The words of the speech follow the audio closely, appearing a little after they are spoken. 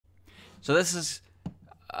So this is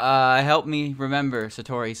help me remember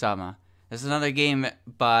Satori-sama. This is another game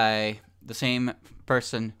by the same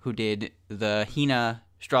person who did the Hina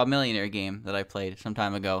Straw Millionaire game that I played some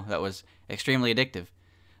time ago that was extremely addictive.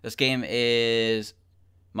 This game is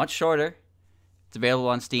much shorter. It's available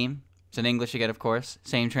on Steam. It's in English again, of course.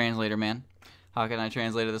 Same translator, man. Hawk and I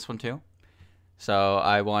translated this one too. So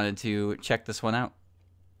I wanted to check this one out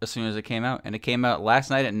as soon as it came out. And it came out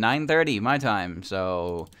last night at 9:30 my time.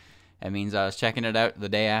 So that means I was checking it out the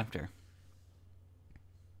day after.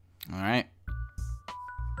 Alright.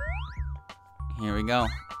 Here we go.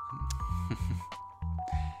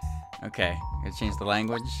 Okay, gonna change the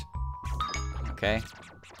language. Okay.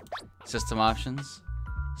 System options.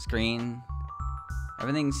 Screen.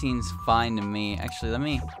 Everything seems fine to me. Actually, let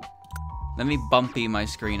me bumpy my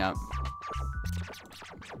screen up.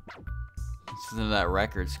 Listen to that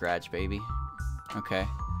record scratch, baby. Okay.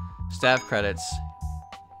 Staff credits.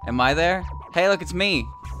 Am I there? Hey, look, it's me.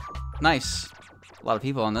 Nice. A lot of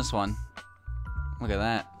people on this one. Look at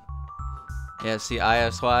that. Yeah, see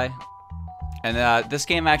ISY. And this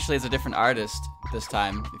game actually is a different artist this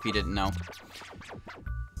time, if you didn't know.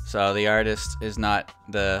 So the artist is not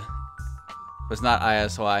was not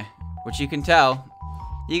ISY, which you can tell.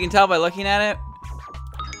 You can tell by looking at it.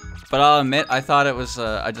 But I'll admit, I thought it was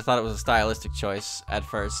I just thought it was a stylistic choice at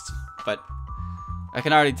first. But I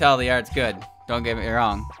can already tell the art's good. Don't get me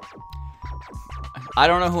wrong. I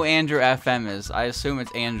don't know who Andrew FM is. I assume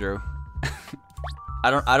it's Andrew. I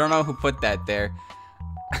don't know who put that there.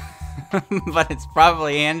 But it's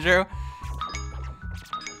probably Andrew.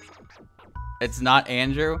 It's not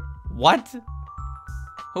Andrew? What?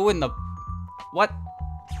 Who in the... What?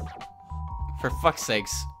 For fuck's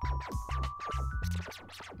sakes.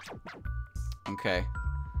 Okay.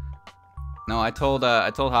 No, I told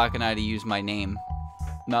Hawk and I to use my name,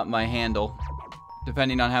 not my handle.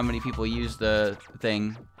 Depending on how many people use the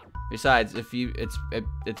thing. Besides, if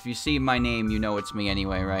you see my name, you know it's me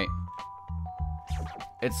anyway, right?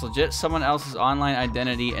 It's legit someone else's online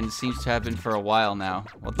identity and it seems to have been for a while now.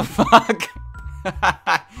 What the fuck?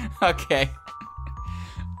 Okay.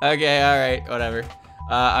 Okay, alright, whatever.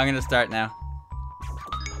 I'm gonna start now.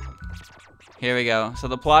 Here we go. So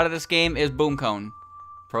the plot of this game is Boom Cone.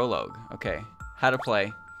 Prologue. Okay. How to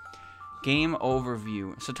play. Game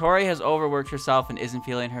overview. Satori has overworked herself and isn't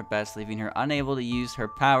feeling her best, leaving her unable to use her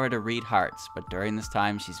power to read hearts. But during this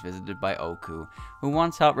time, she's visited by Oku, who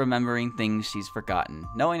wants help remembering things she's forgotten.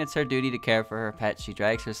 Knowing it's her duty to care for her pet, she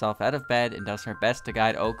drags herself out of bed and does her best to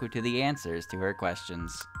guide Oku to the answers to her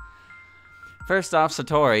questions. First off,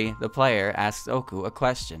 Satori, the player, asks Oku a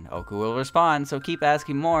question. Oku will respond, so keep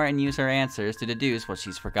asking more and use her answers to deduce what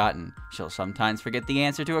she's forgotten. She'll sometimes forget the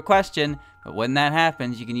answer to a question, but when that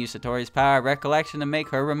happens, you can use Satori's power of recollection to make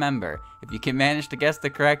her remember. If you can manage to guess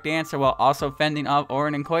the correct answer while also fending off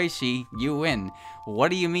Orin and Koichi, you win.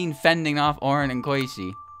 What do you mean fending off Orin and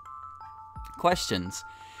Koichi? Questions.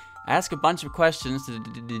 Ask a bunch of questions to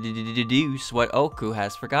deduce what Oku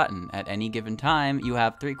has forgotten. At any given time, you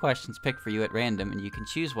have 3 questions picked for you at random, and you can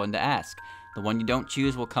choose one to ask. The one you don't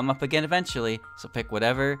choose will come up again eventually, so pick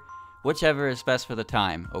whichever is best for the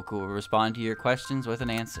time. Oku will respond to your questions with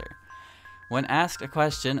an answer. When asked a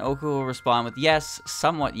question, Oku will respond with yes,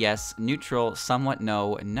 neutral, somewhat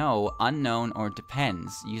no, no, unknown, or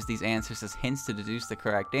depends. Use these answers as hints to deduce the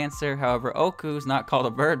correct answer. However, Oku's not called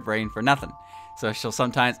a bird brain for nothing. So she'll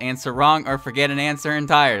sometimes answer wrong or forget an answer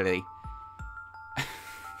entirely.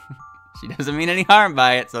 She doesn't mean any harm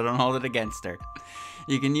by it, so don't hold it against her.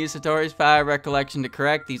 You can use Satori's power of recollection to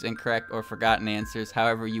correct these incorrect or forgotten answers.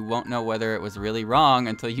 However, you won't know whether it was really wrong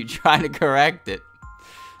until you try to correct it.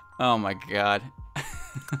 Oh my god.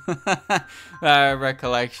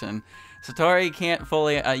 Recollection. Satori can't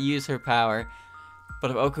fully use her power. But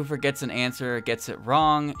if Oku forgets an answer or gets it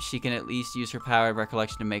wrong, she can at least use her power of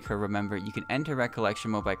recollection to make her remember. You can enter recollection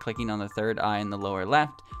mode by clicking on the third eye in the lower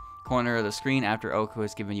left corner of the screen after Oku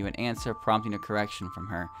has given you an answer, prompting a correction from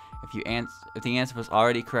her. If the answer was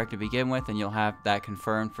already correct to begin with, then you'll have that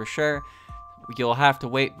confirmed for sure. You'll have to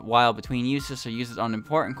wait a while between uses, so use it on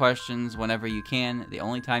important questions whenever you can. The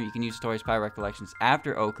only time you can use Satori's power recollection is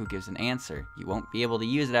after Oku gives an answer. You won't be able to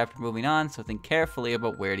use it after moving on, so think carefully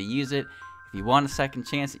about where to use it. If you want a second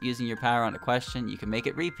chance at using your power on a question, you can make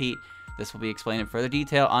it repeat. This will be explained in further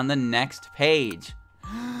detail on the next page.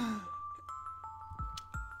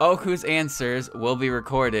 Oku's answers will be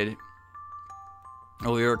recorded.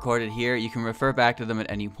 will be recorded here. You can refer back to them at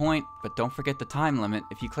any point, but don't forget the time limit.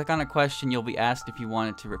 If you click on a question, you'll be asked if you want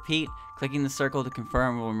it to repeat. Clicking the circle to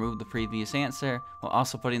confirm will remove the previous answer, while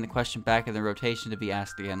also putting the question back in the rotation to be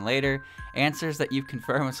asked again later. Answers that you've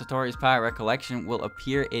confirmed with Satori's Power Recollection will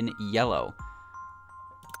appear in yellow.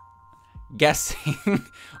 Guessing.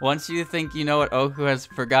 Once you think you know what Oku has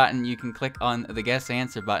forgotten, you can click on the guess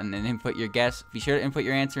answer button and input your guess. Be sure to input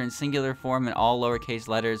your answer in singular form in all lowercase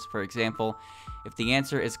letters. For example, if the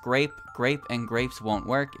answer is grape, grape and grapes won't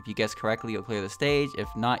work. If you guess correctly, you'll clear the stage. If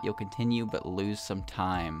not, you'll continue but lose some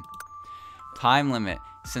time. Time limit.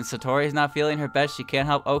 Since Satori is not feeling her best, she can't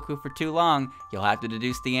help Oku for too long. You'll have to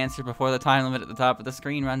deduce the answer before the time limit at the top of the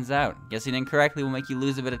screen runs out. Guessing incorrectly will make you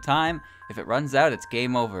lose a bit of time. If it runs out, it's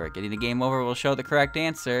game over. Getting to game over will show the correct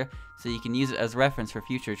answer, so you can use it as reference for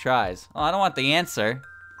future tries. Oh, I don't want the answer.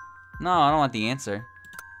 No, I don't want the answer.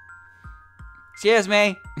 Excuse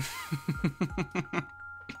me.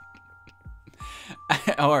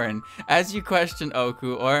 Orin. As you question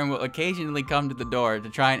Oku, Orin will occasionally come to the door to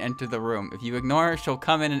try and enter the room. If you ignore her, she'll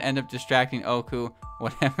come in and end up distracting Oku.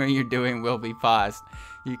 Whatever you're doing will be paused.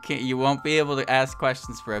 You won't be able to ask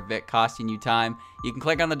questions for a bit, costing you time. You can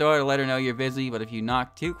click on the door to let her know you're busy, but if you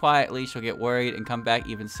knock too quietly, she'll get worried and come back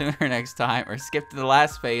even sooner next time, or skip to the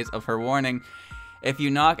last phase of her warning. If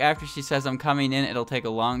you knock after she says I'm coming in, it'll take a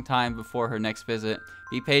long time before her next visit.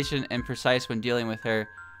 Be patient and precise when dealing with her.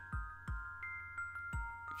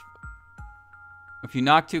 If you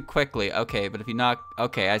knock too quickly, okay, but if you knock,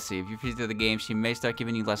 okay, I see. If you proceed through the game, she may start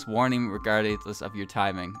giving you less warning regardless of your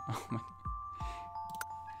timing. Oh my.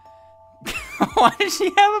 Why does she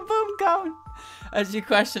have a boom cone? As you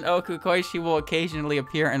question Oku, Koichi will occasionally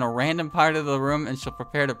appear in a random part of the room and she'll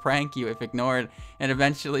prepare to prank you if ignored and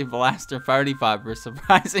eventually blast her party popper,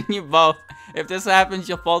 surprising you both. If this happens,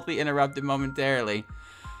 you'll both be interrupted momentarily.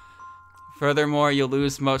 Furthermore, you'll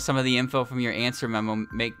lose some of the info from your answer memo,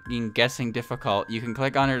 making guessing difficult. You can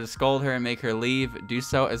click on her to scold her and make her leave. Do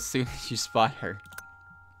so as soon as you spot her.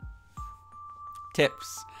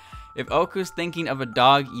 Tips. If Oku's thinking of a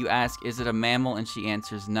dog, you ask, is it a mammal, and she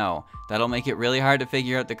answers no. That'll make it really hard to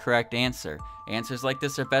figure out the correct answer. Answers like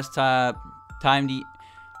this are the best time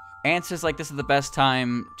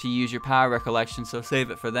to use your power recollection, so save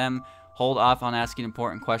it for them. Hold off on asking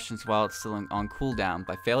important questions while it's still on cooldown.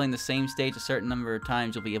 By failing the same stage a certain number of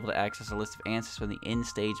times, you'll be able to access a list of answers from the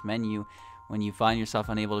in-stage menu. When you find yourself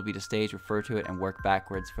unable to beat a stage, refer to it and work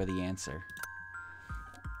backwards for the answer.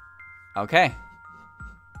 Okay.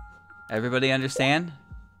 Everybody understand?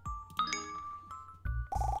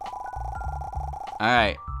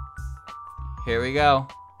 Alright. Here we go.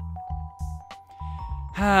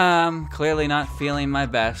 I'm clearly not feeling my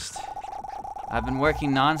best. I've been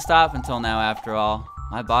working non-stop until now, after all.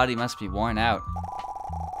 My body must be worn out.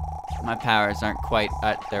 My powers aren't quite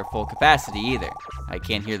at their full capacity either. I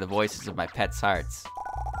can't hear the voices of my pets' hearts.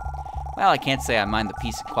 Well, I can't say I mind the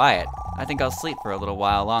peace and quiet. I think I'll sleep for a little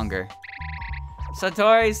while longer.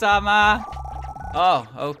 Satori-sama! Oh,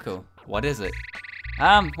 Oku. What is it?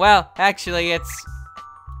 Well, actually, it's...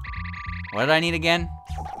 What did I need again?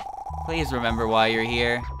 Please remember why you're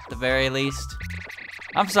here, at the very least.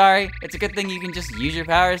 I'm sorry, it's a good thing you can just use your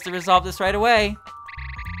powers to resolve this right away.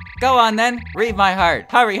 Go on then, read my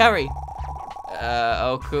heart. Hurry, hurry.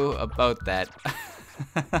 Oku, about that.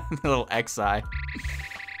 Little XI.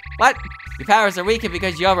 What? Your powers are weakened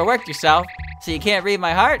because you overworked yourself, so you can't read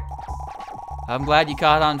my heart? I'm glad you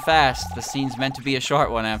caught on fast. The scene's meant to be a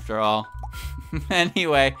short one after all.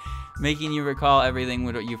 Anyway, making you recall everything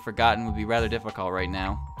you've forgotten would be rather difficult right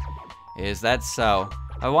now. Is that so?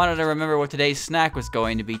 I wanted to remember what today's snack was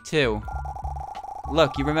going to be, too.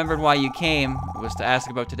 Look, you remembered why you came. It was to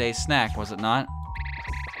ask about today's snack, was it not?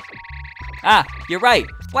 Ah, you're right.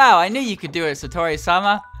 Wow, I knew you could do it,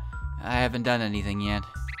 Satori-sama. I haven't done anything yet.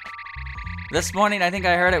 This morning, I think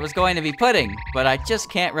I heard it was going to be pudding, but I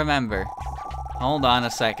just can't remember. Hold on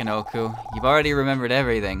a second, Oku. You've already remembered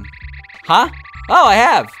everything. Huh? Oh, I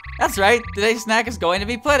have. That's right. Today's snack is going to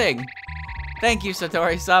be pudding. Thank you,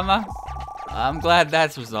 Satori-sama. I'm glad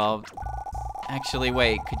that's resolved. Actually,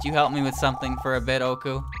 wait. Could you help me with something for a bit,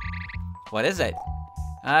 Oku? What is it?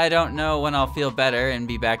 I don't know when I'll feel better and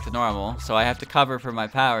be back to normal, so I have to cover for my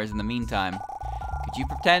powers in the meantime. Could you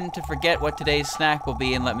pretend to forget what today's snack will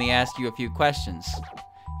be and let me ask you a few questions?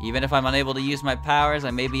 Even if I'm unable to use my powers,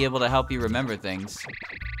 I may be able to help you remember things.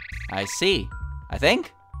 I see. I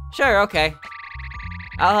think? Sure, okay.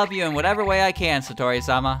 I'll help you in whatever way I can,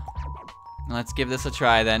 Satori-sama. Let's give this a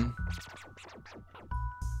try, then.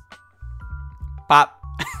 Pop.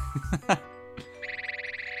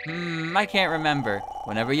 I can't remember.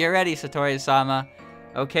 Whenever you're ready, Satori-sama.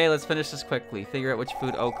 Okay, let's finish this quickly. Figure out which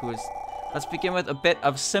food Oku is. Let's begin with a bit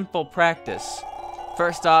of simple practice.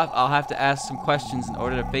 First off, I'll have to ask some questions in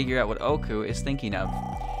order to figure out what Oku is thinking of.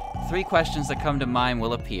 3 questions that come to mind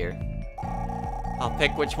will appear. I'll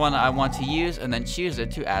pick which one I want to use and then choose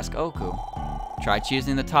it to ask Oku. Try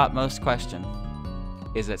choosing the topmost question.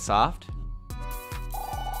 Is it soft?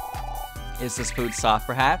 Is this food soft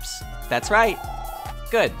perhaps? That's right.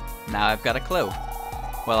 Good. Now I've got a clue.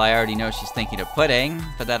 Well, I already know she's thinking of pudding,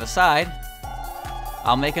 but that aside,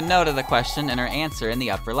 I'll make a note of the question and her answer in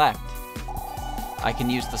the upper left. I can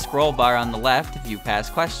use the scroll bar on the left to view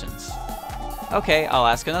past questions. Okay, I'll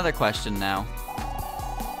ask another question now.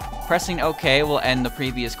 Pressing OK will end the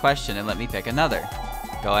previous question and let me pick another.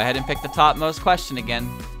 Go ahead and pick the topmost question again.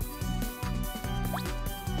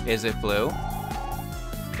 Is it blue?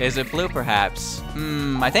 Is it blue perhaps?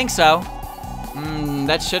 I think so.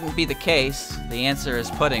 That shouldn't be the case. The answer is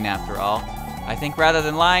pudding after all. I think rather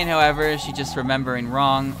than lying, however, she's just remembering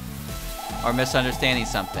wrong or misunderstanding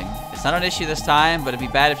something. It's not an issue this time, but it'd be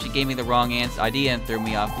bad if she gave me the wrong idea and threw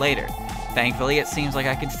me off later. Thankfully, it seems like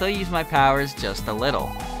I can still use my powers just a little.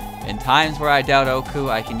 In times where I doubt Oku,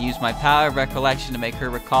 I can use my power of recollection to make her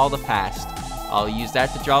recall the past. I'll use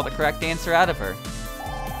that to draw the correct answer out of her.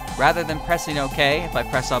 Rather than pressing OK, if I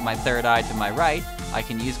press on my third eye to my right, I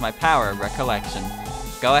can use my power of recollection.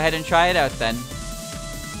 Go ahead and try it out then.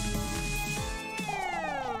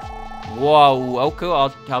 Whoa, Oku, I'll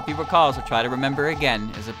help you recall, so try to remember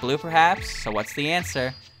again. Is it blue perhaps? So what's the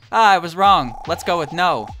answer? I was wrong. Let's go with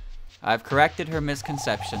no. I've corrected her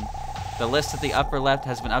misconception. The list at the upper left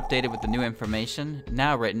has been updated with the new information,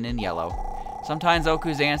 now written in yellow. Sometimes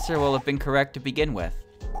Oku's answer will have been correct to begin with,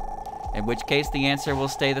 in which case the answer will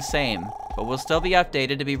stay the same, but will still be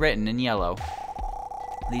updated to be written in yellow.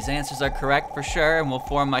 These answers are correct for sure and will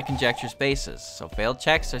form my conjecture's basis, so failed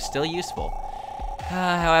checks are still useful.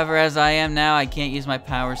 However, as I am now, I can't use my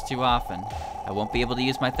powers too often. I won't be able to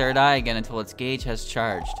use my third eye again until its gauge has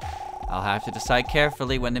charged. I'll have to decide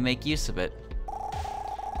carefully when to make use of it.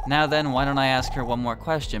 Now then, why don't I ask her one more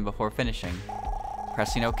question before finishing?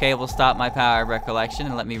 Pressing OK will stop my power of recollection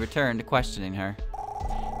and let me return to questioning her.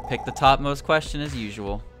 Pick the topmost question as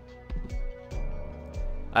usual.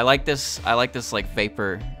 I like this like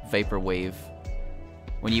vapor wave.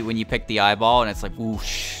 When you pick the eyeball and it's like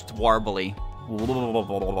whoosh, it's warbly.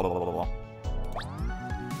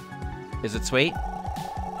 Is it sweet?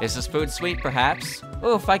 Is this food sweet perhaps?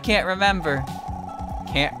 Oof, I can't remember.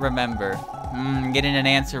 Can't remember. Getting an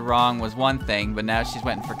answer wrong was one thing, but now she's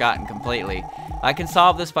went and forgotten completely. I can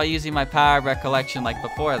solve this by using my power of recollection like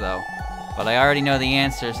before though. But I already know the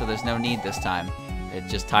answer, so there's no need this time. It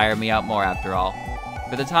just tired me out more after all.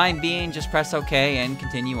 For the time being, just press OK and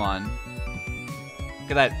continue on.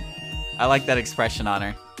 Look at that. I like that expression on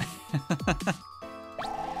her.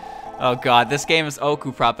 Oh god, this game is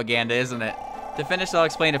Oku propaganda, isn't it? To finish, I'll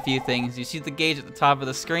explain a few things. You see the gauge at the top of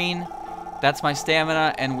the screen? That's my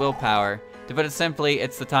stamina and willpower. To put it simply,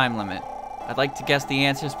 it's the time limit. I'd like to guess the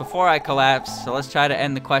answers before I collapse, so let's try to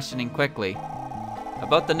end the questioning quickly.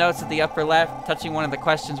 About the notes at the upper left, touching one of the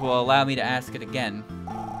questions will allow me to ask it again.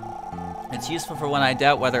 It's useful for when I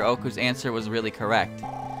doubt whether Oku's answer was really correct.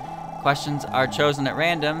 Questions are chosen at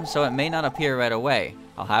random, so it may not appear right away.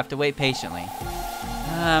 I'll have to wait patiently.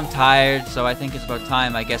 I'm tired, so I think it's about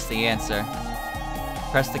time I guess the answer.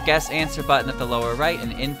 Press the guess answer button at the lower right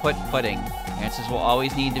and input pudding. Answers will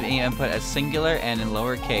always need to be input as singular and in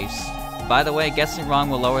lowercase. By the way, guessing wrong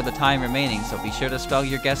will lower the time remaining, so be sure to spell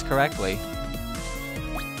your guess correctly.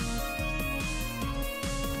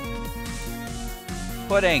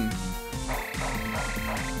 Pudding.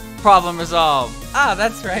 Problem resolved. Ah,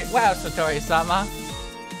 that's right. Wow, Satori-sama.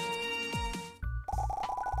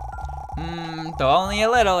 Though only a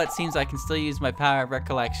little, it seems I can still use my power of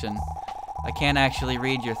recollection. I can't actually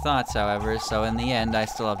read your thoughts, however, so in the end, I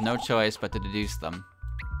still have no choice but to deduce them.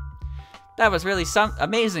 That was really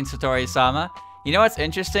amazing, Satori-sama. You know what's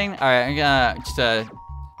interesting? Alright, I'm gonna just,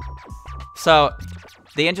 So,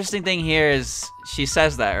 the interesting thing here is, she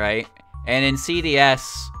says that, right? And in CDS,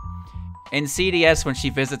 when she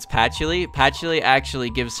visits Patchouli, Patchouli actually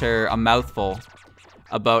gives her a mouthful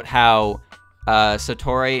about how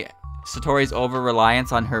Satori's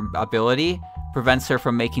over-reliance on her ability prevents her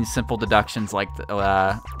from making simple deductions like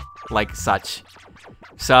such.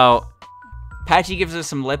 So, Patchy gives her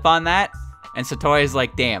some lip on that, and Satori's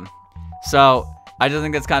like, damn. So, I just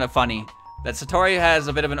think that's kind of funny. That Satori has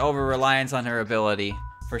a bit of an over-reliance on her ability,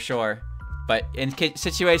 for sure. But in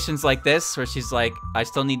situations like this, where she's like, I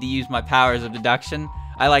still need to use my powers of deduction,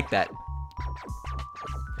 I like that.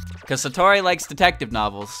 Because Satori likes detective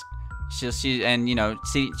novels. And you know,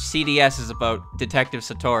 CDS is about Detective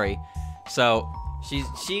Satori. So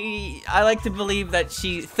I like to believe that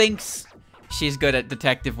she thinks she's good at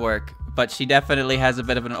detective work, but she definitely has a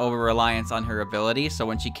bit of an over-reliance on her ability. So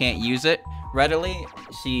when she can't use it readily,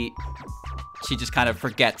 she just kind of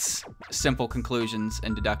forgets simple conclusions,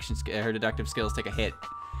 and her deductive skills take a hit.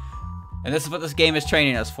 And this is what this game is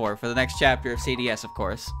training us for the next chapter of CDS, of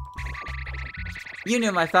course. You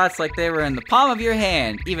knew my thoughts like they were in the palm of your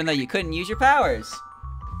hand, even though you couldn't use your powers.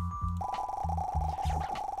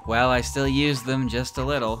 Well, I still use them just a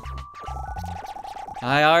little.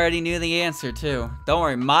 I already knew the answer, too. Don't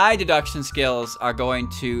worry, my deduction skills are going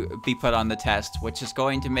to be put on the test, which is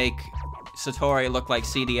going to make Satori look like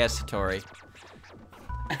CDS Satori.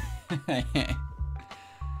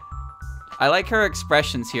 I like her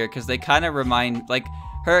expressions here, because they kind of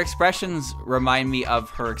her expressions remind me of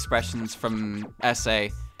her expressions from SA,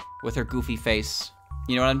 with her goofy face.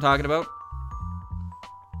 You know what I'm talking about?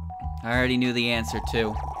 I already knew the answer,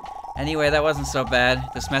 too. Anyway, that wasn't so bad.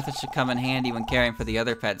 This method should come in handy when caring for the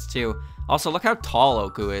other pets, too. Also, look how tall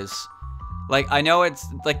Oku is. Like, I know it's,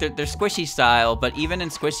 like, they're squishy style, but even in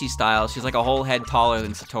squishy style, she's like a whole head taller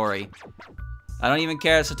than Satori. I don't even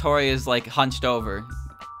care if Satori is, like, hunched over.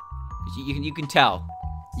 You can tell.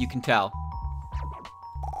 You can tell.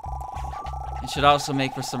 It should also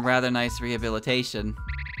make for some rather nice rehabilitation.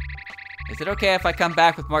 Is it okay if I come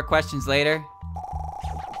back with more questions later?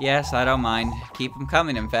 Yes, I don't mind. Keep them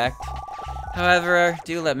coming, in fact. However,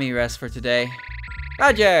 do let me rest for today.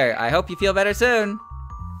 Roger! I hope you feel better soon.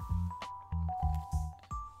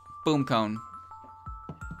 Boom cone.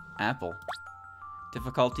 Apple.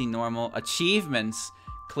 Difficulty normal. Achievements.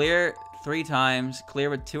 Clear 3 times. Clear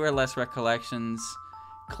with 2 or less recollections.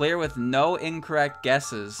 Clear with no incorrect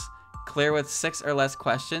guesses. Clear with 6 or less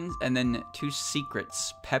questions. And then 2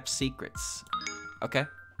 secrets. Pep secrets. Okay.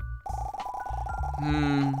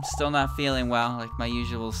 Still not feeling well, like my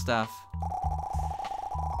usual stuff.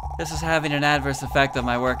 This is having an adverse effect on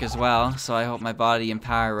my work as well, so I hope my body and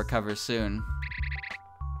power recover soon.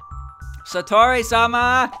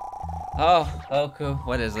 Satori-sama! Oh, Oku,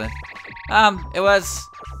 what is it? It was,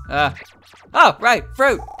 oh, right,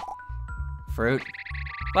 fruit! Fruit?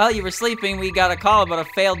 While you were sleeping, we got a call about a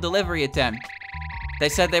failed delivery attempt. They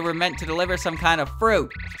said they were meant to deliver some kind of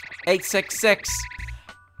fruit. 866.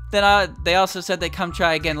 Then they also said they'd come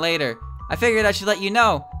try again later. I figured I should let you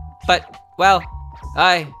know, but, well,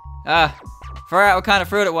 I forgot out what kind of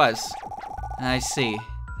fruit it was. I see.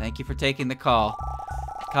 Thank you for taking the call.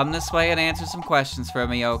 Come this way and answer some questions for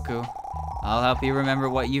me, Oku. I'll help you remember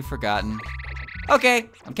what you've forgotten. Okay,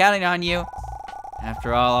 I'm counting on you.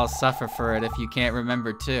 After all, I'll suffer for it if you can't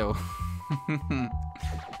remember too.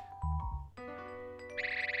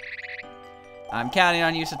 I'm counting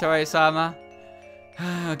on you, Satori-sama.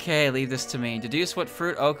 Okay, leave this to me. Deduce what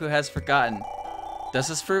fruit Oku has forgotten. Does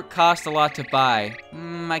this fruit cost a lot to buy?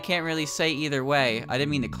 I can't really say either way. I didn't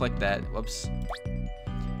mean to click that. Whoops.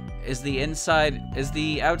 Is the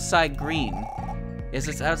outside green? Is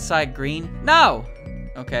its outside green? No!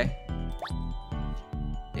 Okay.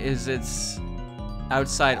 Is its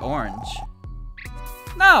outside orange?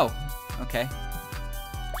 No! Okay.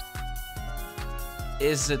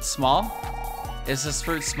 Is it small? Is this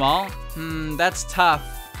fruit small? That's tough.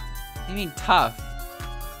 What do you mean tough?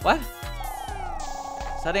 What?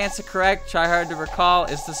 Is that answer correct? Try hard to recall.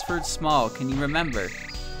 Is this fruit small? Can you remember?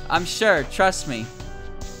 I'm sure. Trust me.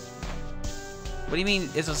 What do you mean,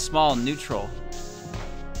 is it small? Neutral.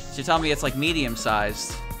 You're telling me it's like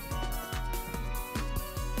medium-sized.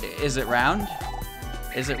 Is it round?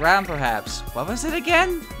 Is it round, perhaps? What was it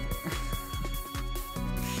again?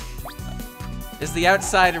 Is the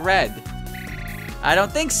outside red? I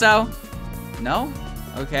don't think so. No?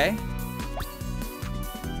 Okay.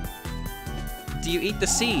 Do you eat the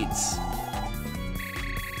seeds?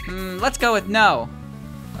 Let's go with no.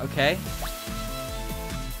 Okay.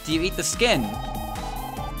 Do you eat the skin?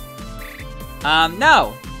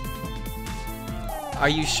 No. Are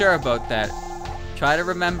you sure about that? Try to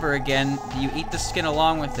remember again. Do you eat the skin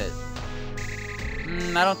along with it?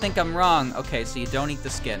 I don't think I'm wrong. Okay, so you don't eat the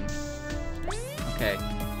skin. Okay.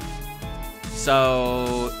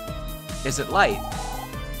 So, is it light?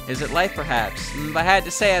 Is it light, perhaps? If I had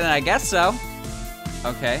to say it, then I guess so.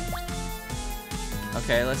 Okay.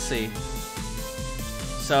 Okay, let's see.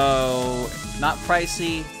 So, not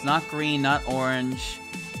pricey, not green, not orange.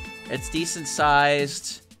 It's decent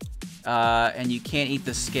sized, and you can't eat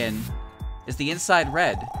the skin. Is the inside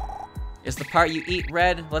red? Is the part you eat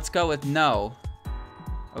red? Let's go with no.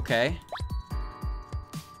 Okay.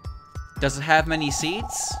 Does it have many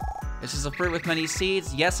seeds? This is a fruit with many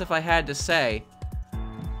seeds? Yes, if I had to say.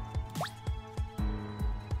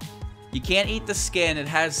 You can't eat the skin. It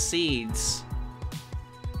has seeds.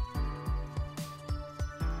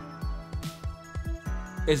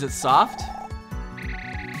 Is it soft?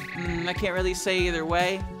 I can't really say either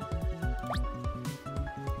way.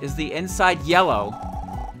 Is the inside yellow?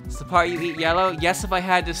 Is the part you eat yellow? Yes, if I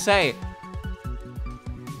had to say.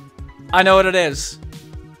 I know what it is.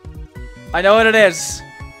 I know what it is.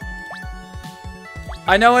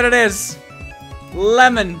 I know what it is.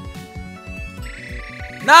 Lemon.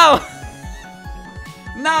 No!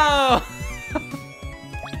 No!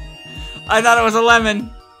 I thought it was a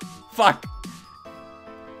lemon. Fuck.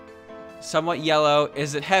 Somewhat yellow.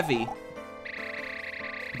 Is it heavy?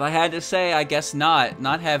 If I had to say, I guess not.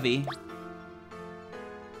 Not heavy.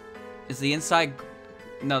 Is the inside...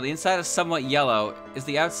 No, the inside is somewhat yellow. Is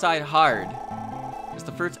the outside hard? Is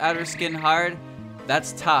the fruit's outer skin hard?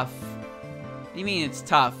 That's tough. What do you mean it's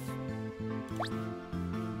tough?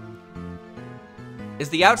 Is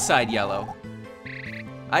the outside yellow?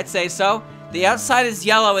 I'd say so. The outside is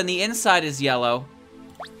yellow and the inside is yellow.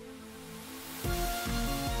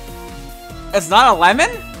 It's not a lemon?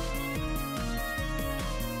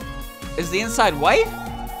 Is the inside white?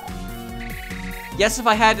 Yes, if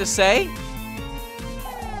I had to say.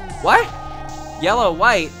 What? Yellow,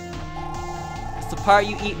 white. It's the part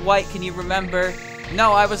you eat white. Can you remember?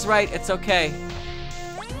 No, I was right. It's okay.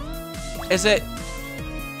 Is it?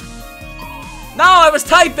 No, I was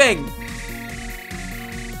typing!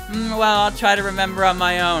 Well, I'll try to remember on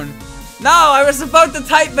my own. No, I was about to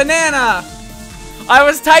type banana! I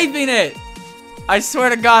was typing it! I swear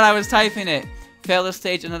to God, I was typing it. Fail the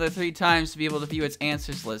stage another 3 times to be able to view its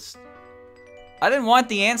answers list. I didn't want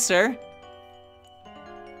the answer.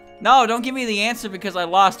 No, don't give me the answer because I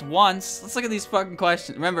lost once. Let's look at these fucking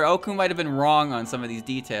questions. Remember, Oku might have been wrong on some of these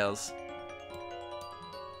details.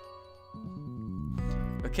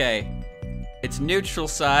 Okay. It's neutral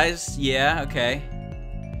size. Yeah, okay.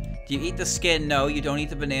 Do you eat the skin? No, you don't eat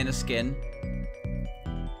the banana skin.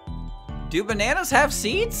 Do bananas have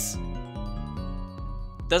seeds?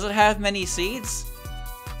 Does it have many seeds?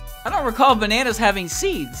 I don't recall bananas having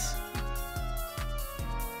seeds.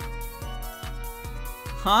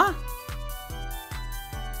 Huh?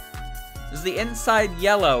 Is the inside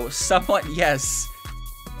yellow? Somewhat yes.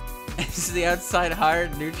 Is the outside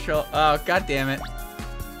hard? Neutral? Oh, god damn it.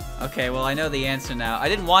 Okay, well I know the answer now. I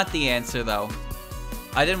didn't want the answer though.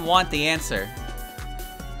 I didn't want the answer.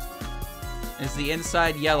 Is the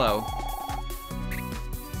inside yellow?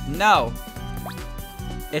 No.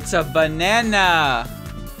 It's a banana.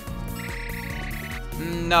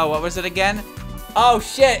 No, what was it again? Oh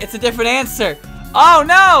shit, it's a different answer. Oh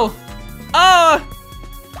no! Oh!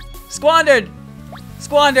 Squandered!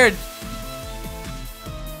 Squandered!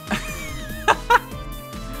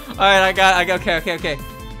 Alright, I got, okay.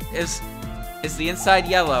 Is the inside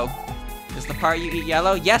yellow? Is the part you eat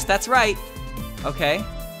yellow? Yes, that's right. Okay.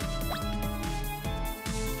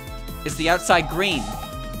 Is the outside green?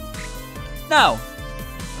 No.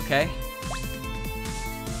 Okay.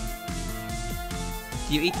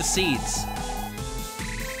 Do you eat the seeds?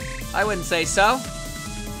 I wouldn't say so.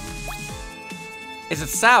 Is it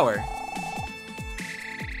sour?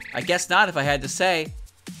 I guess not if I had to say.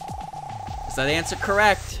 Is that answer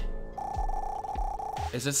correct?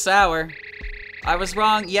 Is it sour? I was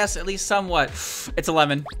wrong. Yes, at least somewhat. It's a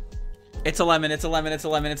lemon. It's a lemon. It's a lemon. It's a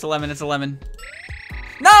lemon. It's a lemon. It's a lemon.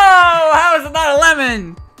 No! How is it not a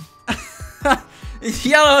lemon? It's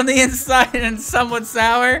yellow on the inside and somewhat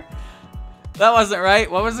sour. That wasn't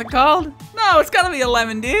right. What was it called? No, it's gotta be a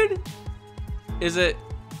lemon, dude. Is it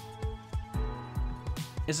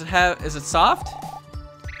soft?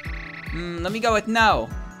 Let me go with no.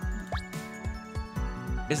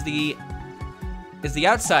 Is the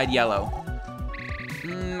outside yellow?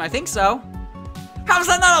 I think so. How is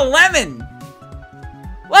that not a lemon?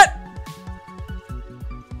 What?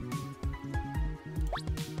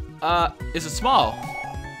 Is it small?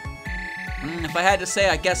 If I had to say,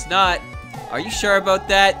 I guess not. Are you sure about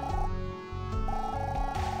that?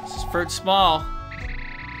 This is fruit small.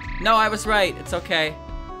 No, I was right. It's okay.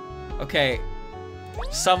 Okay.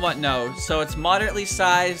 Somewhat no. So it's moderately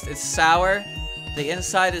sized. It's sour. The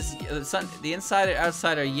inside is the inside and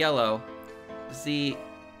outside are yellow. Is the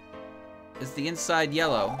inside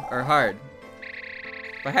yellow or hard?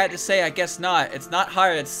 If I had to say, I guess not. It's not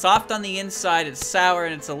hard. It's soft on the inside. It's sour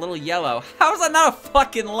and it's a little yellow. How is that not a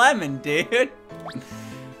fucking lemon, dude?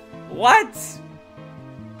 What?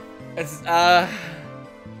 It's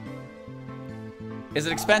Is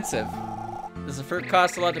it expensive? Does the fruit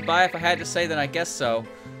cost a lot to buy? If I had to say, then I guess so.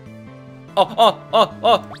 Oh!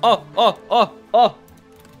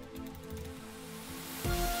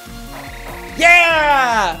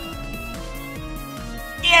 Yeah!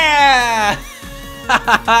 Yeah!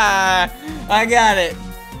 I got it.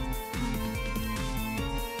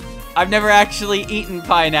 I've never actually eaten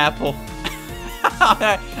pineapple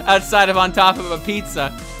outside of on top of a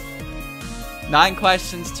pizza. 9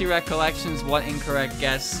 questions, 2 recollections, 1 incorrect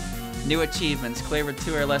guess. New achievements, clear with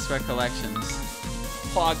 2 or less recollections.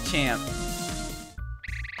 Pog champ.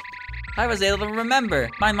 I was able to remember.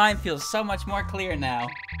 My mind feels so much more clear now.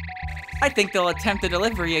 I think they'll attempt the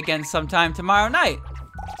delivery again sometime tomorrow night.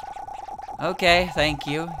 Okay, thank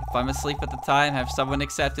you. If I'm asleep at the time, have someone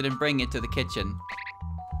accept it and bring it to the kitchen.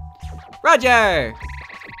 Roger!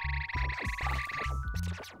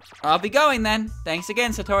 I'll be going then. Thanks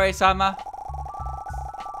again, Satori-sama.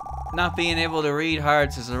 Not being able to read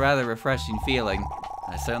hearts is a rather refreshing feeling.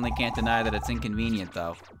 I certainly can't deny that it's inconvenient,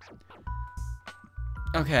 though.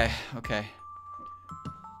 Okay.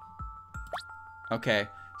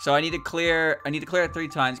 So I need to clear it 3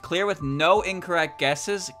 times. Clear with no incorrect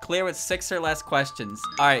guesses. Clear with 6 or less questions.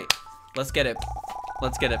 Alright, let's get it.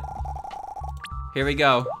 Here we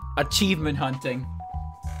go. Achievement hunting.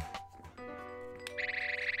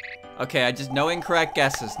 Okay, I just no incorrect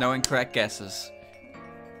guesses.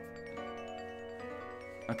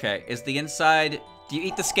 Okay, is the inside... Do you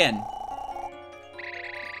eat the skin?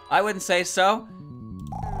 I wouldn't say so.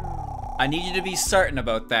 I need you to be certain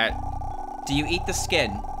about that. Do you eat the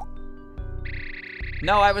skin?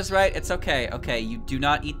 No, I was right. It's okay. Okay, you do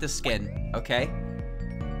not eat the skin. Okay?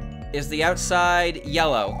 Is the outside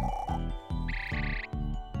yellow?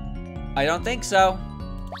 I don't think so.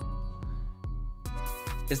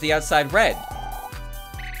 Is the outside red?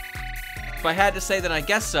 If I had to say, then I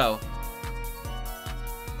guess so.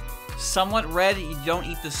 Somewhat red, you don't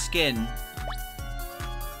eat the skin.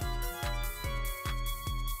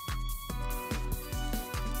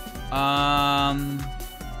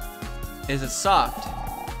 Is it soft?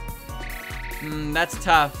 That's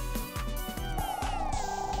tough.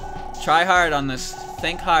 Try hard on this.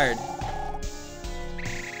 Think hard.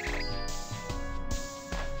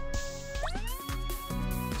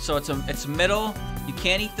 So it's middle. You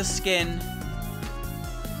can't eat the skin.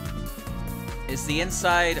 Is the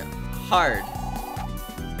inside hard?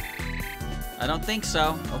 I don't think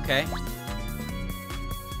so. Okay.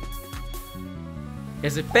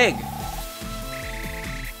 Is it big?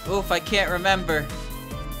 Oof, I can't remember.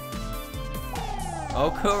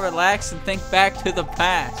 Oh, cool, relax and think back to the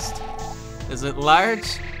past. Is it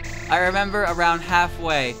large? I remember around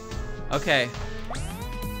halfway. Okay.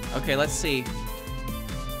 Okay, let's see.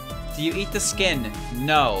 Do you eat the skin?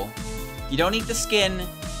 No. You don't eat the skin.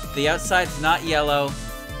 The outside's not yellow.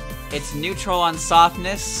 It's neutral on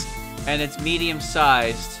softness, and it's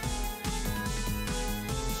medium-sized.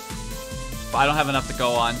 I don't have enough to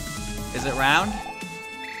go on. Is it round?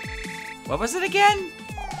 What was it again?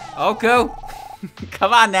 Oh, cool.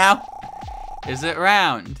 Come on now. Is it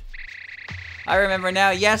round? I remember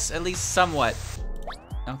now. Yes, at least somewhat.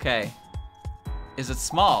 Okay. Is it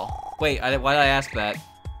small? Wait, why did I ask that?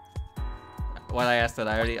 Why did I ask that?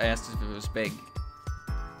 I asked if it was big.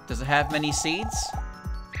 Does it have many seeds?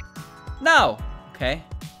 No. Okay.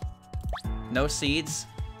 No seeds.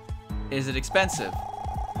 Is it expensive?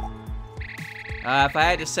 If I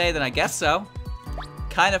had to say, then I guess so.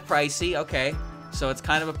 Kind of pricey. Okay. So it's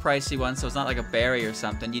kind of a pricey one, so it's not like a berry or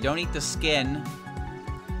something. You don't eat the skin.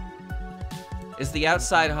 Is the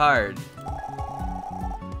outside hard?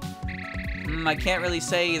 I can't really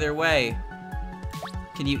say either way.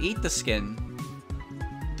 Can you eat the skin?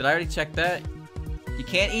 Did I already check that? You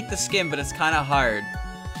can't eat the skin, but it's kind of hard.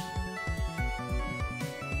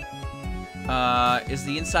 Is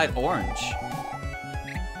the inside orange?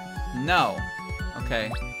 No.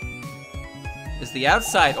 Okay. Is the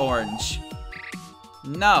outside orange?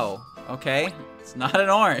 No. Okay. It's not an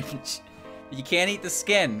orange. You can't eat the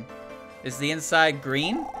skin. Is the inside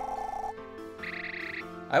green?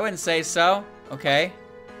 I wouldn't say so. Okay.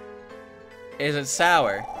 Is it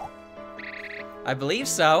sour? I believe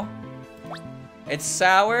so. It's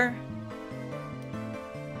sour.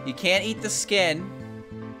 You can't eat the skin.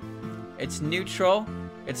 It's neutral.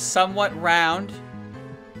 It's somewhat round.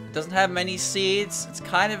 It doesn't have many seeds. It's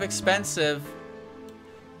kind of expensive.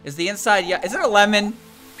 Is the inside... Yeah, is it a lemon?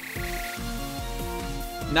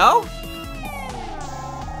 No?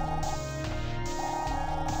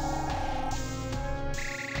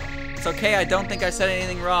 It's okay, I don't think I said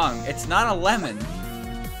anything wrong. It's not a lemon.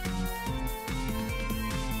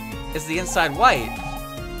 Is the inside white?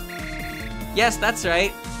 Yes, that's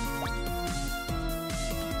right.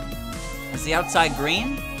 Is the outside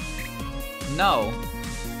green? No.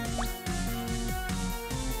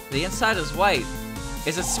 The inside is white.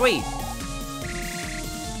 Is it sweet?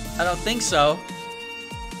 I don't think so.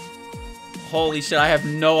 Holy shit, I have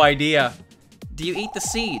no idea. Do you eat the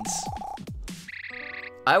seeds?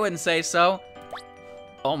 I wouldn't say so.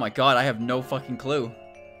 Oh my god, I have no fucking clue.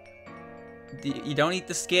 You don't eat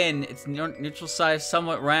the skin. It's neutral size,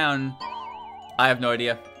 somewhat round. I have no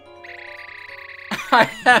idea. I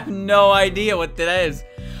have no idea what that is.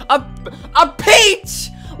 A peach!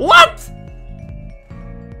 What?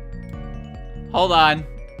 Hold on.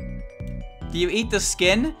 Do you eat the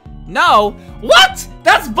skin? No. What?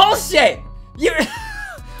 That's bullshit. You.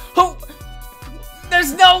 Who?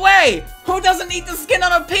 There's no way. Who doesn't eat the skin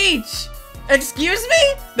on a peach? Excuse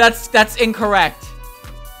me? That's incorrect.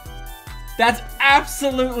 That's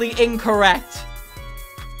absolutely incorrect.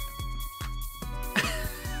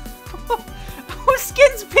 Who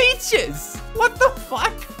skins peaches? What the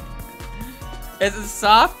fuck? Is it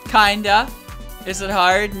soft? Kinda. Is it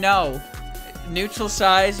hard? No. Neutral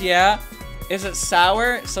size? Yeah. Is it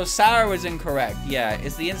sour? So sour was incorrect. Yeah.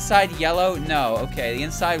 Is the inside yellow? No. Okay. The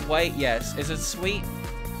inside white? Yes. Is it sweet?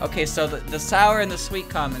 Okay, so the sour and the sweet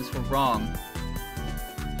comments were wrong.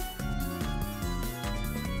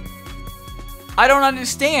 I don't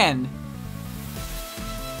understand.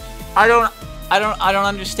 I don't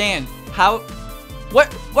understand. How,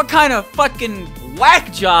 what kind of fucking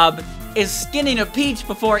whack job is skinning a peach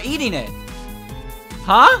before eating it?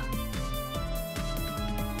 Huh?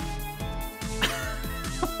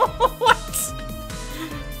 What?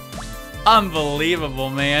 Unbelievable,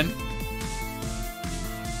 man.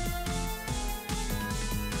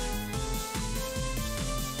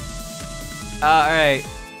 Alright.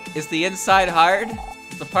 Is the inside hard?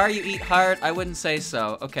 Is the part you eat hard? I wouldn't say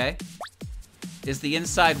so. Okay. Is the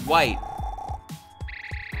inside white?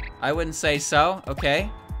 I wouldn't say so.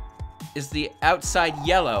 Okay. Is the outside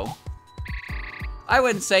yellow? I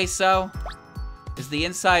wouldn't say so. Is the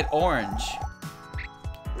inside orange?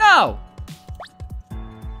 No!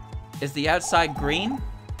 Is the outside green?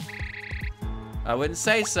 I wouldn't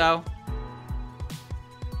say so.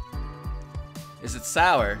 Is it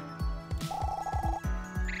sour?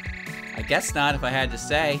 I guess not, if I had to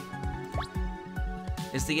say.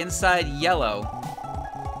 Is the inside yellow?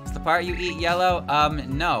 Is the part you eat yellow?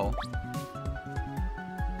 No.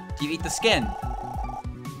 Do you eat the skin?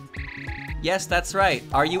 Yes, that's right.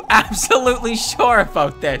 Are you absolutely sure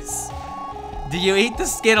about this? Do you eat the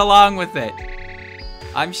skin along with it?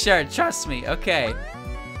 I'm sure, trust me. Okay.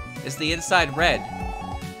 Is the inside red?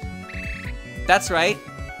 That's right.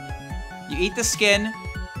 You eat the skin,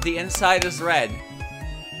 the inside is red.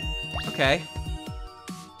 Okay.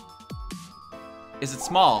 Is it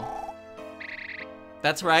small?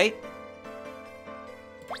 That's right.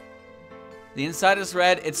 The inside is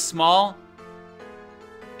red, it's small.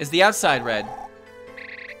 Is the outside red?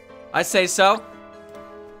 I say so.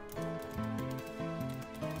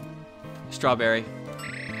 Strawberry.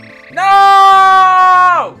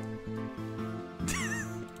 No!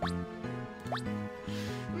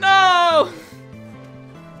 No!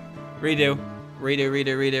 Redo. Redo,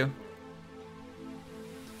 redo, redo.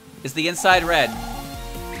 Is the inside red?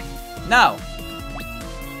 No.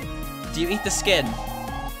 Do you eat the skin?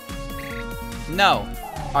 No.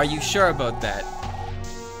 Are you sure about that?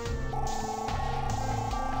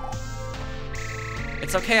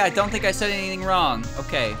 It's okay, I don't think I said anything wrong.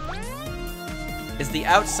 Okay. Is the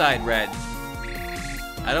outside red?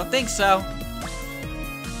 I don't think so.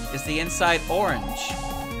 Is the inside orange?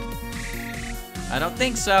 I don't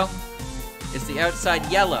think so. Is the outside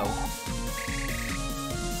yellow?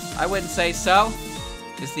 I wouldn't say so.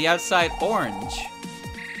 Is the outside orange?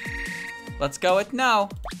 Let's go with no.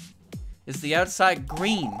 Is the outside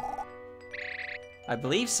green? I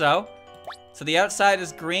believe so. So the outside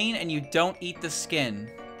is green and you don't eat the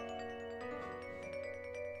skin.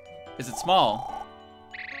 Is it small?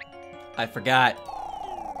 I forgot.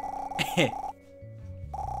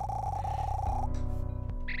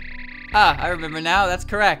 Ah, I remember now. That's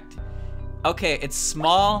correct. Okay, it's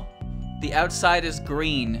small. The outside is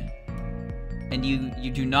green. And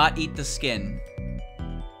you do not eat the skin.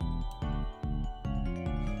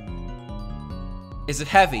 Is it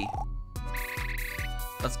heavy?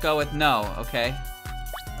 Let's go with no, okay?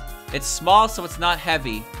 It's small, so it's not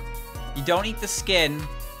heavy. You don't eat the skin.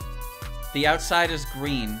 The outside is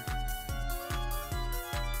green.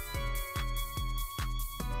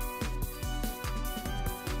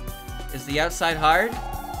 Is the outside hard?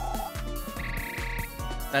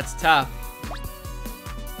 That's tough.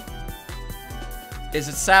 Is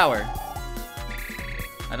it sour?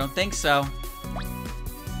 I don't think so.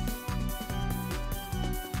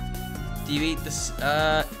 Do you eat this,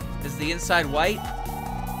 is the inside white?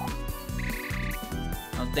 I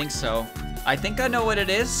don't think so. I think I know what it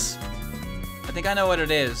is. I think I know what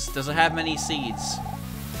it is. Does it have many seeds?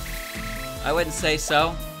 I wouldn't say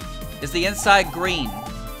so. Is the inside green?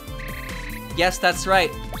 Yes, that's right.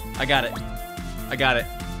 I got it. I got it.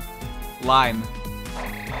 Lime.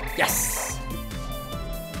 Yes!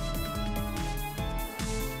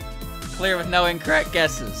 Clear with no incorrect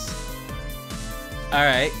guesses.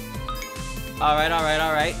 Alright. Alright, alright,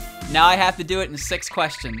 alright. Now I have to do it in 6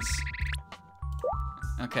 questions.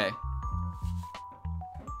 Okay.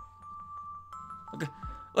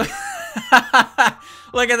 Look,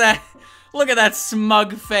 look at that. Look at that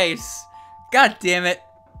smug face. God damn it.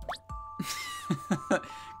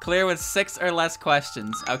 Clear with 6 or less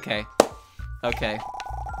questions. Okay. Okay.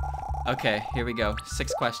 Okay, here we go.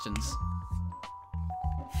 6 questions.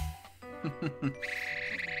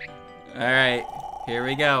 Alright, here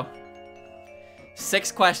we go.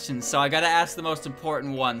 6 questions, so I gotta ask the most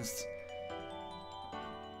important ones.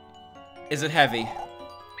 Is it heavy?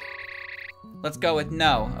 Let's go with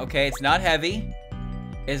no. Okay, it's not heavy.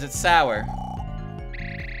 Is it sour?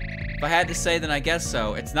 If I had to say, then I guess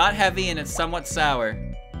so. It's not heavy and it's somewhat sour.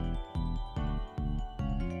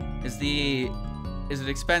 Is it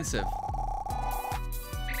expensive?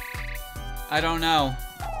 I don't know.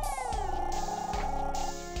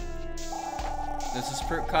 Does this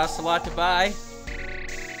fruit cost a lot to buy?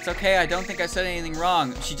 It's okay, I don't think I said anything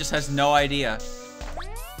wrong. She just has no idea.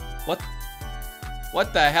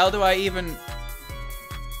 What the hell do I even...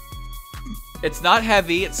 It's not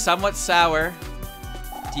heavy, it's somewhat sour.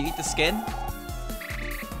 Do you eat the skin?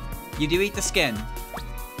 You do eat the skin.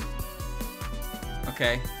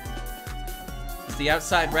 Okay. Is the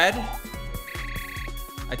outside red?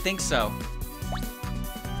 I think so.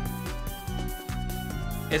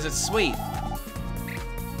 Is it sweet?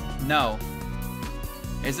 No.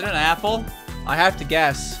 Is it an apple? I have to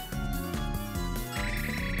guess.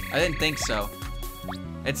 I didn't think so.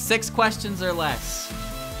 It's 6 questions or less.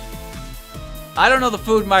 I don't know the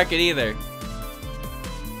food market either.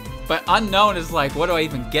 But unknown is like, what do I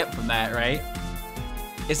even get from that, right?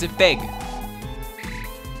 Is it big?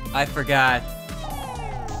 I forgot.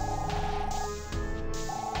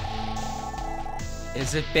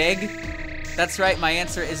 Is it big? That's right, my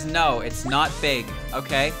answer is no, it's not big,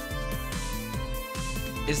 okay?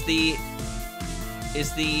 Is the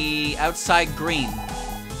outside green?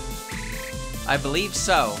 I believe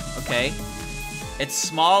so, okay? It's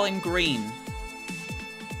small and green.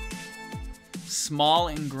 Small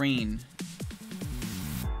and green.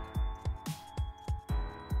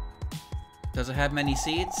 Does it have many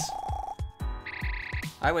seeds?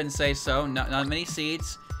 I wouldn't say so. Not many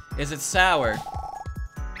seeds. Is it sour?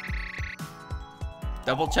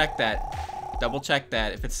 Double check that. Double check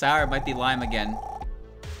that. If it's sour, it might be lime again.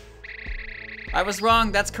 I was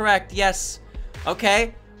wrong. That's correct. Yes.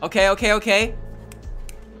 Okay. Okay, okay, okay.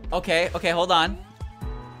 Okay, okay, hold on.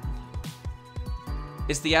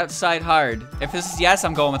 Is the outside hard? If this is yes,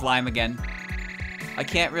 I'm going with lime again. I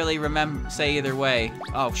can't really say either way.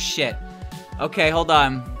 Oh, shit. Okay, hold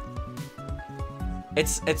on.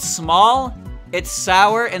 It's small, it's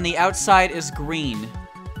sour, and the outside is green.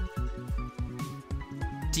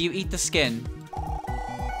 Do you eat the skin?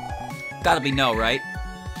 Gotta be no, right?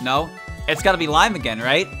 No? It's gotta be lime again,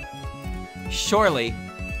 right? Surely.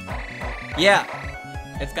 Yeah.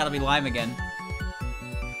 It's gotta be lime again.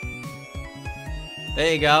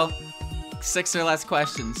 There you go. 6 or less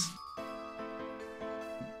questions.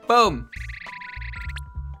 Boom.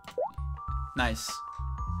 Nice.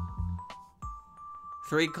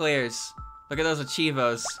 3 clears. Look at those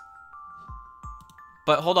achievos.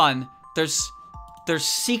 But hold on. There's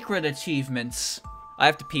secret achievements. I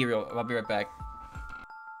have to pee I'll be right back.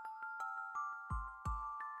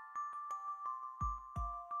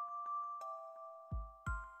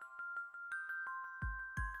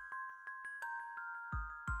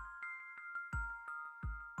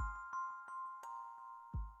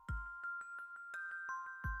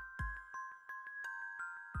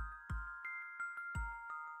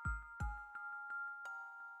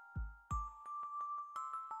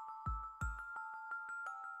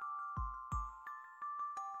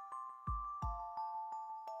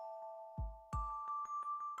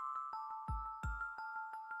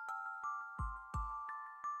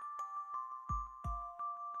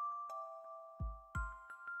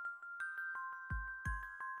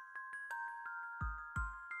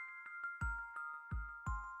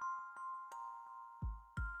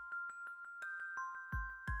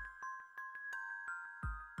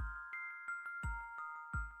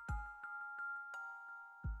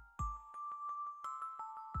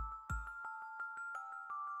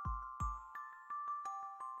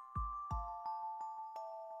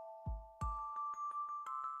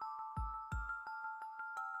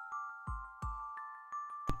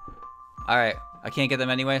 Alright, I can't get them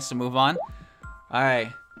anyway, so move on.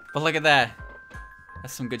 Alright, but look at that.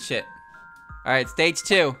 That's some good shit. Alright, stage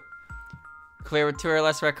 2. Clear with 2 or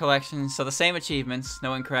less recollections. So the same achievements,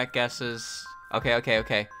 no incorrect guesses.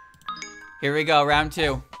 Okay. Here we go, round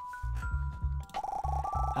 2.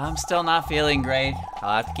 I'm still not feeling great.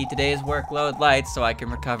 I'll have to keep today's workload light so I can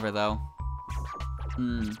recover, though.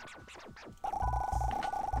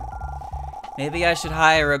 Maybe I should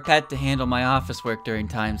hire a pet to handle my office work during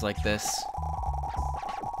times like this.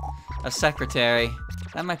 A secretary.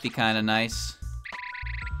 That might be kind of nice.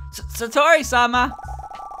 Satori-sama!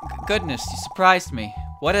 Goodness, you surprised me.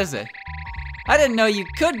 What is it? I didn't know you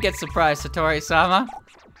could get surprised, Satori-sama.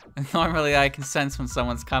 Normally I can sense when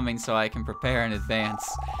someone's coming so I can prepare in advance.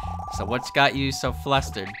 So what's got you so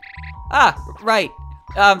flustered? Ah, right.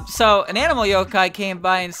 So an animal yokai came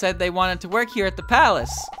by and said they wanted to work here at the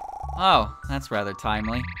palace. Oh, that's rather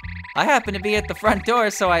timely. I happened to be at the front door,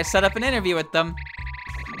 so I set up an interview with them.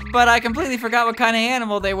 But I completely forgot what kind of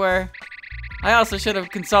animal they were. I also should have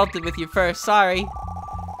consulted with you first, sorry.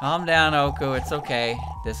 Calm down, Oku, it's okay.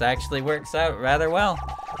 This actually works out rather well.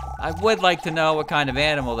 I would like to know what kind of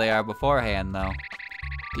animal they are beforehand, though.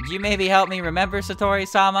 Could you maybe help me remember,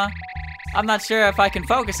 Satori-sama? I'm not sure if I can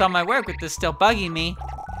focus on my work with this still bugging me.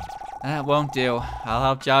 That won't do. I'll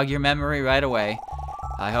help jog your memory right away.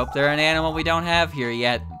 I hope they're an animal we don't have here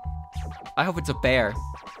yet. I hope it's a bear.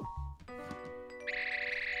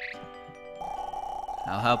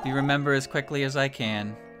 I'll help you remember as quickly as I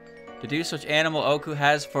can. Deduce which animal Oku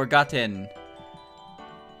has forgotten.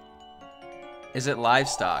 Is it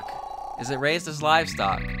livestock? Is it raised as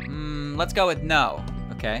livestock? Let's go with no.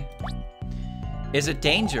 Okay. Is it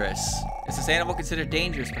dangerous? Is this animal considered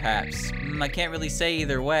dangerous, perhaps? I can't really say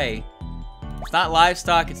either way. It's not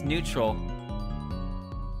livestock, it's neutral.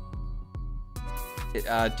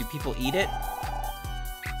 Do people eat it?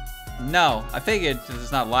 No, I figured because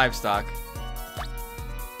it's not livestock.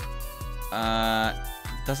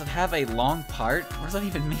 Does it have a long part? What does that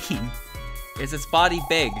even mean? Is its body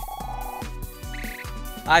big?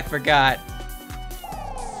 I forgot.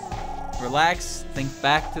 Relax, think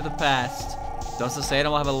back to the past. Does this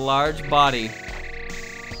animal have a large body?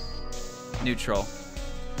 Neutral.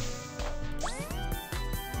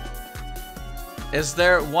 Is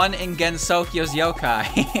there one in Gensokyo's yokai?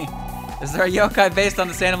 Is there a yokai based on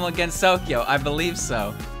this animal in Gensokyo? I believe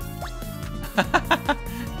so.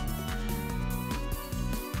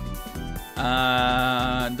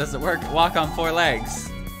 Does it walk on 4 legs?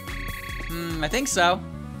 I think so.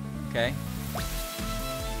 Okay.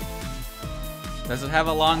 Does it have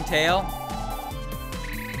a long tail?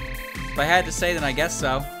 If I had to say, then I guess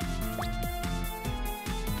so.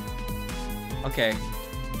 Okay.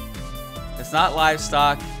 It's not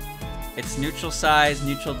livestock. It's neutral size,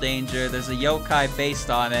 neutral danger. There's a yokai based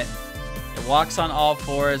on it. It walks on all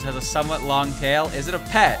 4s, has a somewhat long tail. Is it a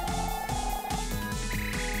pet?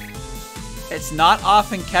 It's not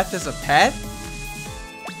often kept as a pet?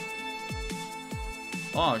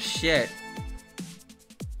 Oh, shit.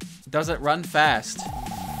 Does it run fast?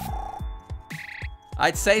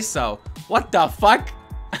 I'd say so. What the fuck?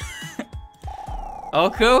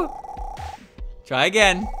 Oku? Try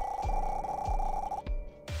again.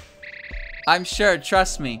 I'm sure,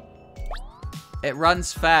 trust me. It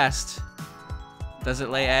runs fast. Does it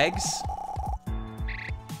lay eggs?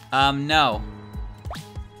 No.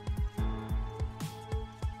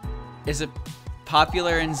 Is it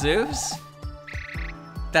popular in zoos?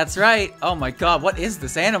 That's right. Oh my god, what is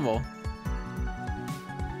this animal?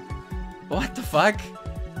 What the fuck?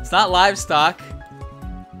 It's not livestock.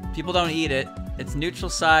 People don't eat it. It's neutral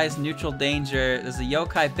size, neutral danger. There's a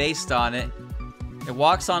yokai based on it. It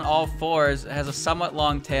walks on all 4s. It has a somewhat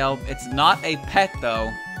long tail. It's not a pet,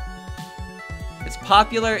 though. It's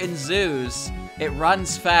popular in zoos. It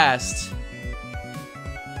runs fast.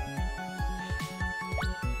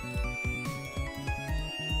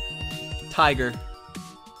 Tiger.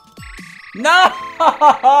 No!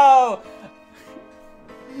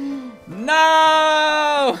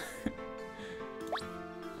 No!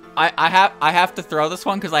 I have to throw this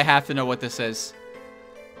one because I have to know what this is.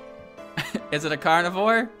 Is it a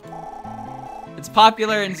carnivore? It's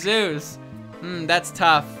popular in zoos. That's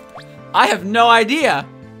tough. I have no idea.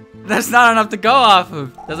 That's not enough to go off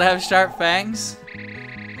of. Does it have sharp fangs?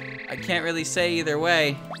 I can't really say either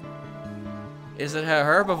way. Is it a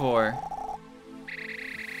herbivore?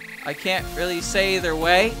 I can't really say either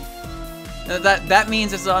way. That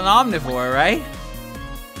means it's an omnivore, right?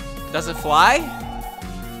 Does it fly?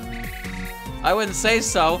 I wouldn't say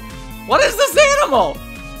so. What is this animal?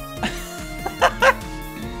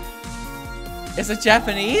 Is it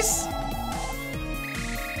Japanese?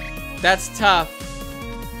 That's tough.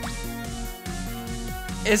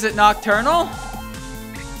 Is it nocturnal?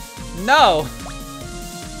 No.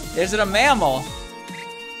 Is it a mammal?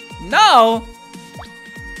 No.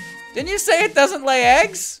 Didn't you say it doesn't lay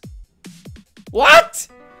eggs? What?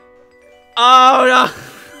 Oh no.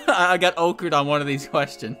 I got okered on one of these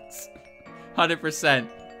questions. 100%.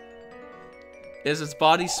 Is its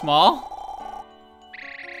body small?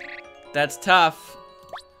 That's tough.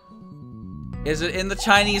 Is it in the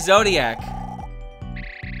Chinese zodiac?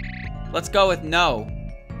 Let's go with no.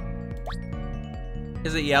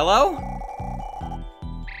 Is it yellow?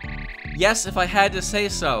 Yes, if I had to say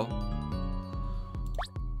so.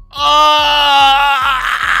 What?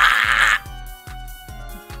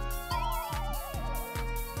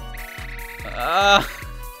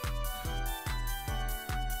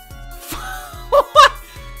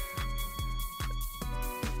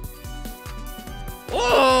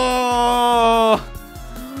 Oh!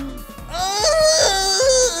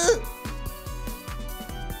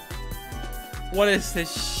 What is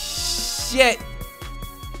this shit?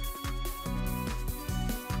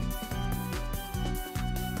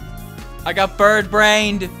 I got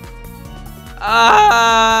bird-brained.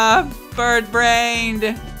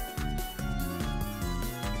 Bird-brained.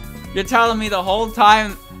 You're telling me the whole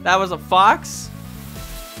time that was a fox?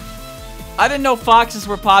 I didn't know foxes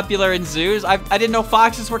were popular in zoos. I didn't know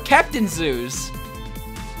foxes were kept in zoos.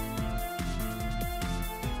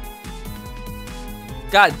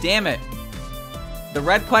 God damn it. The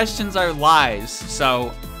red questions are lies,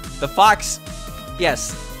 so the fox,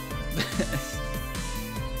 yes.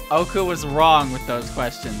 Oku was wrong with those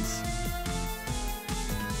questions.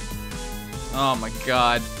 Oh my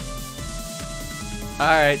god.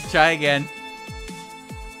 Alright, try again.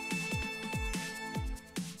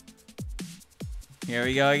 Here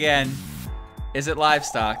we go again. Is it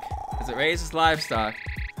livestock? Is it raised as livestock?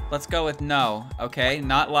 Let's go with no, okay?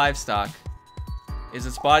 Not livestock. Is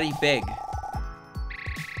its body big?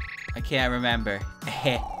 I can't remember.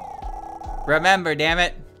 Remember, damn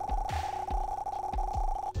it.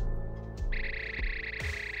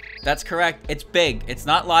 That's correct. It's big. It's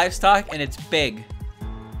not livestock, and it's big.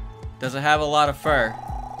 Does it have a lot of fur?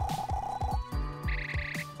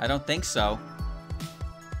 I don't think so.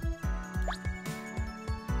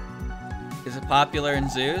 Is it popular in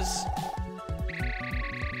zoos?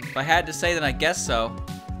 If I had to say, then I guess so.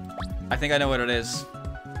 I think I know what it is.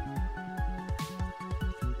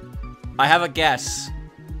 I have a guess.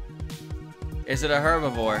 Is it a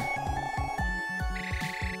herbivore?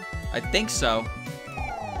 I think so.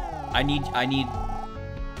 I need...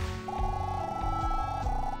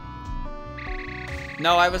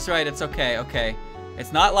 No, I was right. It's okay. Okay.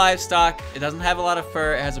 It's not livestock. It doesn't have a lot of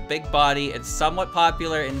fur. It has a big body. It's somewhat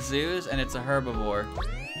popular in zoos, and it's a herbivore.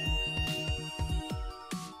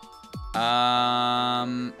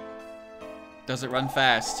 Does it run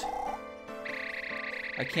fast?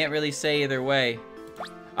 I can't really say either way.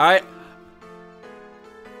 Alright.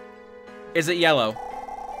 Is it yellow?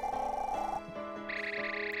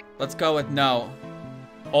 Let's go with no.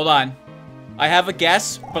 Hold on. I have a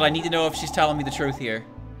guess, but I need to know if she's telling me the truth here.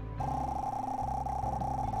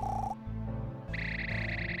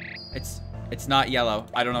 It's not yellow.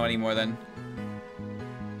 I don't know anymore then.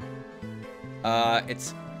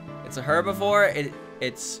 It's a herbivore.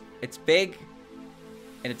 It's big,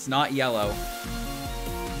 and it's not yellow.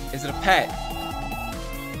 Is it a pet?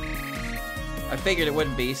 I figured it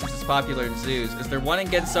wouldn't be since it's popular in zoos. Is there one in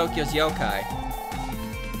Gensokyo's yokai?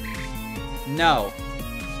 No.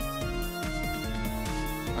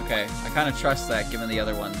 Okay, I kind of trust that given the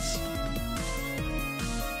other ones.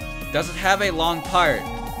 Does it have a long part?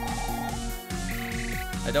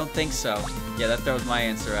 I don't think so. Yeah, that throws my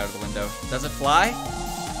answer out of the window. Does it fly?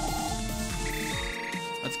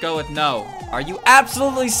 Let's go with no. Are you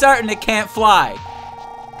absolutely certain it can't fly?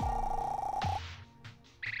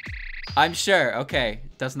 I'm sure. Okay.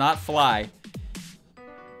 Does not fly.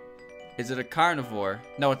 Is it a carnivore?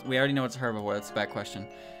 No, we already know it's a herbivore. That's a bad question.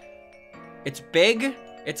 It's big.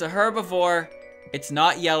 It's a herbivore. It's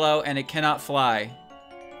not yellow, and it cannot fly.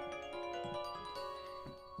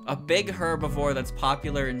 A big herbivore that's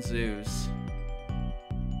popular in zoos.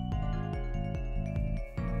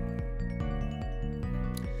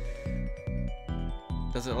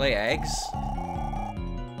 Does it lay eggs?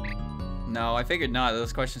 No, I figured not.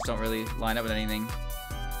 Those questions don't really line up with anything.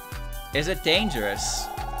 Is it dangerous?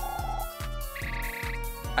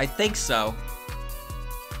 I think so.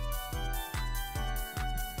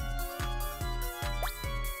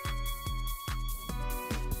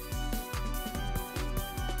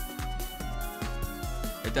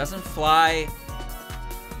 It doesn't fly.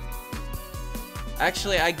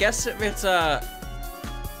 Actually, I guess if it's a...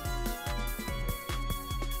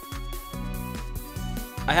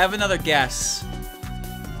 I have another guess.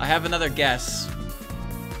 I have another guess.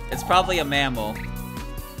 It's probably a mammal.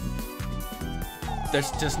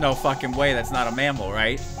 There's just no fucking way that's not a mammal,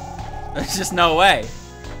 right? There's just no way.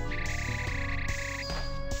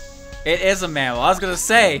 It is a mammal. I was gonna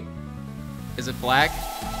say. Is it black?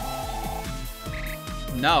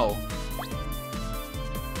 No.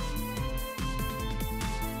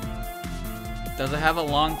 Does it have a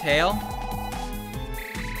long tail?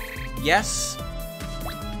 Yes.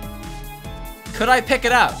 Could I pick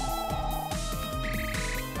it up?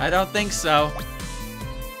 I don't think so.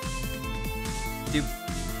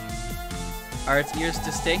 Are its ears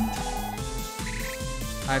distinct?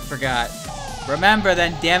 I forgot. Remember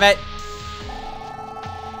then, damn it!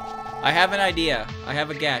 I have an idea. I have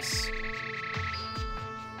a guess.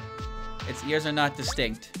 Its ears are not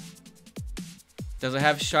distinct. Does it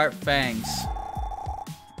have sharp fangs?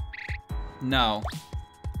 No.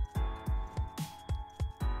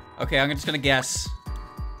 Okay, I'm just gonna guess.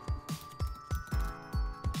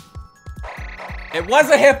 It was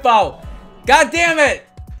a hippo! God damn it!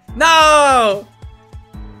 No!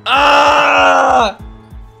 Ah!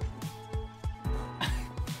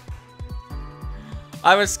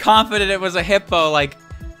 I was confident it was a hippo like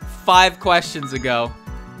 5 questions ago.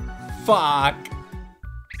 Fuck.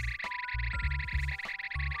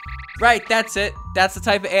 Right, that's it. That's the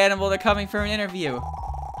type of animal they're coming for an interview.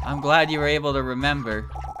 I'm glad you were able to remember.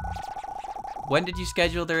 When did you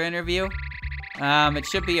schedule their interview? It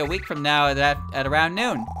should be a week from now at around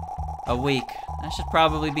noon. A week. That should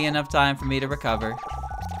probably be enough time for me to recover.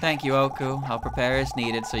 Thank you, Oku. I'll prepare as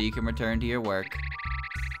needed so you can return to your work.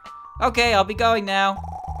 Okay, I'll be going now.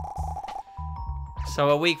 So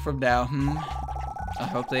a week from now, I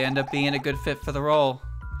hope they end up being a good fit for the role.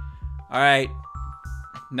 Alright.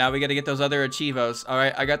 Now we gotta get those other achievos.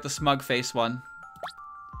 Alright, I got the smug face one.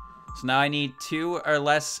 So now I need 2 or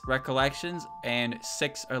less recollections and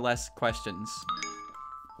 6 or less questions.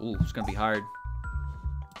 Ooh, it's gonna be hard.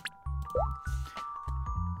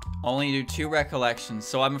 Only do 2 recollections.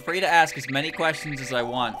 So I'm free to ask as many questions as I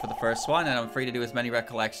want for the first one, and I'm free to do as many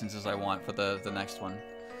recollections as I want for the next one.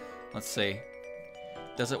 Let's see.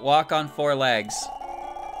 Does it walk on 4 legs?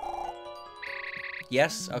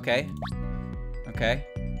 Yes, okay. Okay.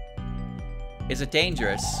 Is it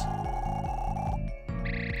dangerous?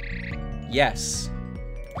 Yes.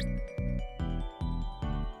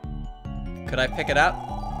 Could I pick it up?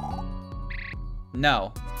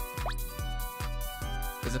 No.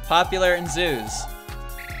 Is it popular in zoos?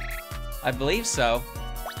 I believe so.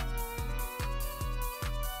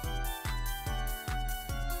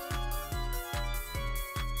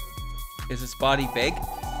 Is its body big?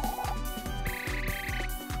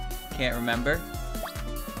 Can't remember.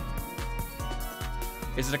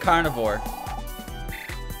 Is it a carnivore?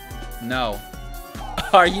 No.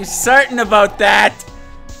 Are you certain about that?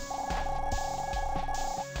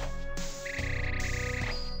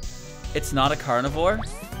 It's not a carnivore?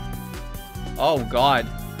 Oh god.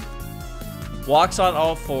 Walks on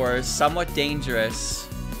all 4s, somewhat dangerous.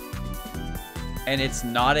 And it's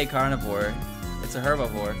not a carnivore. It's a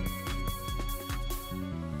herbivore.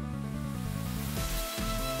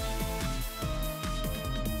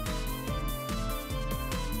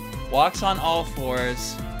 Walks on all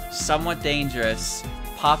 4s, somewhat dangerous,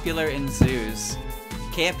 popular in zoos,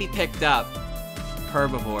 can't be picked up,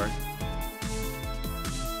 herbivore.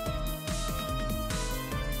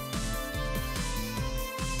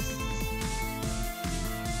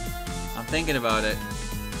 I'm thinking about it.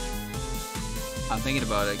 I'm thinking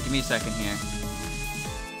about it. Give me a second here.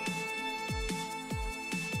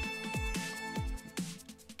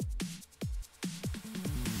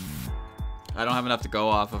 I don't have enough to go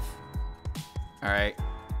off of. All right.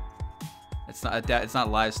 It's not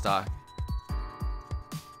livestock.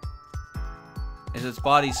 Is its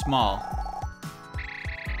body small?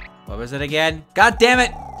 What was it again? God damn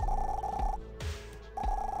it!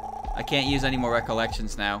 I can't use any more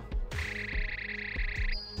recollections now.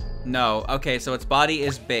 No. Okay, so its body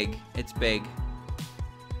is big. It's big.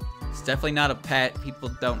 It's definitely not a pet. People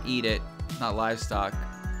don't eat it. It's not livestock.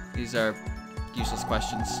 These are useless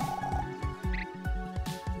questions.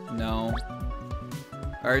 No.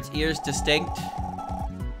 Are its ears distinct?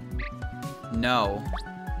 No.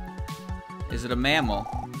 Is it a mammal?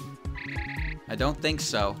 I don't think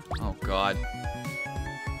so. Oh god.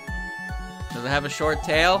 Does it have a short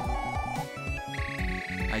tail?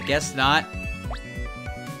 I guess not.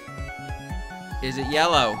 Is it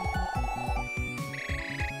yellow?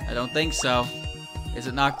 I don't think so. Is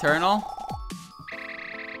it nocturnal?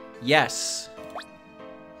 Yes.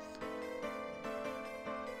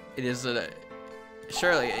 It is a...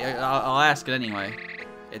 Surely, I'll ask it anyway.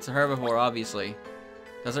 It's a herbivore, obviously.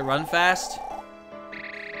 Does it run fast?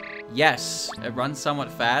 Yes, it runs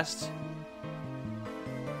somewhat fast.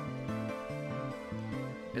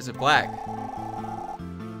 Is it black?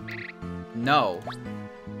 No.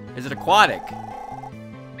 Is it aquatic?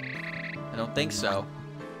 I don't think so.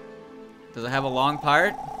 Does it have a long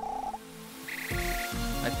part?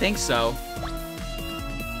 I think so.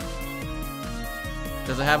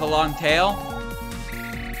 Does it have a long tail?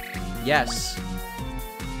 Yes.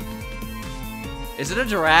 Is it a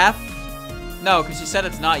giraffe? No, because she said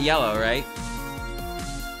it's not yellow, right?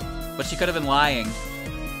 But she could have been lying.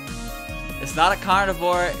 It's not a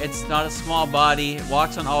carnivore, it's not a small body, it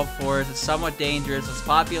walks on all fours, it's somewhat dangerous, it's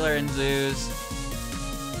popular in zoos,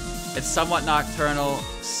 it's somewhat nocturnal,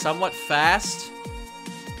 somewhat fast,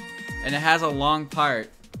 and it has a long part.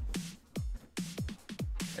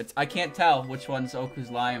 I can't tell which one's Oku's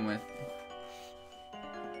lying with.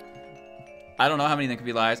 I don't know how many there could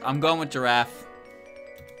be lies. I'm going with giraffe.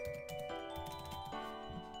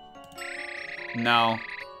 No.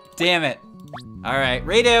 Damn it. Alright,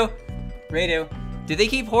 redo. Redo. Do they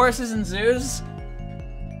keep horses in zoos?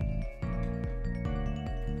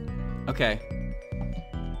 Okay.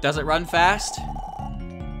 Does it run fast?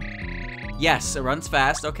 Yes, it runs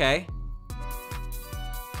fast. Okay.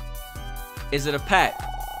 Is it a pet?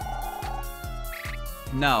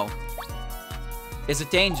 No. Is it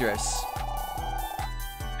dangerous?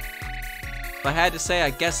 If I had to say,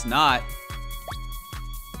 I guess not.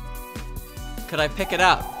 Could I pick it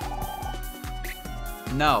up?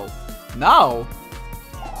 No. No!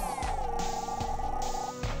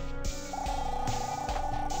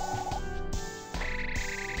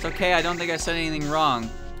 It's okay, I don't think I said anything wrong.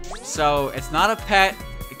 So, it's not a pet,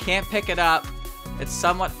 you can't pick it up, it's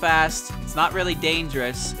somewhat fast, it's not really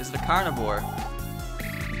dangerous. Is it a carnivore?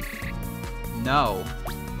 No.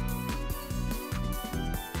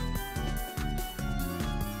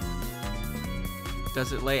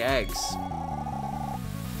 Does it lay eggs?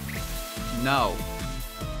 No.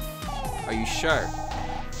 Are you sure?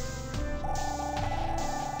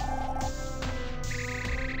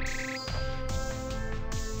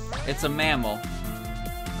 It's a mammal.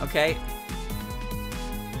 Okay.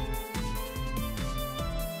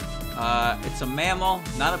 It's a mammal,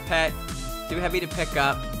 not a pet, too heavy to pick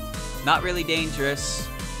up, not really dangerous,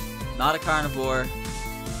 not a carnivore.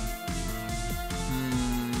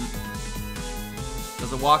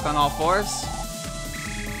 Does it walk on all fours?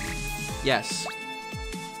 Yes.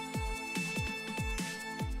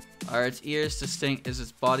 Are its ears distinct? Is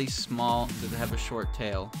its body small? Does it have a short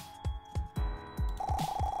tail?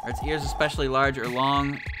 Are its ears especially large or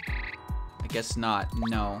long? I guess not.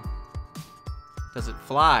 No. Does it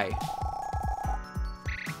fly?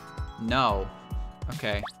 No.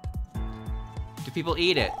 Okay. Do people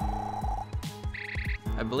eat it?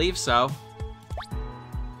 I believe so.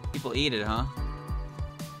 People eat it, huh?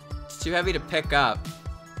 It's too heavy to pick up.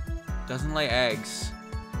 Doesn't lay eggs.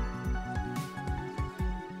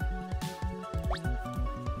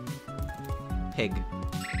 Pig.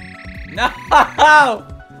 No!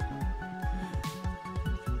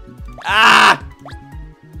 Ah!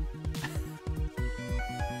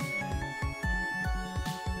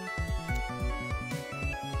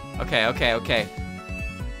 Okay.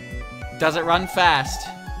 Does it run fast?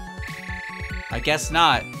 I guess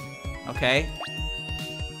not. Okay.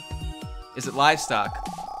 Is it livestock?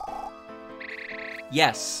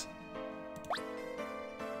 Yes.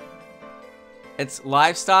 It's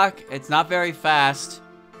livestock. It's not very fast.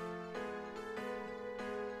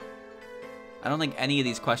 I don't think any of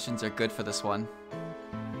these questions are good for this one.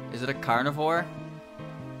 Is it a carnivore?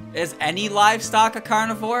 Is any livestock a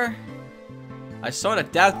carnivore? I sort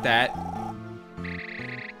of doubt that.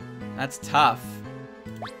 That's tough.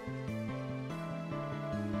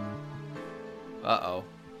 Uh-oh.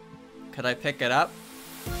 Could I pick it up?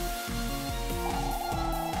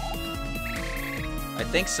 I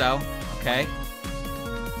think so. Okay.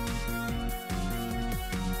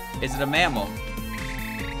 Is it a mammal?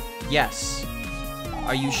 Yes.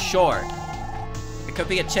 Are you sure? It could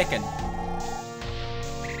be a chicken.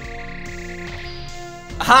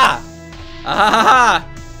 Aha! Aha!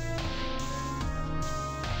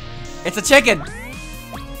 It's a chicken!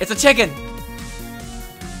 It's a chicken!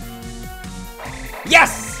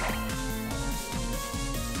 Yes!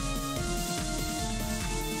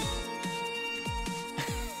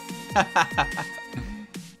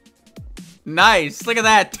 Nice! Look at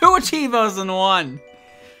that! 2 achievos in 1!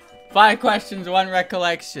 5 questions, 1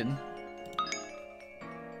 recollection.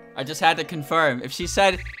 I just had to confirm. If she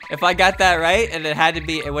said, if I got that right, and it had to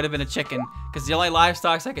be, it would have been a chicken. Because the only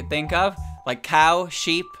livestock I could think of, like cow,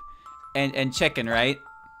 sheep, and chicken, right?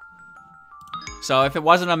 So if it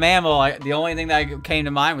wasn't a mammal, the only thing that came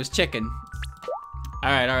to mind was chicken.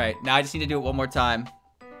 Alright, alright. Now I just need to do it one more time.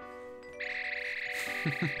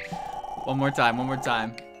 One more time, one more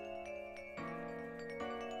time.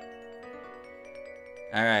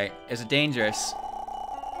 Alright, is it dangerous?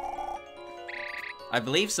 I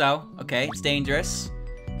believe so. Okay, it's dangerous.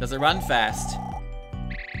 Does it run fast?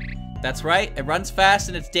 That's right, it runs fast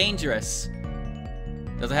and it's dangerous.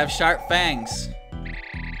 Does it have sharp fangs?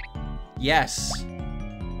 Yes.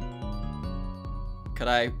 Could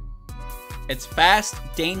I... It's fast,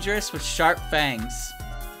 dangerous, with sharp fangs.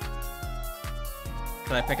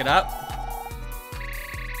 Could I pick it up?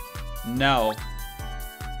 No.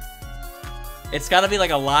 It's gotta be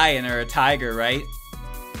like a lion or a tiger, right?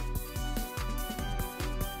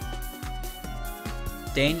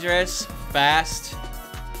 Dangerous, fast,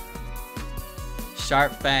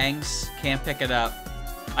 sharp fangs, can't pick it up.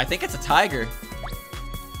 I think it's a tiger.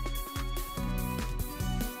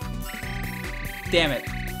 Damn it.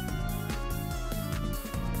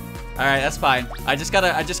 Alright, that's fine. I just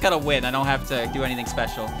gotta win. I don't have to do anything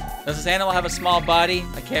special. Does this animal have a small body?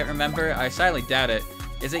 I can't remember. I sadly doubt it.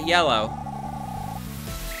 Is it yellow?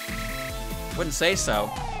 Wouldn't say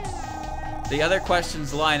so. The other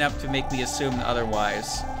questions line up to make me assume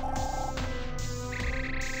otherwise.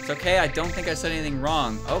 It's okay, I don't think I said anything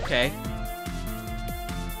wrong. Okay.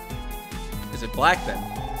 Is it black then?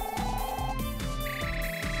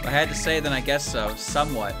 If I had to say, then I guess so.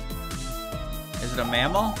 Somewhat. Is it a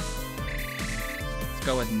mammal? Let's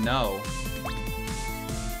go with no.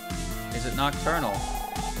 Is it nocturnal?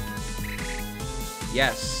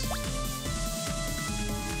 Yes.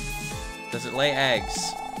 Does it lay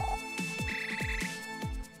eggs?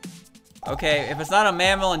 Okay, if it's not a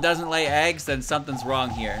mammal and doesn't lay eggs, then something's wrong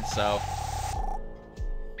here, so...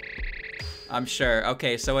 I'm sure.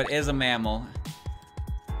 Okay, so it is a mammal.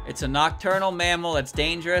 It's a nocturnal mammal that's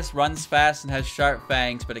dangerous, runs fast, and has sharp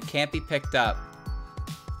fangs, but it can't be picked up.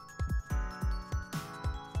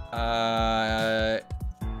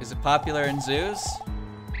 Is it popular in zoos?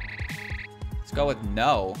 Let's go with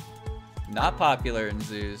no. Not popular in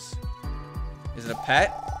zoos. Is it a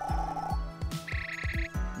pet?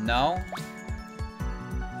 No.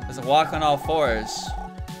 Does it walk on all fours?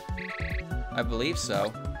 I believe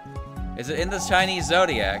so. Is it in the Chinese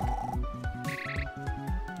zodiac?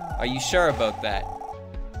 Are you sure about that?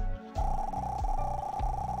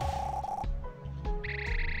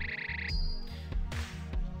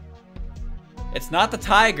 It's not the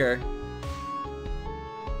tiger.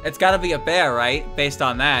 It's gotta be a bear, right? Based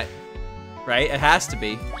on that. Right? It has to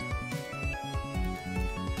be.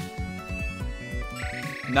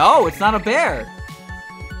 No, it's not a bear.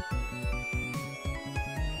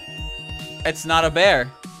 It's not a bear.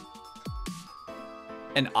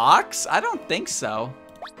 An ox? I don't think so.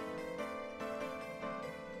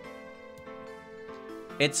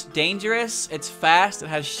 It's dangerous, it's fast, it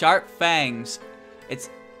has sharp fangs.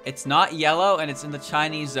 It's not yellow, and it's in the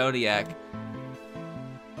Chinese zodiac.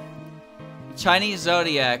 Chinese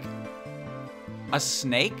zodiac. A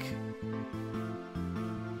snake?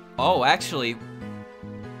 Oh, actually...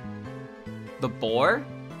 The boar?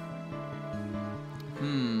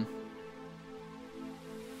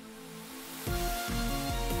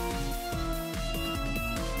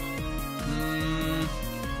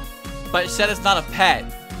 But she said it's not a pet.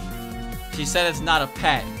 She said it's not a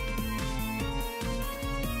pet.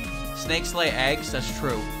 Snakes lay eggs? That's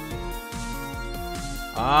true.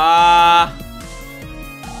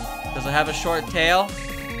 Does it have a short tail?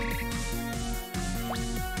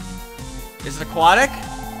 Is it aquatic?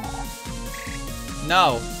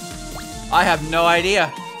 No. I have no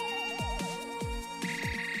idea.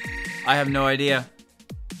 I have no idea.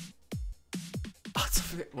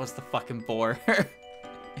 What's the fucking boar?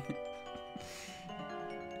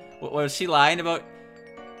 Was she lying about?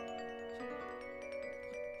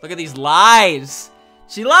 Look at these lies.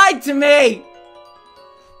 She lied to me.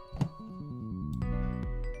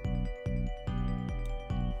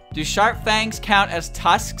 Do sharp fangs count as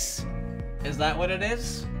tusks? Is that what it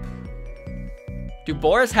is? Do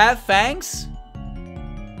boars have fangs?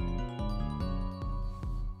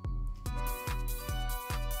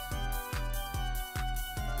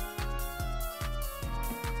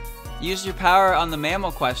 Use your power on the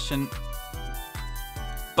mammal question.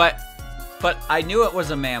 But I knew it was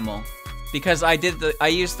a mammal because I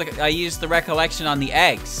used the recollection on the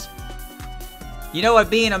eggs. You know what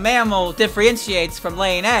being a mammal differentiates from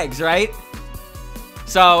laying eggs, right?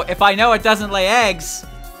 So if I know it doesn't lay eggs,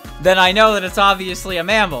 then I know that it's obviously a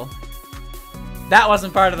mammal. That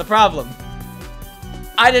wasn't part of the problem.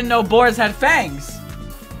 I didn't know boars had fangs.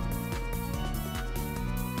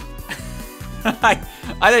 I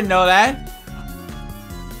didn't know that.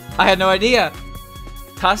 I had no idea.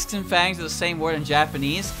 Tusks and fangs are the same word in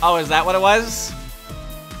Japanese. Oh, is that what it was?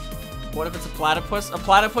 What if it's a platypus? A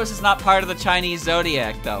platypus is not part of the Chinese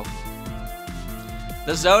zodiac, though.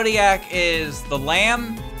 The zodiac is the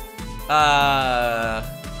lamb, the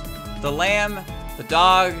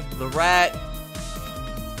dog, the rat,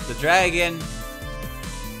 the dragon.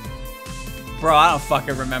 Bro, I don't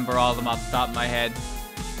fucking remember all of them off the top of my head.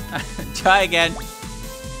 Try again.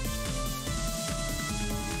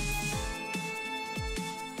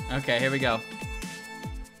 Okay, here we go.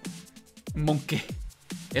 Monkey.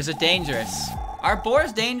 Is it dangerous? Are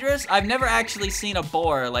boars dangerous? I've never actually seen a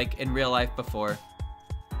boar, like, in real life before.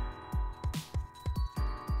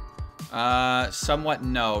 Somewhat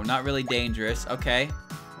no. Not really dangerous. Okay.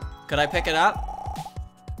 Could I pick it up?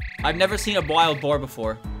 I've never seen a wild boar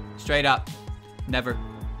before. Straight up. Never.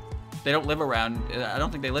 They don't live around. I don't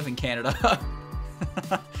think they live in Canada.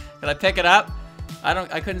 Could I pick it up?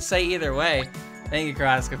 I couldn't say either way. Thank you,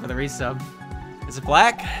 Karaska, for the resub. Is it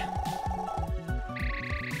black?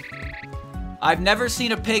 I've never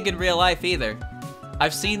seen a pig in real life either.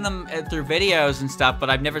 I've seen them through videos and stuff, but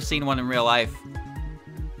I've never seen one in real life.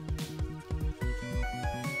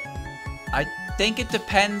 I think it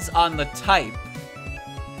depends on the type.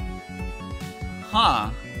 Huh.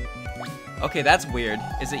 Okay, that's weird.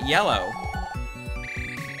 Is it yellow?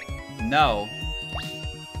 No.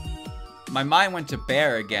 My mind went to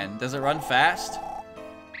bear again. Does it run fast?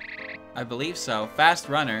 I believe so. Fast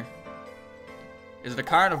runner. Is it a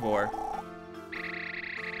carnivore?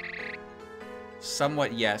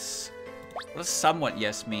 Somewhat yes. What does somewhat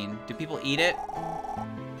yes mean? Do people eat it?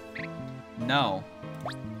 No.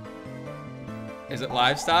 Is it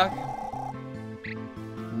livestock?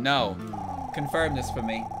 No. Confirm this for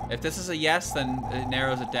me. If this is a yes, then it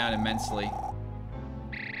narrows it down immensely.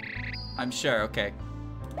 I'm sure, okay.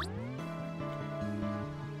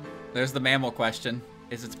 There's the mammal question.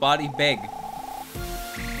 Is its body big?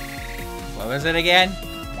 What was it again?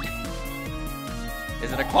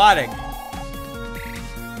 Is it aquatic?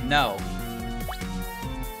 No.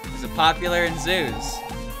 Is it popular in zoos?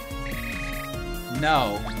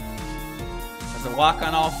 No. Does it walk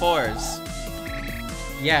on all fours?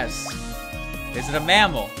 Yes. Is it a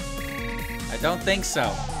mammal? I don't think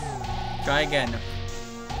so. Try again.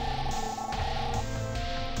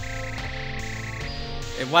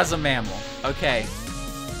 It was a mammal. Okay.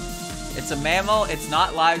 It's a mammal. It's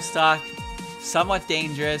not livestock. Somewhat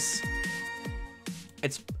dangerous.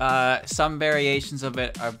 It's, some variations of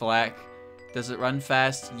it are black. Does it run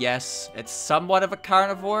fast? Yes. It's somewhat of a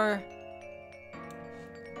carnivore.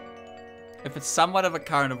 If it's somewhat of a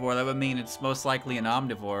carnivore, that would mean it's most likely an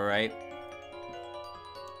omnivore, right?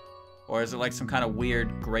 Or is it like some kind of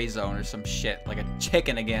weird gray zone or some shit? Like a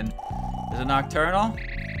chicken again. Is it nocturnal?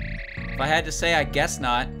 If I had to say, I guess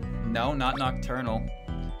not. No, not nocturnal.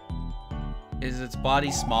 Is its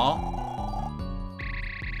body small?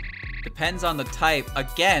 Depends on the type.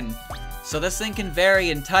 Again, so this thing can vary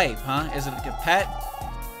in type, huh? Is it a pet?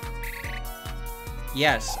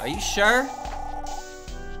 Yes. Are you sure?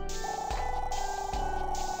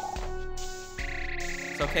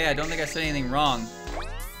 It's okay, I don't think I said anything wrong.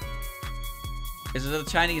 Is it a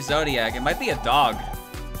Chinese zodiac? It might be a dog.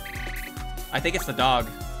 I think it's the dog.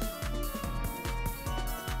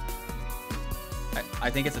 I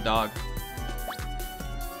think it's a dog.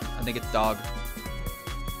 I think it's dog.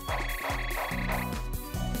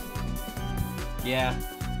 Yeah.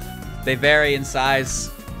 They vary in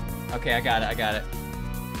size. Okay, I got it.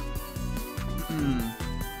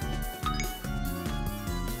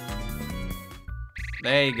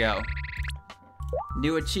 There you go.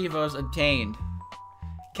 New achievos obtained.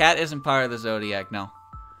 Cat isn't part of the zodiac, no.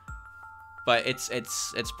 But it's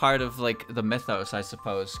part of like the mythos, I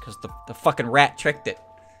suppose, because the fucking rat tricked it.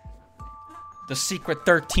 The secret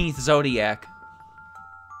 13th zodiac.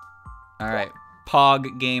 All right,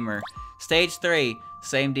 Pog Gamer, stage 3,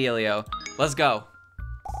 same dealio. Let's go.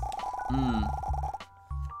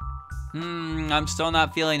 I'm still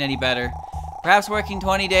not feeling any better. Perhaps working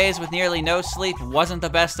 20 days with nearly no sleep wasn't the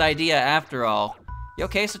best idea after all. You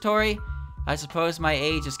okay, Satori? I suppose my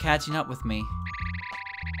age is catching up with me.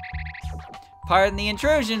 Pardon the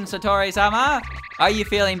intrusion, Satori-sama. Are you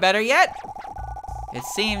feeling better yet? It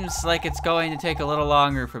seems like it's going to take a little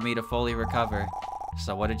longer for me to fully recover.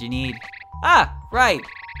 So what did you need? Ah, right.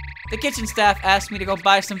 The kitchen staff asked me to go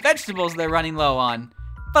buy some vegetables they're running low on.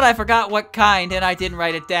 But I forgot what kind and I didn't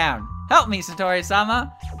write it down. Help me,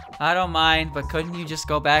 Satori-sama. I don't mind, but couldn't you just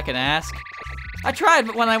go back and ask? I tried,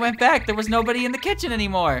 but when I went back, there was nobody in the kitchen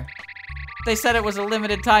anymore. They said it was a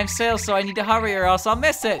limited time sale, so I need to hurry or else I'll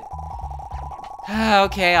miss it.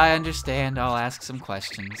 Okay, I understand. I'll ask some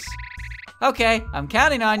questions. Okay, I'm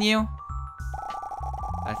counting on you.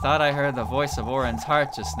 I thought I heard the voice of Oren's heart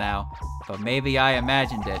just now, but maybe I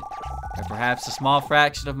imagined it. Or perhaps a small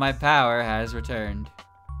fraction of my power has returned.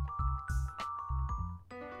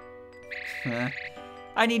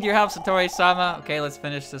 I need your help, Satori-sama. Okay, let's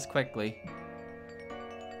finish this quickly.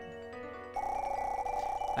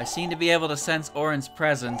 I seem to be able to sense Oren's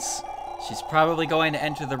presence. She's probably going to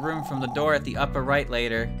enter the room from the door at the upper right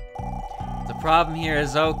later. The problem here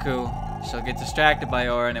is Oku. She'll get distracted by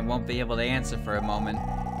Oren and won't be able to answer for a moment.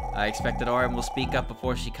 I expect that Oren will speak up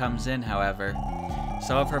before she comes in, however.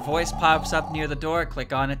 So if her voice pops up near the door,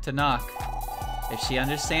 click on it to knock. If she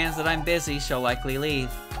understands that I'm busy, she'll likely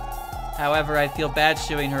leave. However, I'd feel bad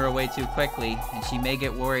shooing her away too quickly, and she may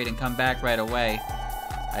get worried and come back right away.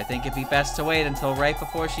 I think it'd be best to wait until right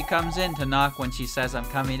before she comes in to knock when she says I'm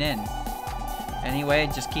coming in. Anyway,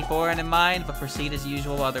 just keep Oren in mind, but proceed as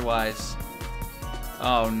usual otherwise.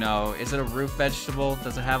 Oh no, is it a root vegetable?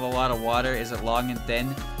 Does it have a lot of water? Is it long and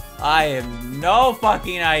thin? I have no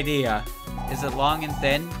fucking idea. Is it long and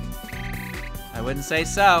thin? I wouldn't say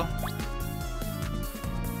so.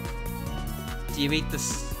 Do you eat the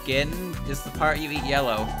skin? Is the part you eat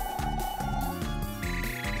yellow?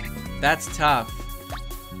 That's tough.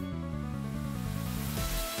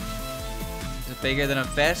 Is it bigger than a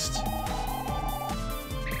fist?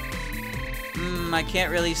 I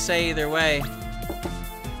can't really say either way.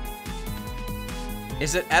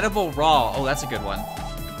 Is it edible raw? Oh, that's a good one.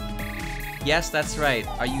 Yes, that's right.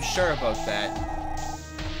 Are you sure about that?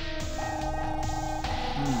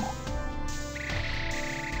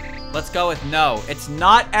 Let's go with no. It's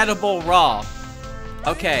not edible raw.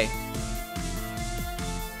 Okay.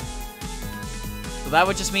 So that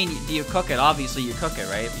would just mean, do you cook it? Obviously you cook it,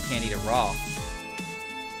 right? If you can't eat it raw.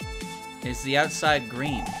 Is the outside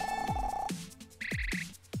green?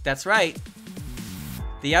 That's right.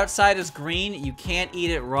 The outside is green. You can't eat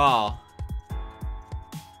it raw.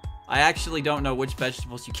 I actually don't know which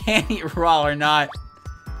vegetables you can eat raw or not.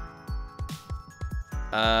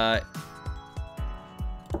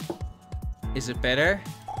 Is it bitter?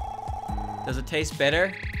 Does it taste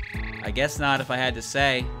bitter? I guess not if I had to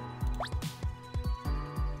say.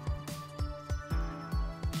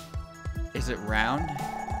 Is it round?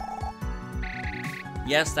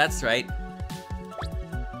 Yes, that's right.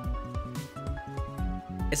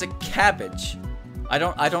 It's a cabbage. I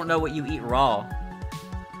don't know what you eat raw.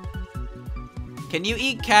 Can you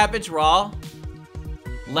eat cabbage raw?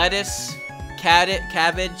 Lettuce,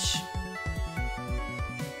 cabbage.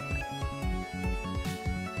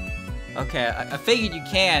 Okay, I figured you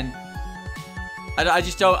can.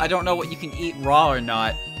 I don't know what you can eat raw or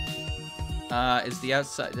not. Is the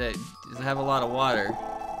outside, does it have a lot of water?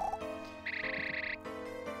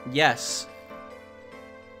 Yes.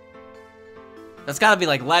 That's gotta be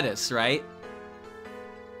like lettuce, right?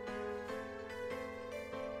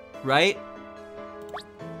 Right?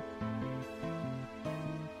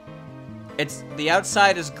 It's, the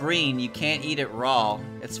outside is green, you can't eat it raw.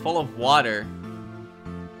 It's full of water.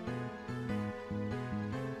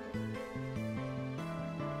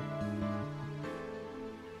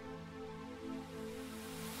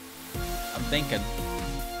 I'm thinking.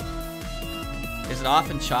 Is it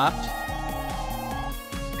often chopped?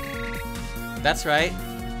 That's right.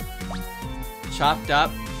 Chopped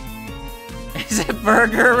up. Is it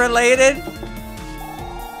burger related?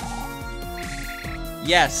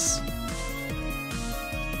 Yes.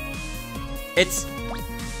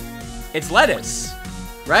 It's lettuce,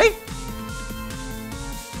 right?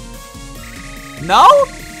 No?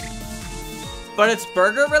 But it's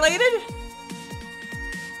burger related?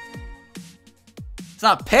 It's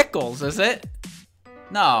not pickles, is it?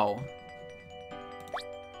 No.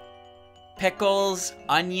 Pickles,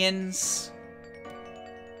 onions,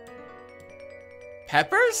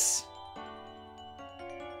 peppers?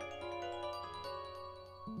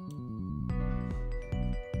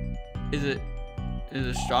 Is it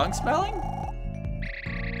strong smelling?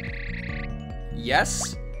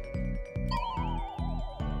 Yes.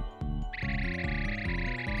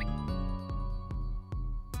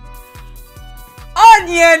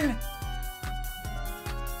 Onion!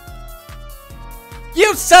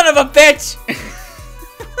 You son of a bitch!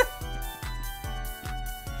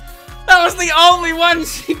 That was the only one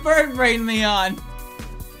she bird-brained me on.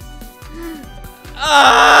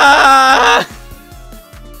 Ah!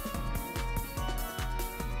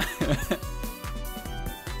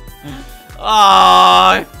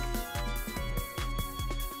 Oh.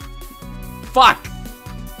 Fuck!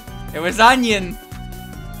 It was onion.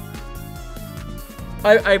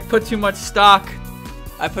 I put too much stock.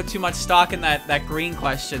 I put too much stock in that green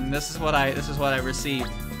question. This is what I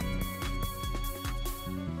received.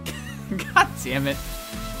 God damn it.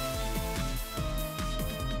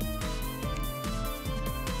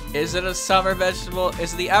 Is it a summer vegetable?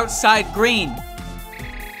 Is the outside green?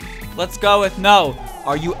 Let's go with no.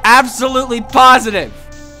 Are you absolutely positive?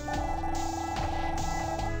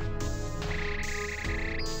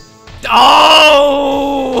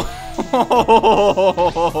 Oh!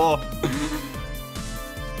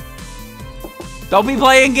 Don't be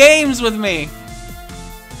playing games with me.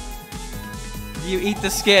 You eat the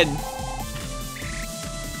skin.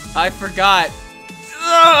 I forgot.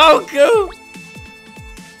 Oh, goo!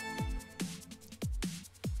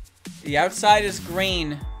 The outside is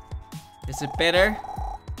green. Is it bitter?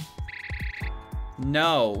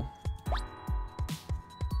 No.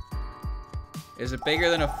 Is it bigger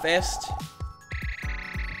than a fist?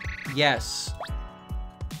 Yes.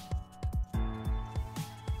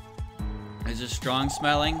 Is it strong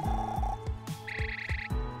smelling?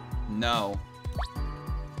 No.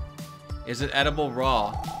 Is it edible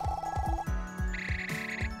raw?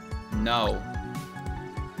 No.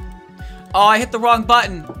 Oh, I hit the wrong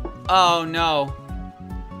button. Oh, no.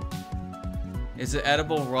 Is it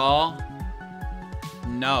edible raw?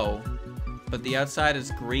 No. But the outside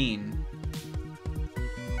is green.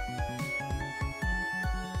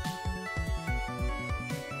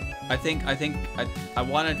 I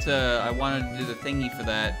wanted to do the thingy for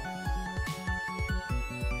that.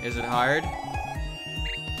 Is it hard?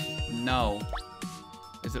 No.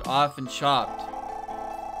 Is it often chopped?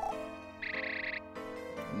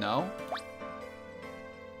 No.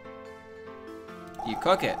 Do you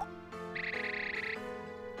cook it?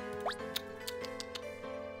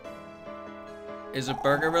 Is it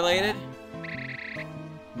burger related?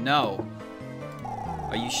 No.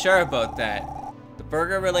 Are you sure about that? The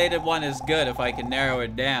burger related one is good if I can narrow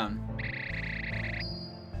it down.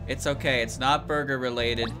 It's okay, it's not burger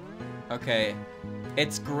related. Okay.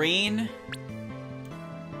 It's green.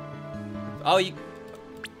 Oh, you...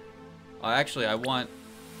 Oh, actually, I want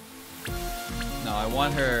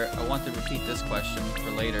to repeat this question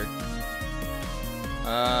for later.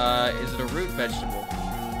 Is it a root vegetable?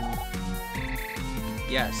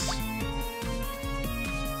 Yes.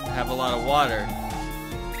 Have a lot of water.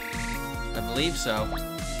 I believe so.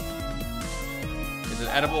 Is it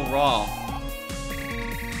edible raw?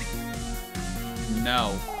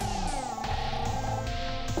 No.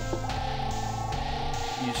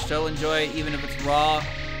 You still enjoy it even if it's raw?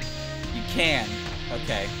 You can.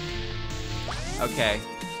 Okay. Okay.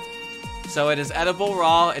 So it is edible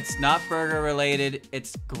raw. It's not burger related.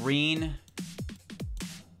 It's green.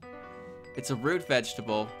 It's a root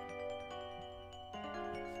vegetable.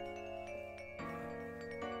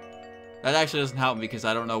 That actually doesn't help me because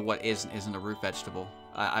I don't know what is and isn't a root vegetable.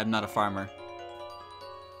 I'm not a farmer.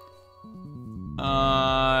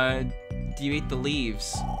 Do you eat the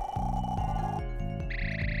leaves?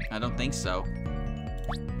 I don't think so.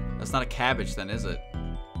 That's not a cabbage then, is it?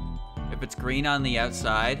 If it's green on the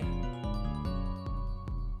outside.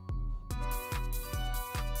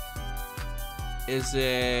 Is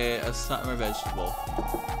it a summer vegetable?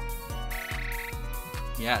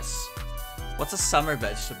 Yes. What's a summer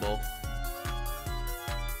vegetable?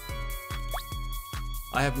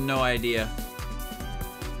 I have no idea.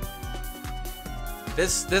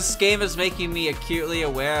 This game is making me acutely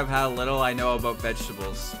aware of how little I know about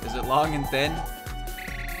vegetables. Is it long and thin?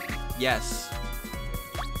 Yes.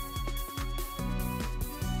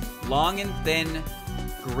 Long and thin,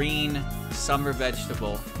 green, summer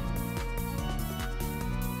vegetable.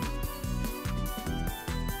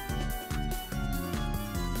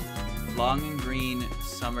 Long and green,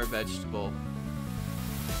 summer vegetable.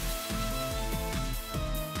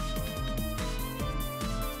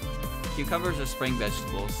 Cucumbers are spring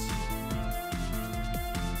vegetables.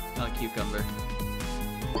 Not a cucumber.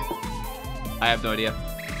 I have no idea.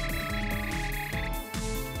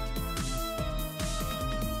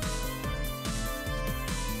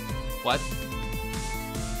 What?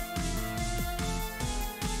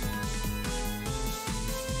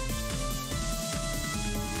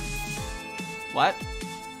 What?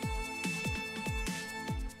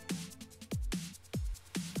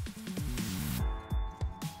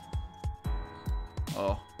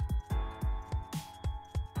 Oh.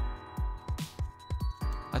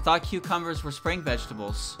 I thought cucumbers were spring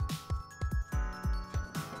vegetables.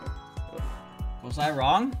 Was I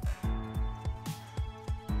wrong?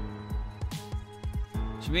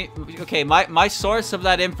 Okay, my source of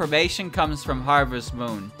that information comes from Harvest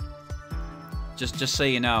Moon. Just so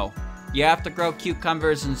you know. You have to grow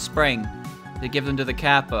cucumbers in spring to give them to the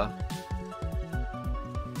Kappa.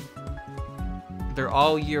 They're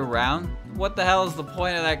all year round? What the hell is the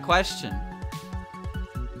point of that question?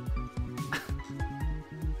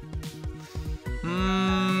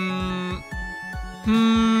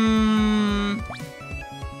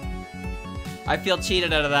 I feel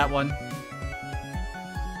cheated out of that one.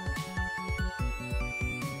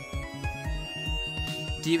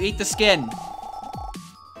 Do you eat the skin?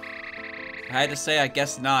 I had to say, I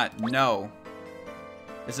guess not. No.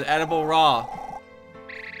 Is it edible raw?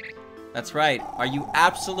 That's right. Are you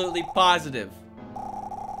absolutely positive?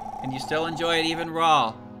 Can you still enjoy it even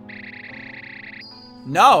raw?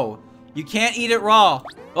 No! You can't eat it raw!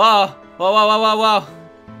 Whoa! Whoa, whoa, whoa, whoa, whoa!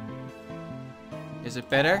 Is it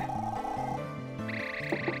bitter?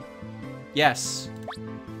 Yes.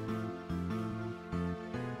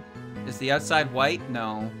 Is the outside white?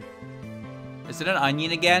 No. Is it an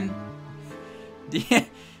onion again? Do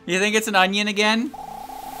you think it's an onion again?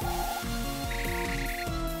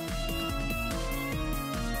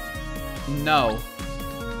 No.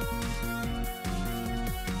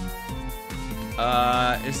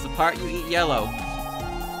 Is the part you eat yellow?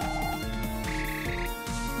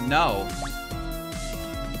 No.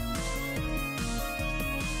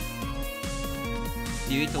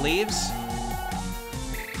 Do you eat the leaves?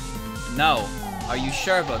 No. Are you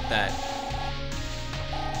sure about that?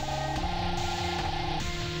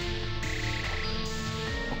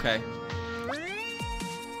 Okay.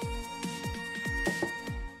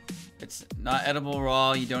 It's not edible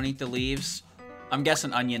raw. You don't eat the leaves. I'm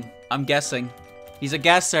guessing onion. I'm guessing. He's a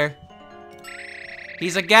guesser.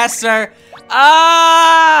 He's a guesser.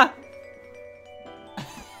 Ah!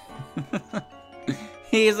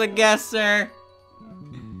 He's a guesser.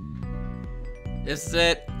 Is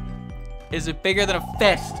it bigger than a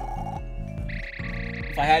fist?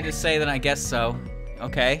 If I had to say, then I guess so.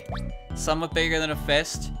 Okay. Somewhat bigger than a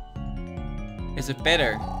fist. Is it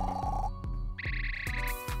bitter?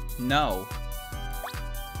 No.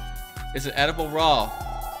 Is it edible raw?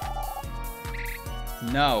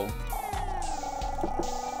 No.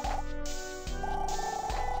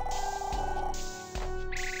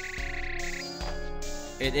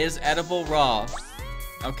 It is edible raw.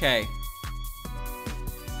 Okay.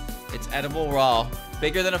 It's edible raw.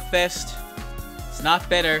 Bigger than a fist. It's not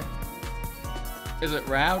bitter. Is it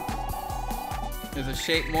round? Is it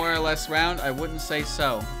shaped more or less round? I wouldn't say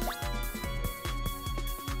so.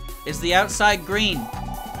 Is the outside green?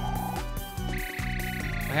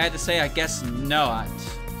 If I had to say, I guess not.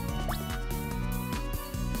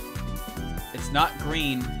 It's not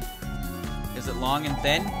green. Is it long and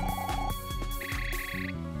thin?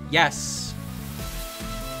 Yes.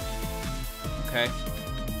 Okay.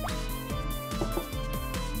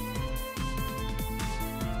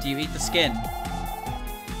 Do you eat the skin?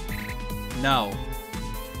 No.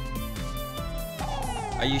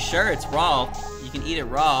 Are you sure it's raw? You can eat it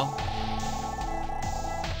raw.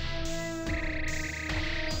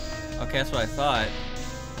 Okay, that's what I thought.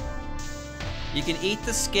 You can eat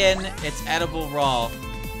the skin. It's edible raw.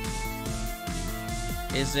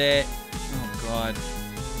 Is it... Oh, God.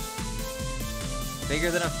 Bigger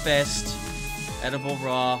than a fist. Edible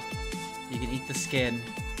raw. You can eat the skin.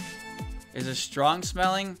 Is it strong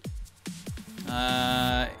smelling?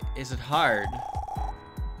 Is it hard?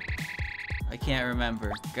 I can't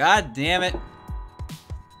remember. God damn it.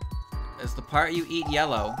 Is the part you eat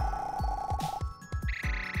yellow?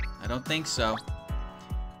 I don't think so.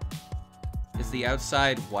 Is the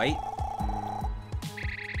outside white?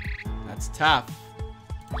 That's tough.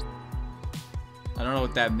 I don't know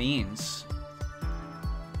what that means.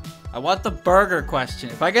 I want the burger question.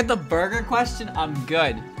 If I get the burger question, I'm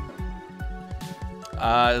good.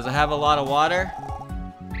 Does it have a lot of water?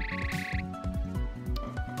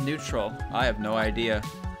 Neutral. I have no idea.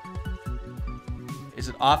 Is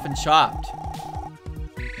it often chopped?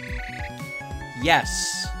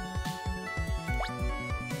 Yes.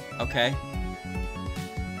 Okay.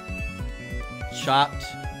 Chopped.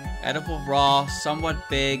 Edible raw. Somewhat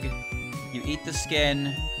big. You eat the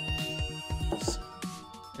skin.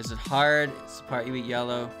 Is it hard? It's the part you eat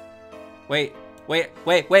yellow. Wait. Wait.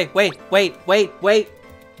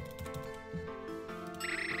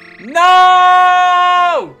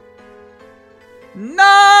 No!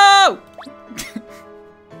 No!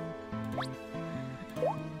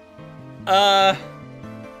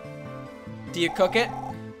 Do you cook it?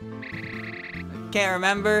 Can't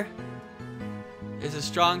remember. Is it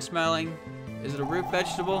strong smelling? Is it a root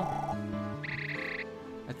vegetable?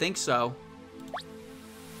 I think so.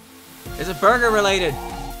 Is it burger related?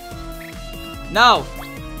 No.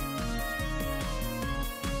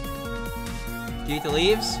 Do you eat the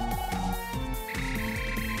leaves?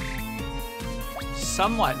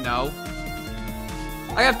 Somewhat no.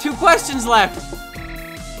 I have 2 questions left.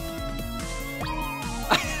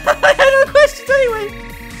 I had no questions anyway.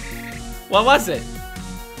 What was it?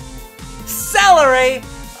 Celery!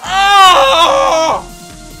 Oh!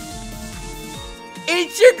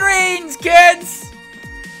 Eat your greens, kids!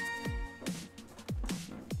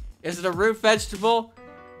 Is it a root vegetable?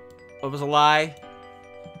 What was a lie?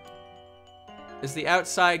 Is the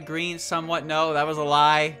outside green somewhat? No, that was a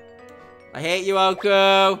lie. I hate you,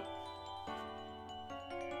 Oku.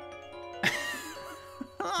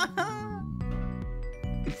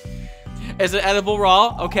 Is it edible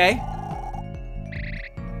raw? Okay.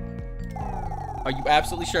 Are you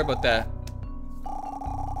absolutely sure about that?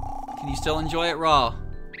 Can you still enjoy it raw?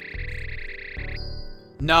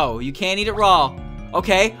 No, you can't eat it raw.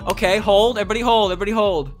 Okay, okay, hold. Everybody hold. Everybody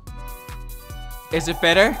hold. Is it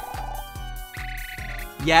bitter?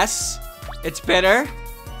 Yes. It's bitter.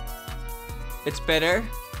 It's bitter.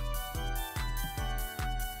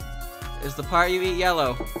 Is the part you eat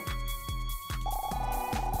yellow?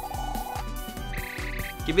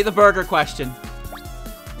 Give me the burger question.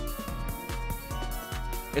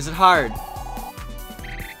 Is it hard?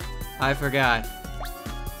 I forgot.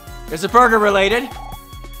 Is it burger related?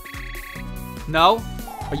 No?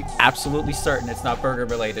 Are you absolutely certain it's not burger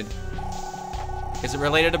related? Is it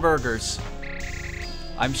related to burgers?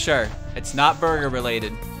 I'm sure. It's not burger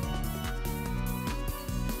related.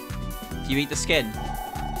 Do you eat the skin?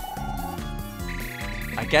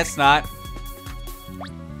 I guess not.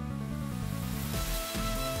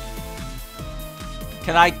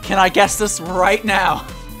 Can I guess this right now?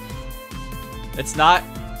 It's not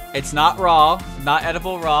raw, not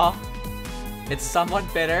edible raw. It's somewhat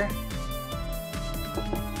bitter.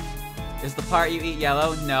 Is the part you eat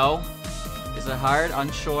yellow? No. Is it hard?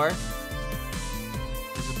 Unsure.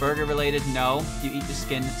 Is it burger related? No. Do you eat the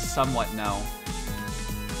skin? Somewhat no.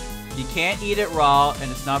 You can't eat it raw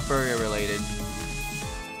and it's not burger related.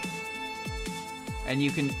 And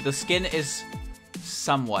the skin is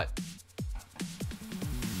somewhat.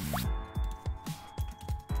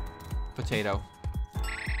 Potato.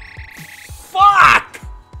 Fuck!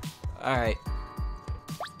 Alright.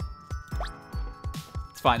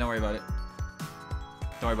 It's fine, don't worry about it.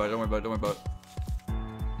 Don't worry about it, don't worry about it, don't worry about it.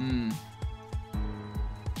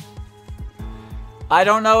 I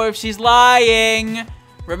don't know if she's lying!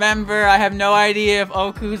 Remember, I have no idea if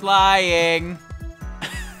Oku's lying.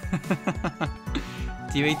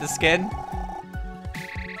 Do you eat the skin?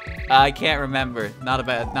 I can't remember. Not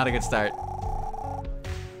a good start.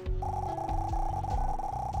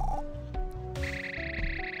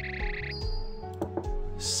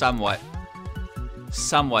 Somewhat.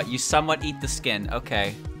 Somewhat. You somewhat eat the skin.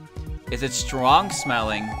 Okay. Is it strong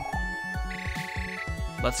smelling?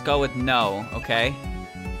 Let's go with no. Okay.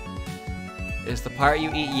 Is the part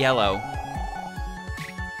you eat yellow?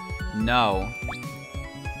 No.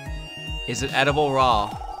 Is it edible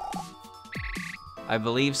raw? I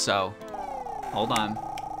believe so. Hold on.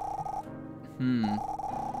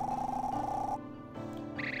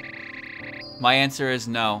 My answer is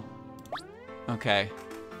no. Okay.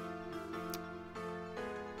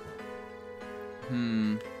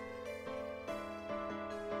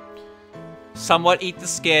 Somewhat eat the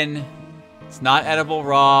skin. It's not edible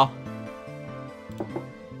raw.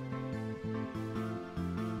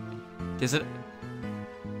 Does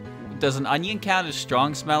an onion count as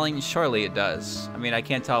strong smelling? Surely it does. I mean, I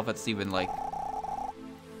can't tell if it's even like...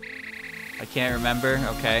 I can't remember.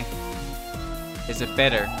 Okay. Is it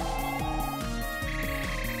bitter?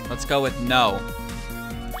 Let's go with no.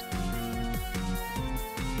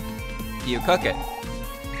 Do you cook it?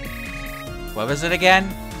 What was it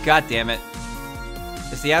again? God damn it.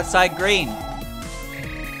 Is the outside green?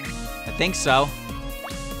 I think so.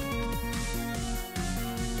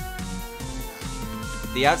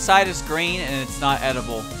 The outside is green and it's not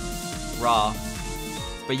edible raw.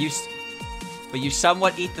 But you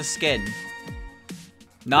somewhat eat the skin.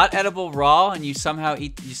 Not edible raw and you somewhat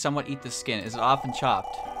eat the skin. Is it often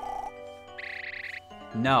chopped?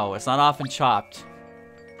 No, it's not often chopped.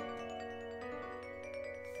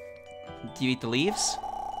 Do you eat the leaves?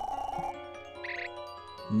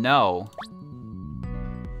 No.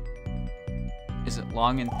 Is it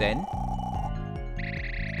long and thin?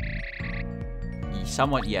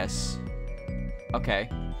 Somewhat yes. Okay.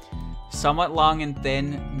 Somewhat long and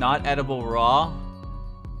thin, not edible raw,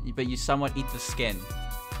 but you somewhat eat the skin.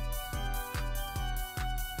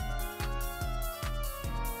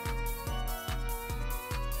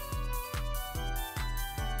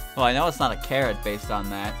 Well, I know it's not a carrot based on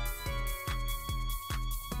that.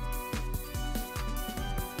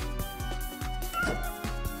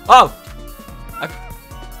 Oh!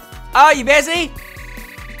 Oh, you busy?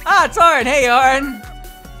 Ah, it's Oren. Hey, Oren.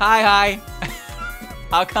 Hi.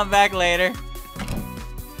 I'll come back later.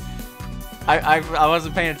 I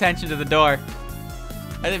wasn't paying attention to the door.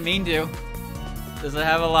 I didn't mean to. Does it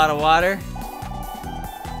have a lot of water?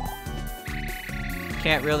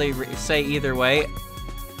 Can't really say either way.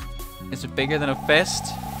 Is it bigger than a fist?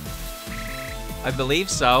 I believe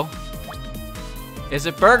so. Is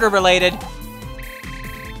it burger related?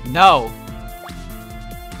 No.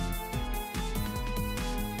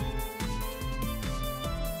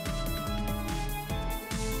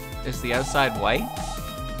 Is the outside white?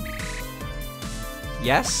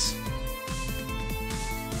 Yes.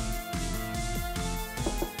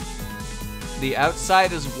 The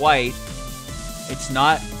outside is white. It's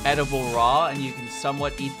not edible raw, and you can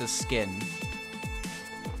somewhat eat the skin.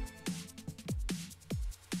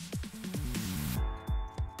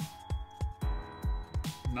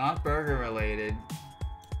 Not burger related.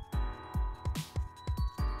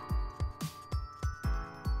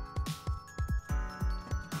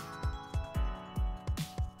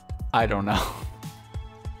 I don't know.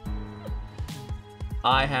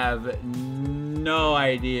 I have no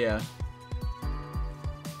idea.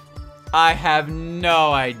 I have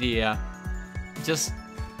no idea. Just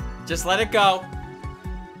let it go.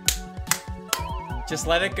 Just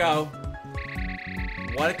let it go.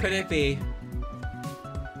 What could it be?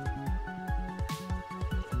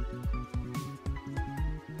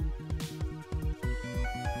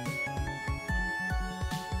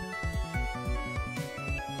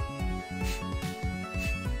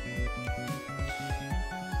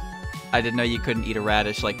 I didn't know you couldn't eat a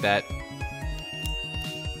radish like that.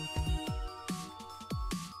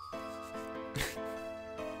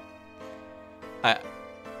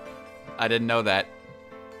 I didn't know that.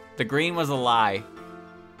 The green was a lie.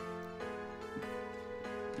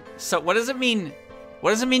 So what does it mean?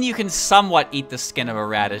 What does it mean you can somewhat eat the skin of a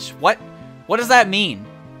radish? What does that mean?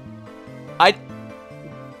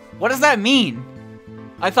 What does that mean?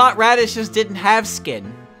 I thought radishes didn't have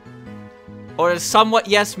skin. Or does somewhat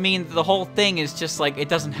yes mean the whole thing is just like it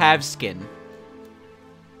doesn't have skin?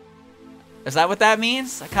 Is that what that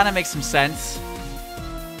means? That kind of makes some sense.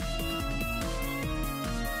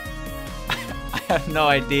 I have no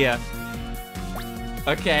idea.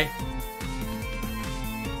 Okay.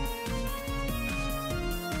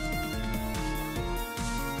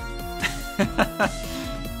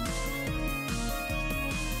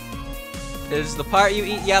 Is the part you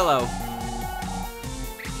eat yellow?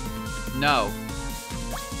 No.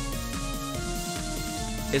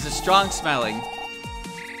 Is it strong smelling?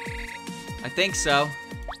 I think so.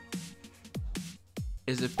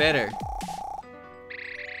 Is it bitter?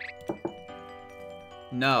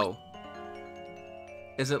 No.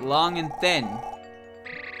 Is it long and thin?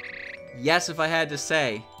 Yes, if I had to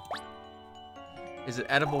say. Is it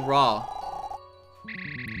edible raw?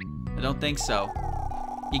 I don't think so.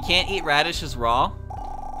 You can't eat radishes raw?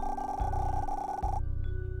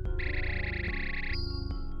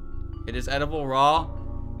 It is edible raw.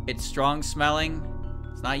 It's strong smelling.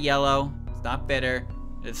 It's not yellow. It's not bitter.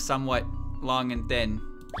 It's somewhat long and thin.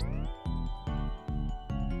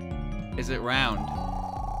 Is it round?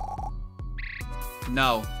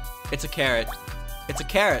 No. It's a carrot. It's a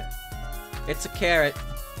carrot. It's a carrot.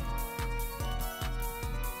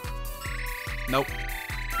 Nope.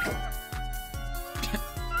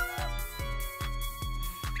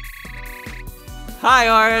 Hi,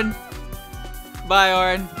 Oren. Bye,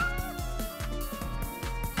 Oren.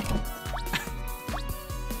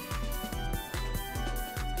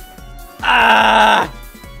 Ah!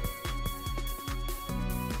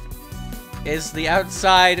 Is the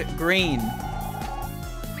outside green?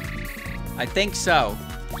 I think so.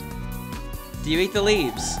 Do you eat the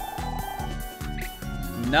leaves?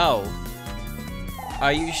 No.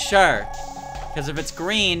 Are you sure? Because if it's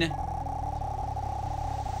green...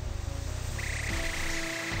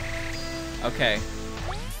 Okay.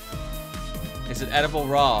 Is it edible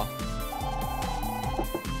raw?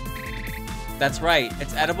 That's right.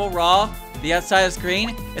 It's edible raw. The outside is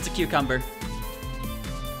green. It's a cucumber.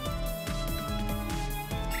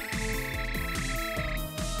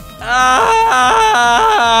 Ah!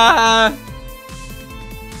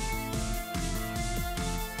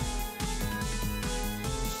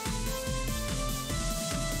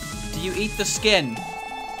 Do you eat the skin?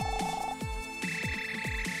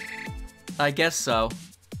 I guess so.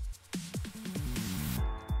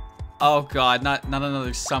 Oh god, not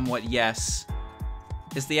another somewhat yes.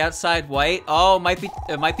 Is the outside white? Oh,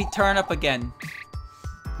 it might be turnip again.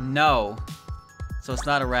 No. So it's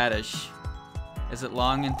not a radish. Is it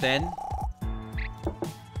long and thin?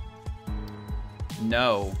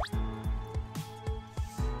 No.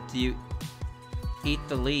 Do you eat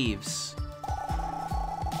the leaves?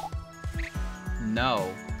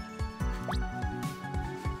 No.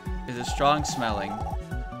 Is it strong smelling?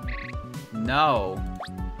 No.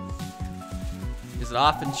 Is it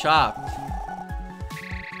often chopped?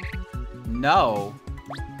 No.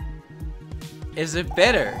 Is it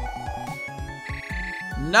bitter?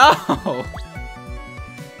 No.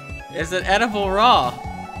 Is it edible raw?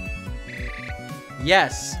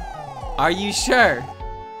 Yes. Are you sure?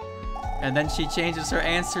 And then she changes her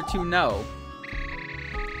answer to no.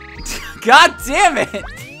 God damn it!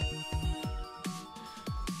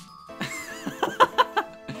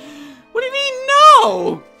 What do you mean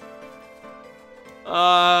no?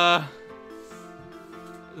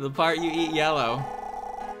 The part you eat yellow.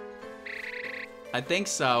 I think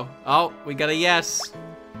so. Oh, we got a yes.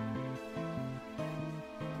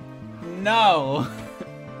 No.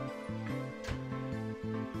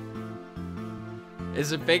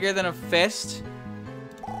 Is it bigger than a fist?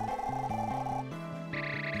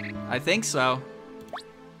 I think so.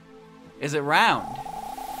 Is it round?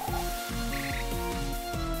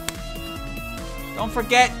 Don't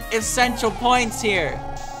forget essential points here.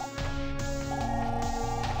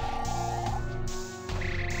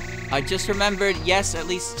 I just remembered, yes, at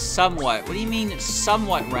least somewhat. What do you mean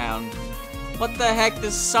somewhat round? What the heck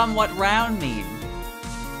does somewhat round mean?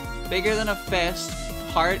 Bigger than a fist.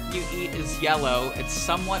 Part you eat is yellow. It's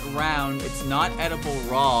somewhat round. It's not edible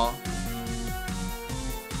raw.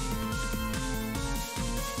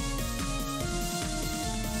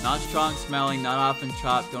 Not strong smelling, not often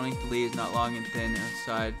chopped. Don't eat the leaves, not long and thin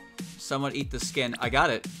outside. Somewhat eat the skin. I got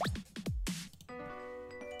it.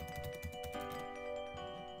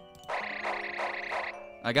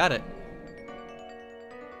 I got it.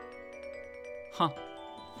 Huh.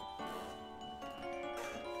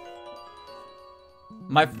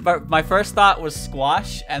 My first thought was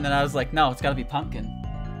squash, and then I was like, no, it's gotta be pumpkin.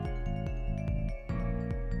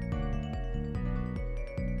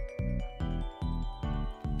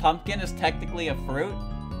 Pumpkin is technically a fruit?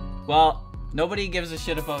 Well, nobody gives a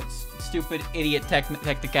shit about stupid idiot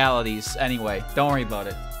technicalities anyway. Don't worry about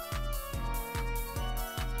it.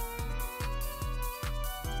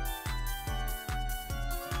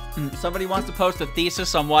 Somebody wants to post a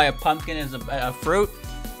thesis on why a pumpkin is a fruit,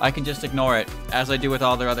 I can just ignore it, as I do with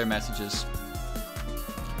all their other messages.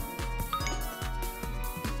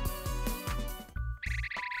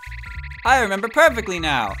 I remember perfectly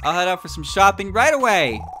now. I'll head out for some shopping right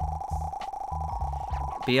away.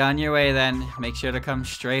 Be on your way then. Make sure to come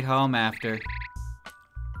straight home after.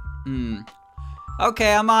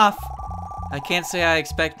 Okay, I'm off. I can't say I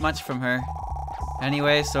expect much from her.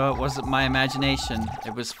 Anyway, so it wasn't my imagination.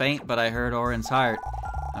 It was faint, but I heard Oren's heart.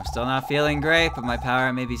 I'm still not feeling great, but my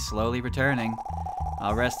power may be slowly returning.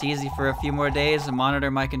 I'll rest easy for a few more days and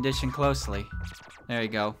monitor my condition closely. There you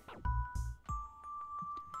go.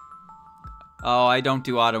 Oh, I don't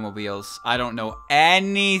do automobiles. I don't know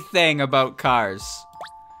anything about cars.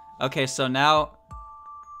 Okay, so now...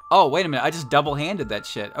 Oh, wait a minute. I just double-handed that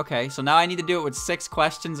shit. Okay, so now I need to do it with 6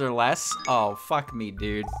 questions or less? Oh, fuck me,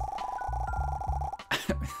 dude.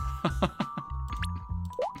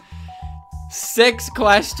 6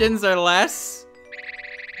 questions or less?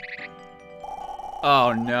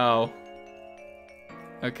 Oh, no.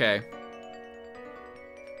 Okay.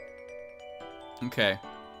 Okay.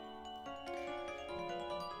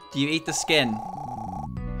 Do you eat the skin?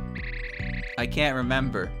 I can't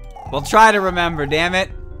remember. Well, try to remember, damn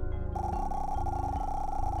it.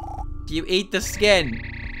 Do you eat the skin?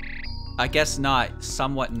 I guess not.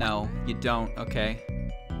 Somewhat no. You don't. Okay.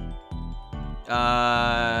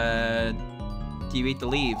 Do you eat the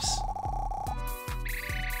leaves?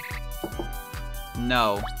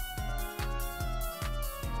 No.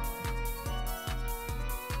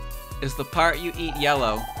 Is the part you eat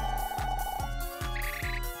yellow?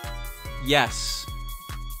 Yes.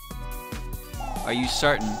 Are you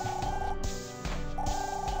certain?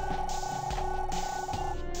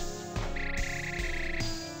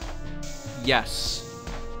 Yes.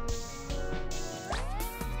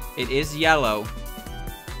 It is yellow.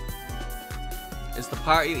 Is the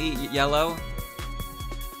part you eat yellow?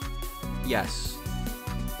 Yes.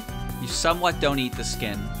 You somewhat don't eat the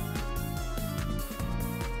skin.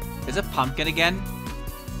 Is it pumpkin again?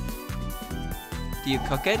 Do you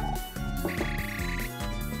cook it?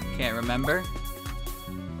 Can't remember.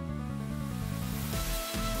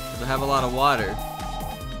 Does it have a lot of water?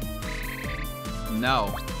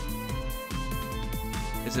 No.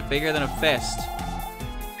 Is it bigger than a fist?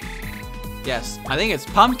 Yes. I think it's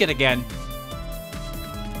pumpkin again.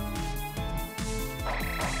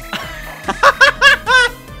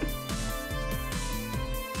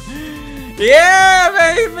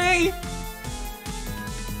 Yeah, baby!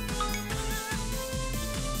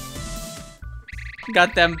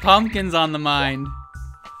 Got them pumpkins on the mind.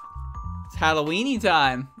 It's Halloweeny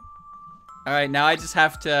time. Alright, now I just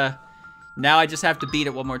have to beat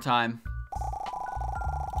it one more time.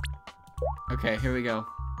 Okay, here we go.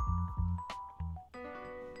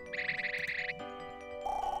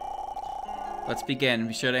 Let's begin.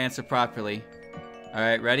 Be sure to answer properly.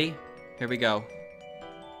 Alright, ready? Here we go.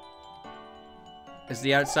 Is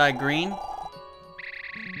the outside green?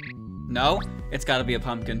 No? It's gotta be a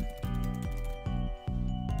pumpkin.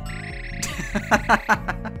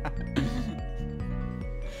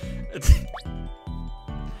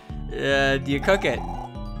 Do you cook it?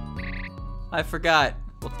 I forgot.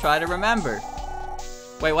 We'll try to remember.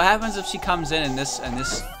 Wait, what happens if she comes in this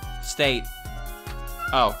state?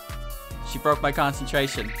 Oh, she broke my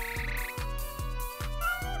concentration.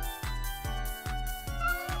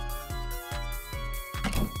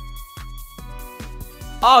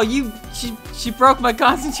 Oh, she broke my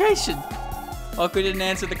concentration. Look, we didn't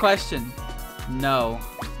answer the question. No,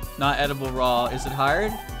 not edible raw. Is it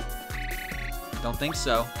hard? Don't think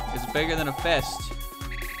so. Is it bigger than a fist?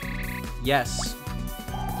 Yes.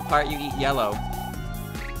 The part you eat yellow.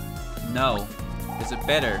 No. Is it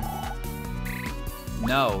bitter?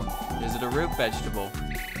 No. Is it a root vegetable?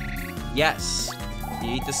 Yes. Do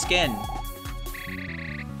you eat the skin?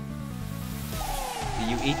 Do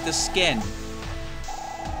you eat the skin?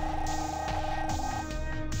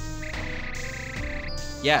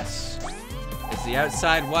 Yes. Is the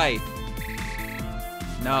outside white?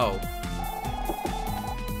 No.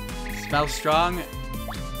 Smells strong?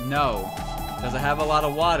 No. Does it have a lot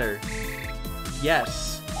of water?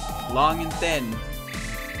 Yes. Long and thin?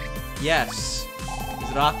 Yes.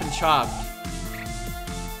 Is it often chopped?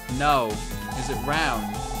 No. Is it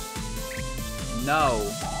round? No.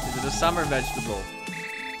 Is it a summer vegetable?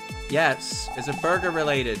 Yes. Is it burger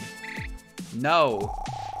related? No.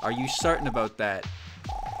 Are you certain about that?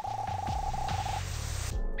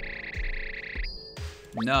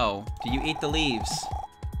 No. Do you eat the leaves?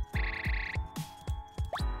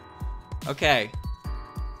 Okay.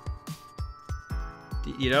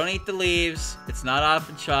 You don't eat the leaves. It's not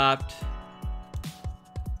often chopped.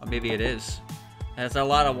 Or maybe it is. It has a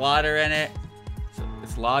lot of water in it. So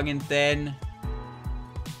it's long and thin.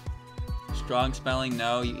 Strong smelling?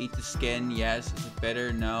 No. You eat the skin? Yes. Is it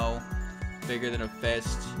bitter? No. Bigger than a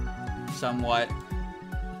fist? Somewhat.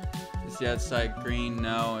 Is the outside green?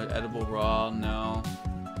 No. Edible raw? No.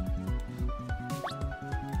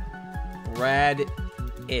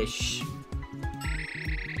 Rad-ish.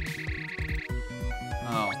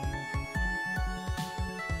 Oh.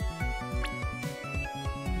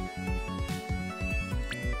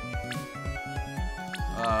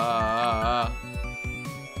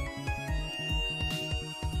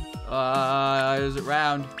 Is it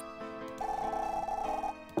round?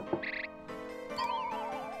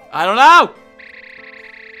 I don't know!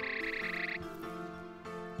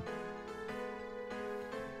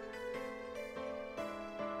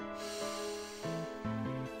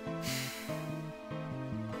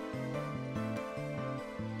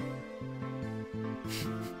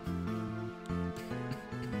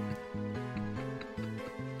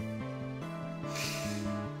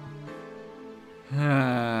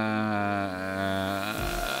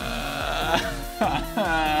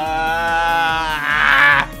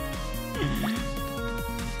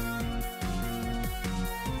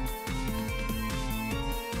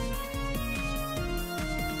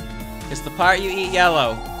 Is the part you eat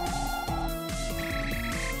yellow?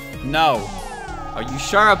 No. Are you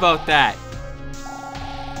sure about that?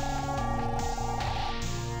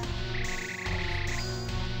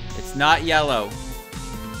 It's not yellow.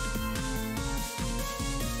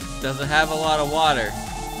 Doesn't have a lot of water.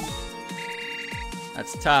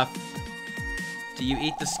 That's tough. Do you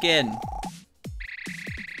eat the skin?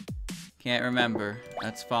 Can't remember.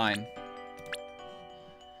 That's fine.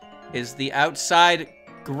 Is the outside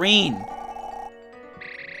green?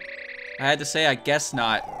 I had to say I guess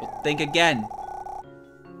not. Well, think again.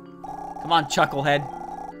 Come on, chucklehead.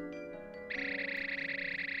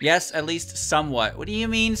 Yes, at least somewhat. What do you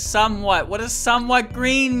mean somewhat? What does somewhat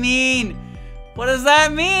green mean? What does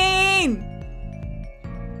that mean?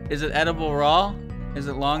 Is it edible raw? Is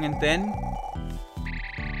it long and thin?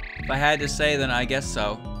 If I had to say, then I guess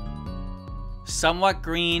so. Somewhat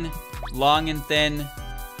green, long and thin.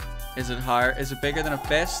 Is it hard? Is it bigger than a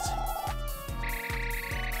fist?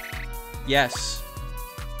 Yes.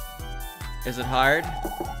 Is it hard?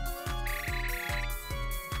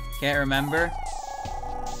 Can't remember.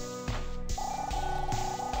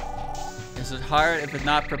 Is it hard if it's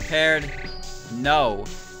not prepared? No.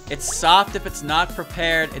 It's soft if it's not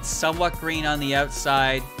prepared. It's somewhat green on the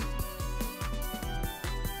outside.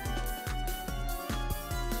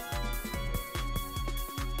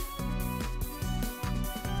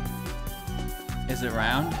 Is it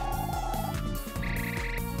round?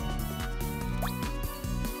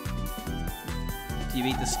 Do you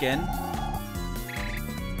eat the skin?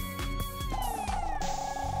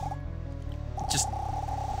 Just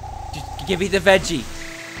give me the veggie.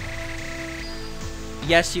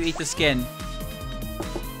 Yes, you eat the skin.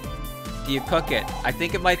 Do you cook it? I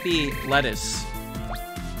think it might be lettuce.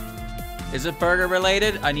 Is it burger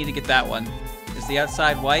related? I need to get that one. Is the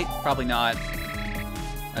outside white? Probably not.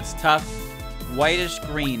 That's tough. Whitish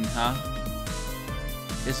green, huh?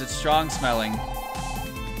 Is it strong smelling?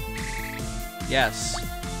 Yes.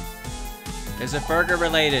 Is it burger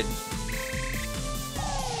related?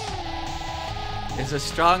 Is it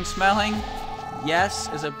strong smelling? Yes.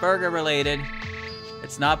 Is it burger related?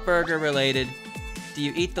 It's not burger related. Do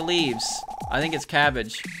you eat the leaves? I think it's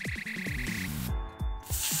cabbage.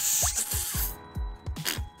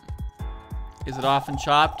 Is it often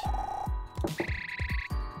chopped?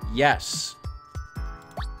 Yes.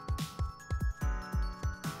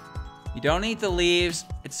 You don't eat the leaves.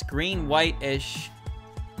 It's green white-ish.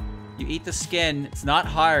 You eat the skin. It's not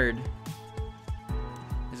hard.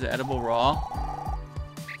 Is it edible raw?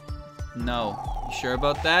 No. You sure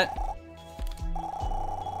about that?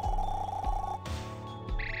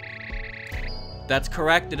 That's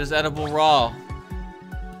correct. It is edible raw.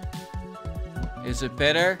 Is it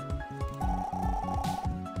bitter?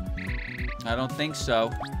 I don't think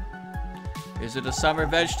so. Is it a summer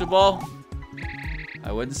vegetable?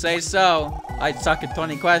 I wouldn't say so. I suck at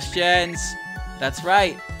 20 questions. That's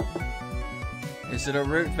right. Is it a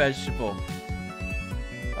root vegetable?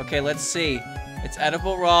 Okay, let's see. It's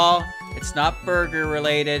edible raw. It's not burger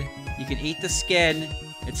related. You can eat the skin.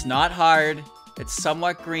 It's not hard. It's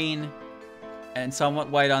somewhat green and somewhat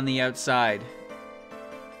white on the outside.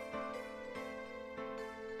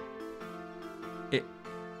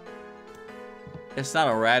 It's not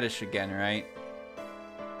a radish again, right?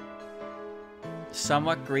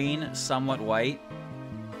 Somewhat green, somewhat white.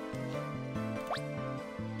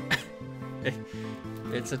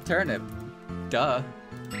 It's a turnip. Duh.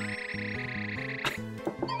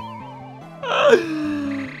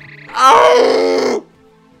 Oh!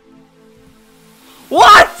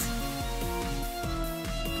 What?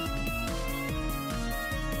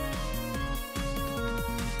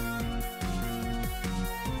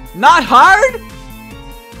 Not hard?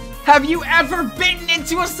 Have you ever bitten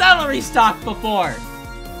into a celery stalk before?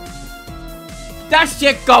 That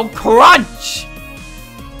shit go crunch!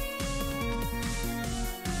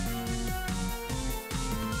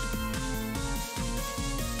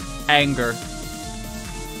 Anger.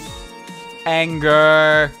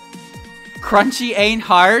 Anger. Crunchy ain't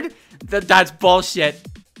hard? That's bullshit.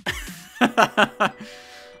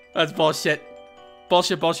 That's bullshit.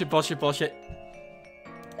 Bullshit, bullshit, bullshit, bullshit.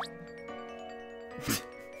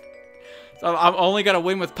 So I'm only gonna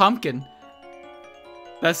win with pumpkin.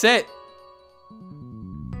 That's it.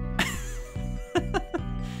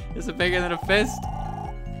 Is it bigger than a fist?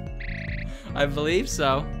 I believe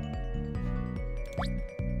so.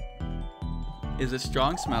 Is it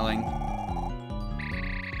strong smelling?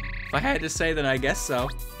 If I had to say, then I guess so.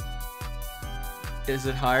 Is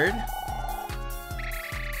it hard?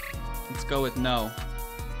 Let's go with no.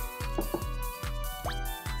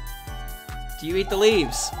 Do you eat the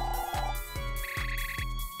leaves?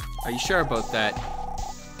 Are you sure about that?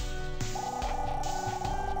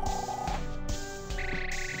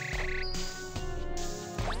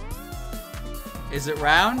 Is it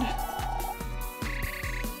round?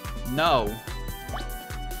 No.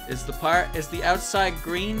 Is the outside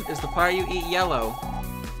green? Is the part you eat yellow?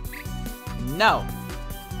 No.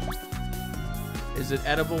 Is it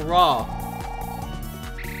edible raw?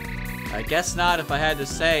 I guess not if I had to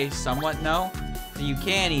say. Somewhat no. So you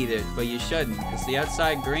can eat it, but you shouldn't. Is the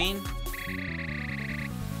outside green?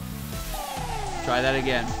 Try that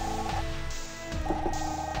again.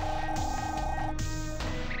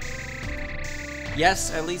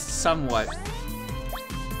 Yes, at least somewhat.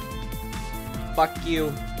 Fuck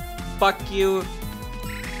you. Fuck you.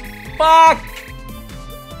 Fuck!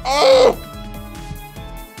 Oh!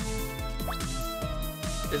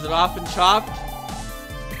 Is it often chopped?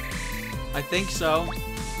 I think so.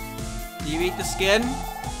 Do you eat the skin?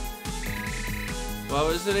 What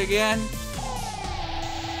was it again?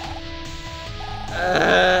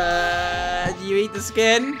 Do you eat the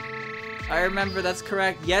skin? I remember that's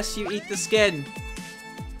correct. Yes, you eat the skin.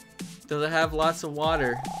 Does it have lots of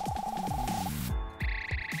water?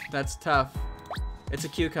 That's tough. It's a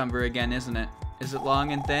cucumber again, isn't it? Is it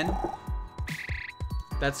long and thin?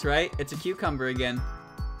 That's right. It's a cucumber again.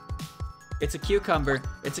 It's a cucumber.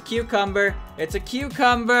 It's a cucumber. It's a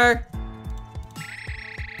cucumber.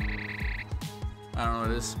 I don't know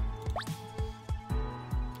what it is.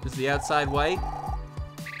 Is the outside white?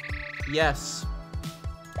 Yes.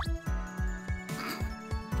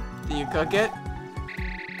 Do you cook it?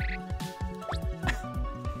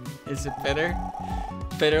 Is it bitter?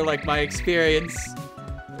 Bitter like my experience.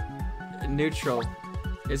 Neutral.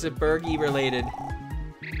 Is it Bergie related?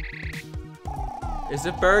 Is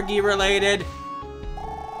it Bergie related?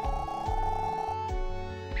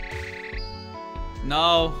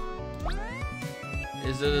 No.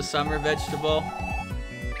 Is it a summer vegetable?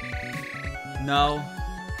 No.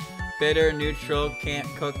 Bitter, neutral, can't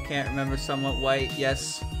cook, can't remember, somewhat white,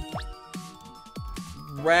 yes.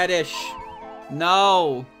 Radish.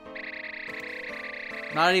 No.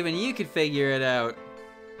 Not even you could figure it out.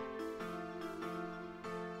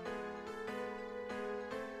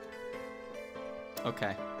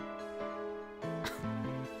 Okay.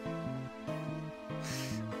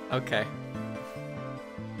 Okay.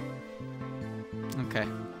 Okay.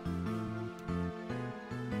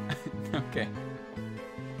 Okay.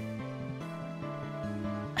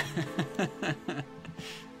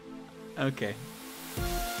 Okay.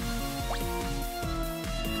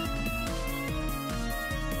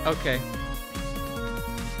 Okay.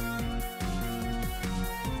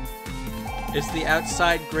 Is the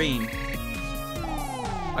outside green?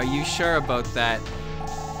 Are you sure about that?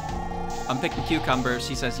 I'm picking cucumber.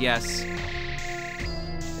 She says yes.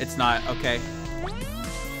 It's not. Okay.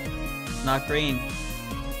 Not green.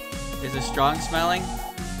 Is it strong smelling?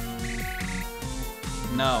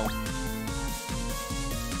 No.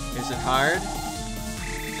 Is it hard?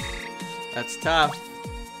 That's tough.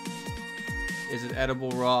 Is it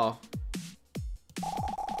edible raw?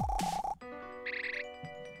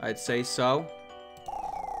 I'd say so.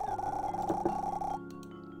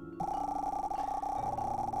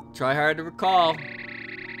 Try hard to recall.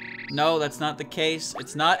 No, that's not the case.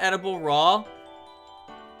 It's not edible raw.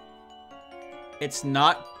 It's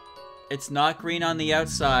not green on the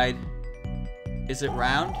outside. Is it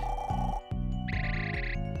round?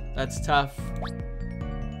 That's tough.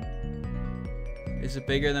 Is it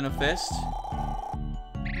bigger than a fist?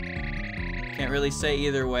 Can't really say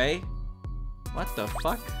either way. What the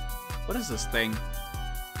fuck? What is this thing?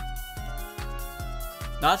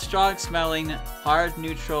 Not strong smelling, hard,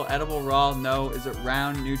 neutral, edible, raw, no. Is it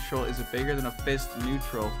round, neutral? Is it bigger than a fist,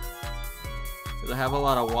 neutral? Does it have a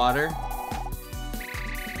lot of water?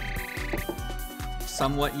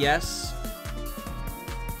 Somewhat yes.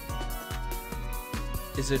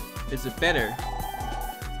 Is it bitter?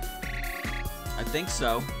 I think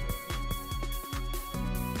so.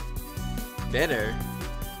 Bitter?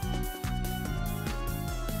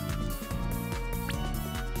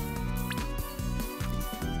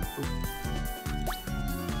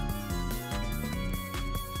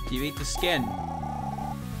 Do you eat the skin?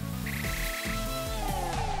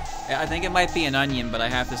 I think it might be an onion, but I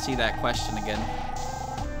have to see that question again.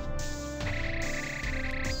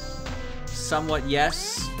 Somewhat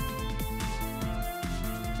yes.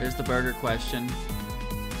 There's the burger question.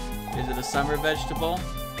 Is it a summer vegetable?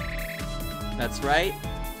 That's right.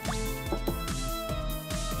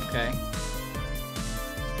 Okay.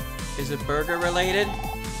 Is it burger related?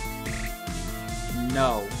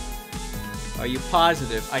 No. Are you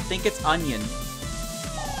positive? I think it's onion.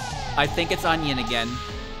 I think it's onion again.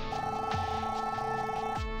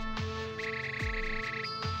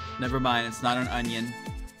 Never mind, it's not an onion.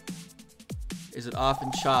 Is it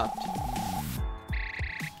often chopped?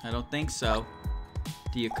 I don't think so.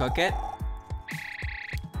 Do you cook it?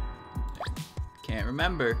 Can't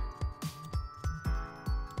remember.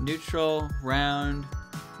 Neutral, round,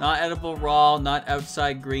 not edible raw, not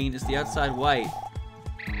outside green. Is the outside white?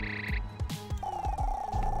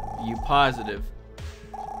 Are you positive?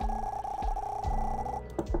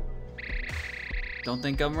 Don't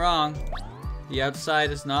think I'm wrong. The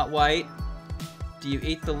outside is not white. Do you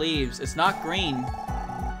eat the leaves? It's not green.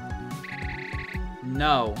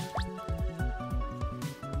 No.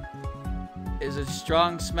 Is it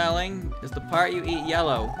strong smelling? Is the part you eat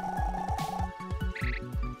yellow?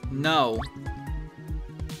 No.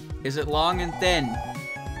 Is it long and thin?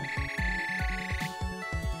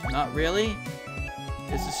 Not really.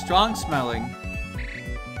 Is it strong smelling?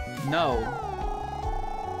 No.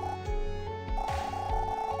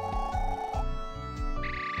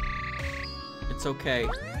 It's okay.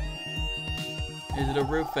 Is it a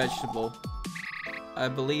root vegetable? I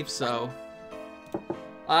believe so.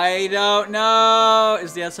 I don't know.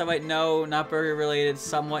 Is the outside white? No, not burger related.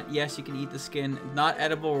 Somewhat, yes, you can eat the skin. Not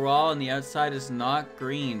edible raw, and the outside is not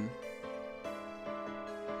green.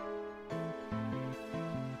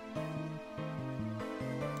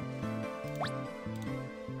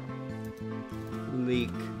 Leek.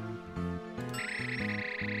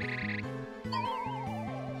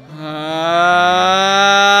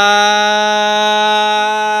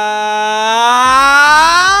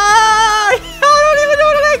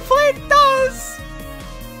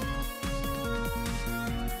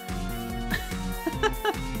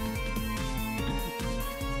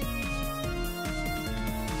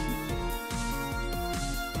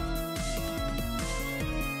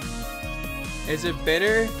 Is it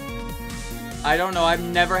bitter? I don't know. I've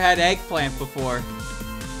never had eggplant before.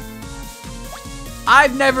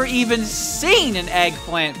 I've never even seen an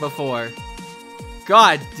eggplant before.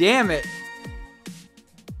 God damn it.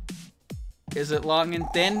 Is it long and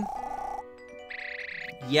thin?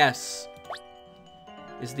 Yes.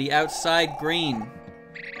 Is the outside green?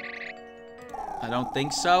 I don't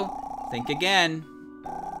think so. Think again.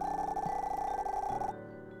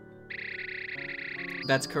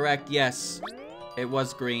 That's correct, yes. It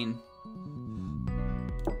was green.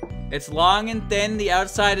 It's long and thin, the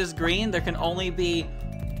outside is green. There can only be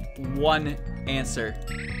one answer.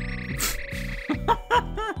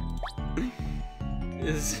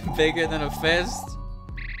 Is it bigger than a fist?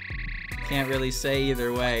 Can't really say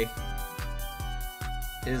either way.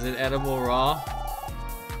 Is it edible raw?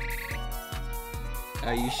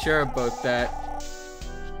 Are you sure about that?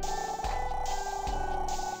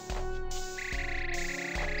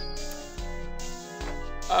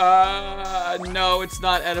 No, it's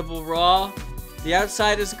not edible raw. The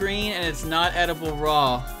outside is green and it's not edible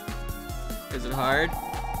raw. Is it hard?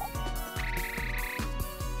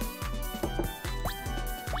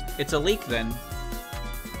 It's a leek then.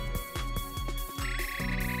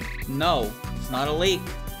 No, it's not a leek.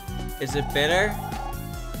 Is it bitter?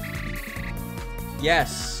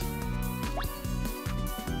 Yes.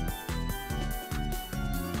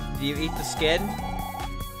 Do you eat the skin?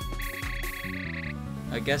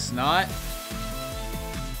 I guess not.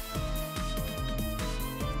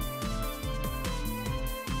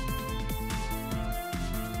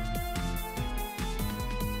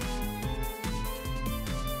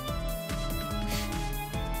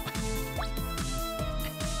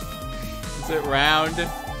 Is it round?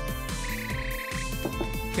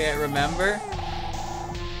 Can't remember.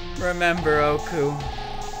 Remember, Oku.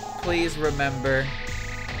 Please remember.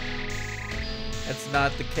 That's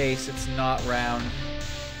not the case. It's not round.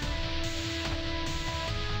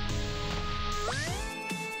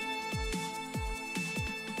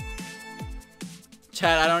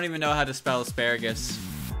 Chat, I don't even know how to spell asparagus.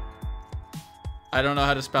 I don't know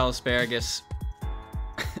how to spell asparagus.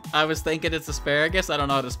 I was thinking it's asparagus. I don't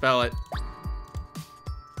know how to spell it.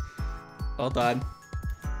 Hold on.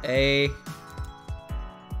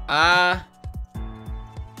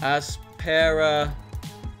 Asparagus.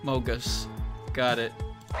 Got it.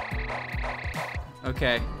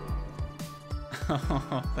 Okay.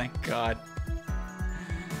 Oh, thank God.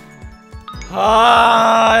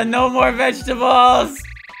 Ah, no more vegetables!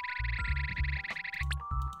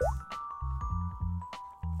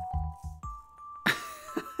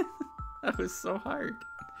 That was so hard.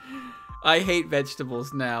 I hate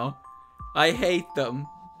vegetables now. I hate them.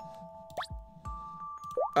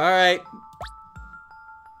 Alright.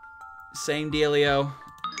 Same dealio.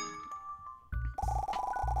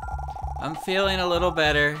 I'm feeling a little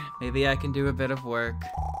better. Maybe I can do a bit of work.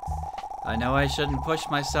 I know I shouldn't push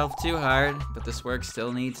myself too hard, but this work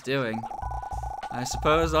still needs doing. I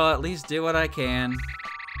suppose I'll at least do what I can.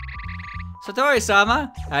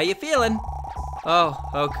 Satori-sama, how you feeling? Oh,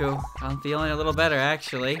 Oku, I'm feeling a little better,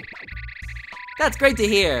 actually. That's great to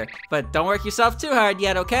hear, but don't work yourself too hard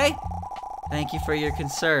yet, okay? Thank you for your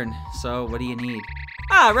concern. So, what do you need?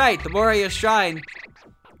 Ah, right, the Moria Shrine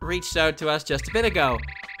reached out to us just a bit ago.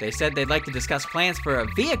 They said they'd like to discuss plans for a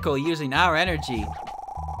vehicle using our energy.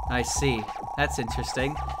 I see. That's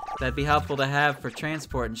interesting. That'd be helpful to have for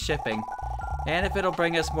transport and shipping. And if it'll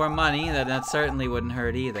bring us more money, then that certainly wouldn't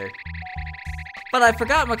hurt either. But I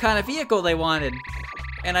forgot what kind of vehicle they wanted.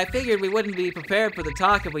 And I figured we wouldn't be prepared for the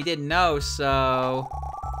talk if we didn't know, so...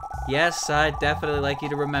 Yes, I'd definitely like you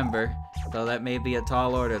to remember. Though that may be a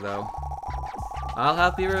tall order, though. I'll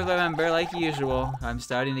help you remember like usual. I'm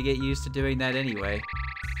starting to get used to doing that anyway.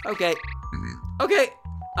 Okay. Okay.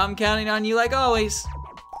 I'm counting on you like always.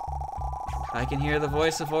 I can hear the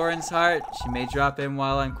voice of Oren's heart. She may drop in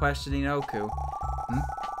while I'm questioning Oku.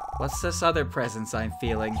 What's this other presence I'm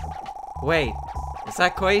feeling? Wait, is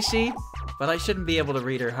that Koishi? But I shouldn't be able to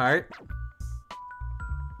read her heart.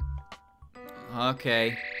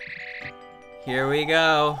 Okay. Here we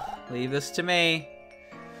go. Leave this to me.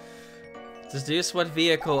 Deduce what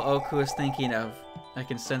vehicle Oku is thinking of. I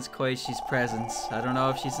can sense Koishi's presence. I don't know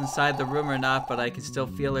if she's inside the room or not, but I can still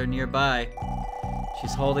feel her nearby.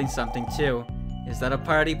 She's holding something too. Is that a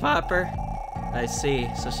party popper? I see.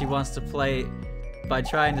 So she wants to play by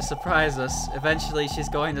trying to surprise us. Eventually, she's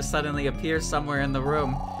going to suddenly appear somewhere in the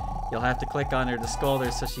room. You'll have to click on her to scold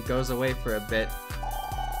her so she goes away for a bit.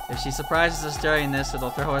 If she surprises us during this,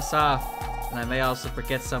 it'll throw us off, and I may also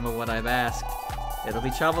forget some of what I've asked. It'll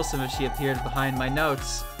be troublesome if she appeared behind my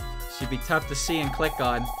notes. She'd be tough to see and click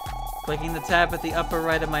on. Clicking the tab at the upper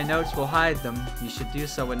right of my notes will hide them. You should do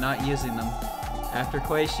so when not using them. After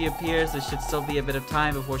Koishi appears, there should still be a bit of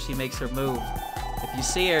time before she makes her move. If you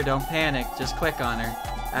see her, don't panic, just click on her.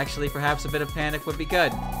 Actually, perhaps a bit of panic would be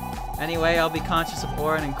good. Anyway, I'll be conscious of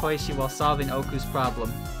Orin and Koishi while solving Oku's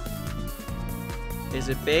problem. Is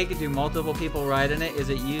it big? Do multiple people ride in it? Is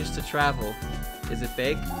it used to travel? Is it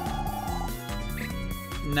big?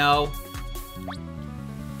 No.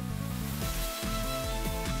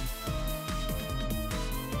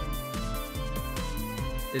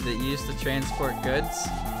 Is it used to transport goods?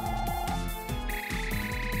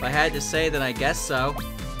 If I had to say, then I guess so.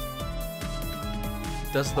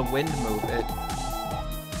 Does the wind move it?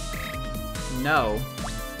 No.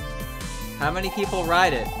 How many people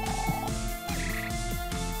ride it?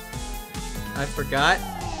 I forgot.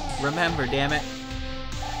 Remember, damn it.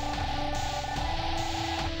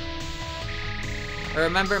 I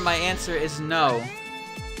remember my answer is no.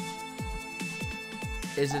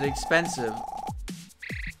 Is it expensive?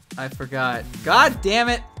 I forgot. God damn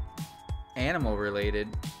it! Animal related.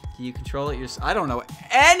 Can you control it yourself? I don't know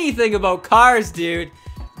anything about cars, dude!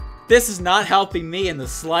 This is not helping me in the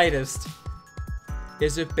slightest.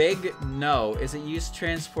 Is it big? No. Is it used to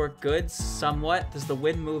transport goods? Somewhat. Does the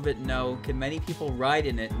wind move it? No. Can many people ride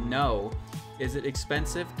in it? No. Is it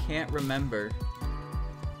expensive? Can't remember.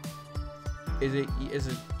 Is it,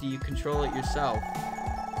 do you control it yourself?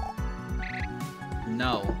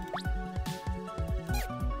 No.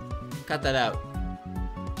 Cut that out.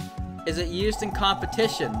 Is it used in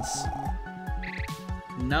competitions?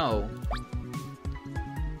 No.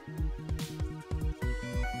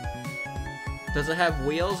 Does it have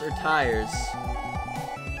wheels or tires?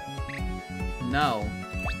 No.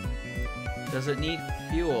 Does it need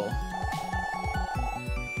fuel?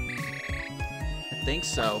 I think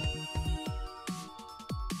so.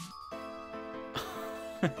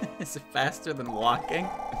 Is it faster than walking?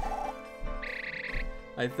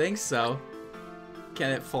 I think so.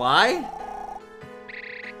 Can it fly?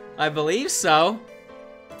 I believe so.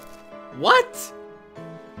 What?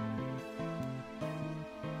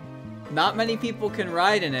 Not many people can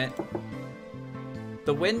ride in it.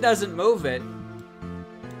 The wind doesn't move it.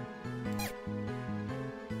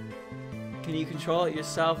 Can you control it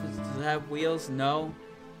yourself? Does it have wheels? No.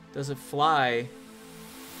 Does it fly?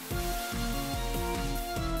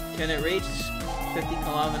 Can it reach 50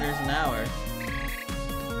 kilometers an hour?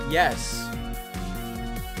 Yes.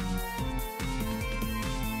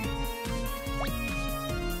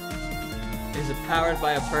 Is it powered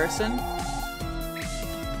by a person?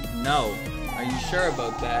 No. Are you sure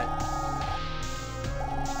about that?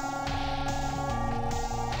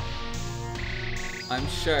 I'm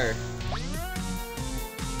sure.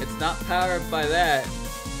 It's not powered by that.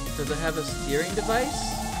 Does it have a steering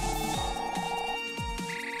device?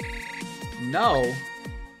 No.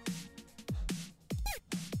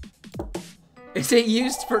 Is it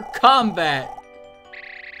used for combat?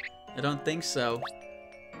 I don't think so.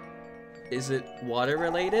 Is it water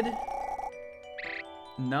related?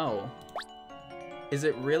 No. Is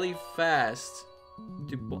it really fast?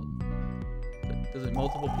 Does it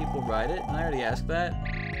multiple people ride it? Didn't I already ask that?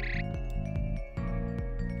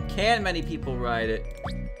 Can many people ride it?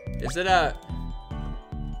 Is it a...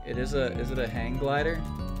 is it a hang glider?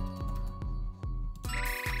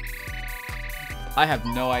 I have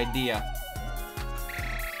no idea.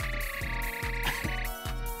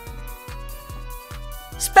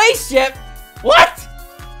 Spaceship? What?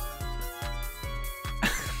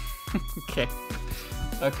 Okay.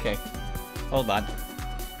 Okay. Hold on.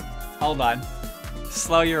 Hold on.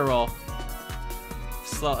 Slow your roll.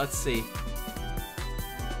 Slow. Let's see.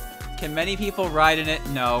 Can many people ride in it?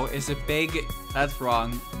 No. Is it big? That's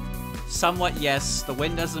wrong. Somewhat, yes. The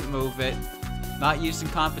wind doesn't move it. Not used in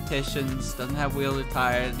competitions. Doesn't have wheels or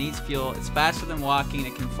tires. Needs fuel. It's faster than walking.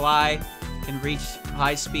 It can fly. Can reach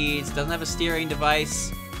high speeds. Doesn't have a steering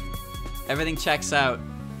device. Everything checks out.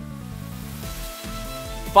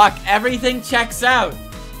 Fuck, everything checks out.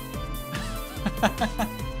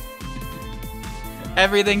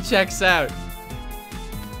 Everything checks out.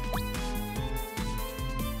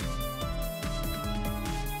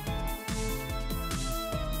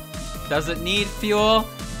 Does it need fuel?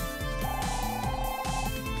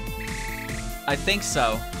 I think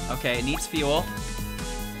so. Okay, it needs fuel.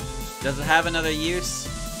 Does it have another use?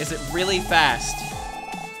 Is it really fast?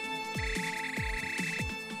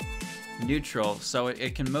 Neutral, so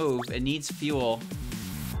it can move. It needs fuel.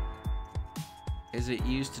 Is it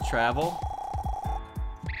used to travel?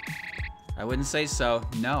 I wouldn't say so.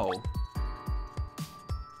 No.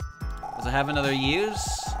 Does it have another use?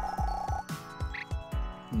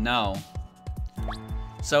 No.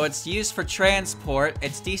 So it's used for transport.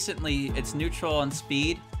 It's neutral on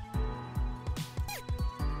speed.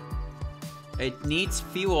 It needs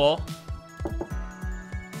fuel.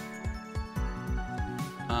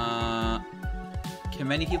 Can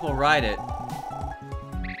many people ride it?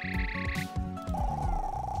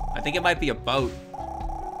 I think it might be a boat.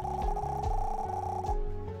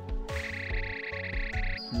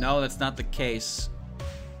 No, that's not the case.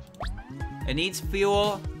 It needs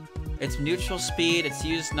fuel. It's neutral speed. It's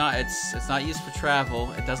not used for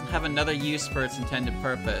travel. It doesn't have another use for its intended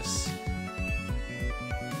purpose.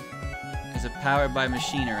 Is it powered by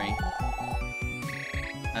machinery?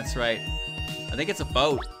 That's right. I think it's a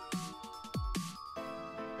boat.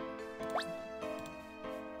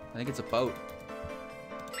 I think it's a boat.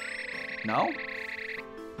 No?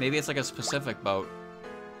 Maybe it's like a specific boat.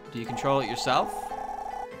 Do you control it yourself?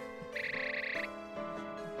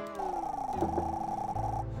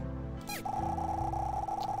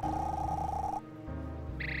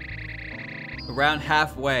 Around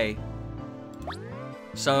halfway.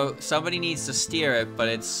 So somebody needs to steer it, but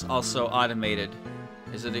it's also automated.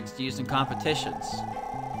 Is it used in competitions?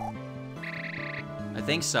 I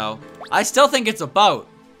think so. I still think it's a boat.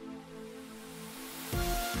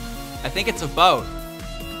 I think it's a boat.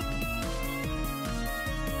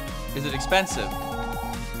 Is it expensive?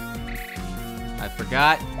 I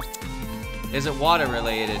forgot. Is it water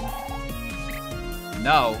related?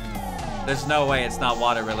 No. There's no way it's not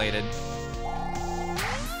water related.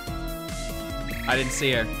 I didn't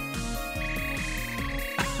see her.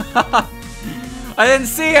 I didn't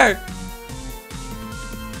see her!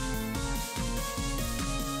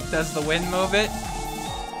 Does the wind move it?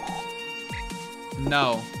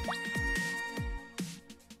 No.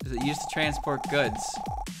 Is it used to transport goods?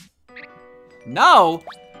 No!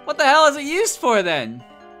 What the hell is it used for then?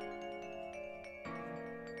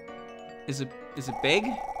 Is it big?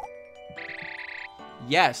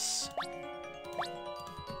 Yes.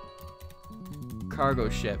 Cargo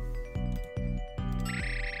ship.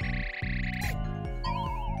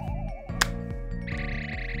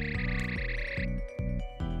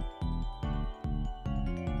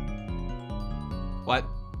 What?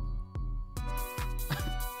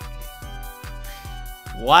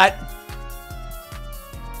 What?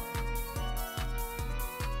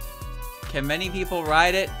 Can many people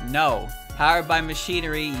ride it? No. Powered by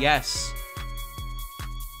machinery? Yes.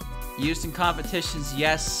 Used in competitions?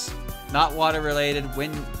 Yes. Not water related.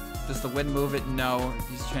 Wind. Does the wind move it? No.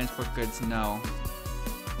 Used to transport goods? No.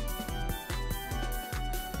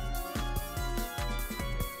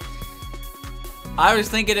 I was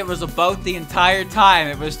thinking it was a boat the entire time.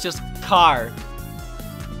 It was just car.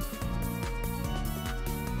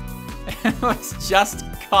 It was just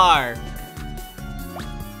car.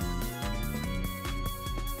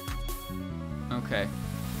 Okay.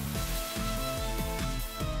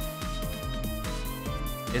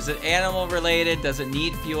 Is it animal related? Does it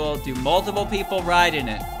need fuel? Do multiple people ride in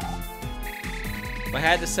it? If I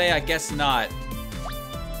had to say, I guess not.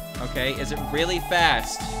 Okay, is it really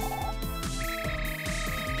fast?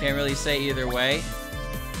 Can't really say either way.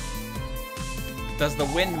 Does the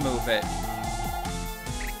wind move it?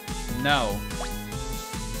 No.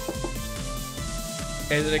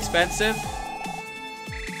 Is it expensive?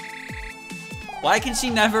 Why can she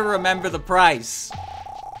never remember the price?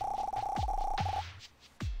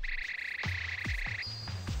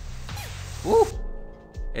 Woo!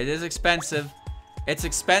 It is expensive. It's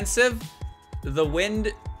expensive. The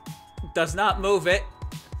wind does not move it.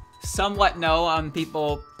 Somewhat no on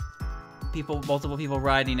multiple people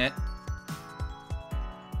riding it.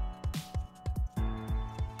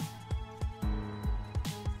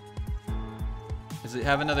 Does it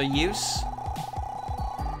have another use?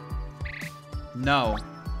 No.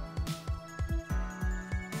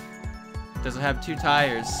 Does it have 2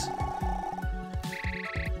 tires?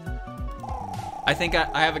 I think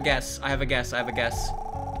I have a guess. I have a guess.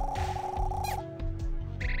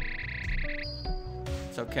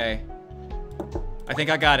 It's okay. I think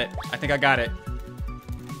I got it. I think I got it.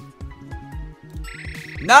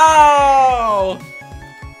 No!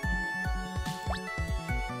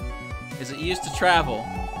 Is it used to travel?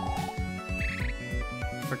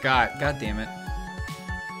 Forgot. God damn it.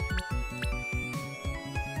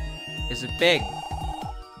 Is it big?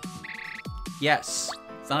 Yes.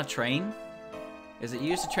 It's not a train? Is it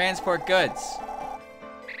used to transport goods?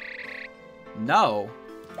 No.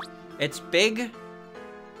 It's big.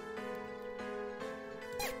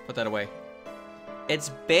 Put that away. It's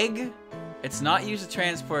big. It's not used to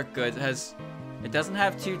transport goods. It doesn't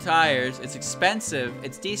have 2 tires. It's expensive.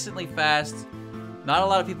 It's decently fast. Not a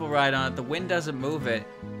lot of people ride on it. The wind doesn't move it.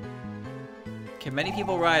 Can many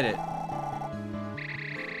people ride it?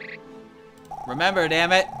 Remember,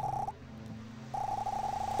 damn it.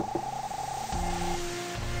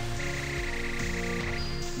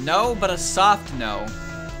 No, but a soft no.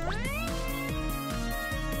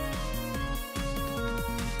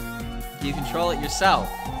 Do you control it yourself?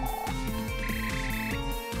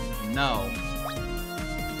 No.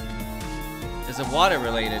 Is it water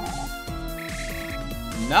related?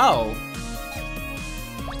 No.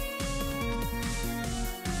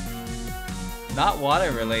 Not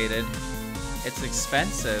water related. It's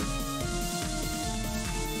expensive.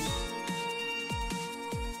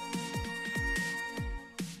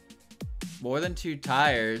 More than 2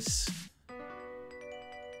 tires.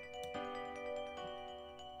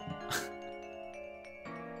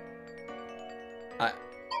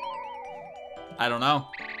 I don't know.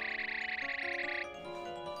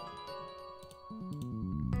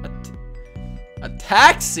 A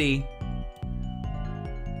taxi?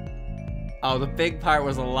 Oh, the big part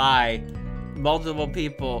was a lie. Multiple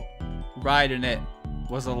people riding it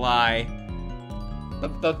was a lie.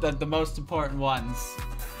 The most important ones.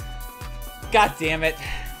 God damn it.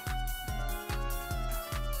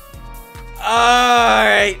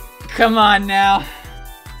 Alright, come on now.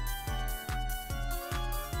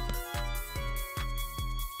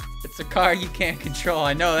 It's a car you can't control,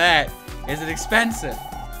 I know that. Is it expensive?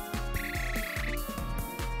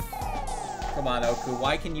 Come on, Oku,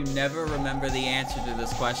 why can you never remember the answer to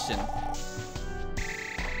this question?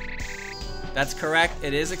 That's correct,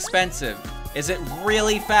 it is expensive. Is it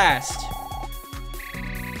really fast?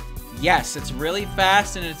 Yes, it's really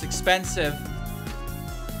fast and it's expensive.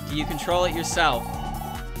 Do you control it yourself?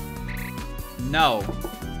 No.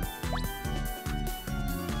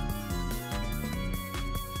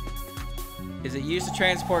 Is it used to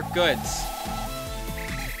transport goods?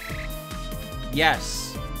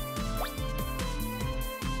 Yes.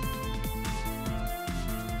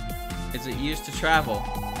 Is it used to travel?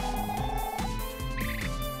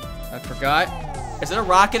 I forgot. Is it a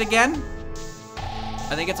rocket again?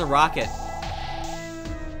 I think it's a rocket.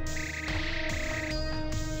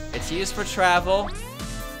 It's used for travel.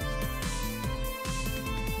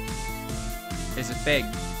 Is it big?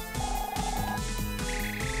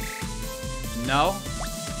 No.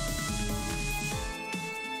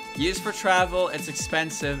 Used for travel, it's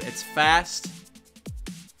expensive, it's fast.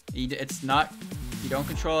 It's not, you don't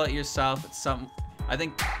control it yourself, it's something, I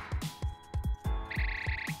think.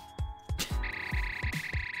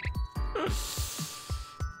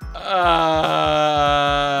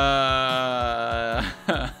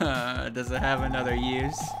 Does it have another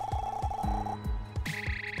use?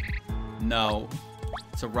 No.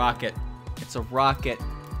 It's a rocket. It's a rocket.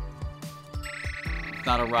 It's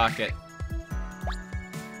not a rocket.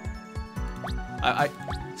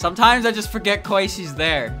 Sometimes I just forget Koishi's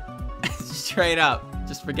there. Straight up.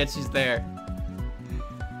 Just forget she's there.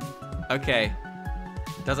 Okay.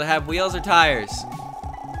 Does it have wheels or tires?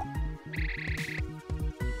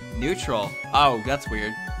 Neutral. Oh, that's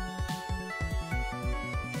weird.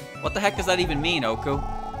 What the heck does that even mean, Oku?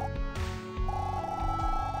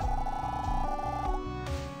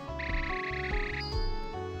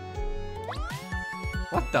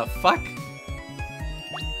 What the fuck?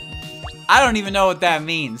 I don't even know what that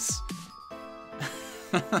means.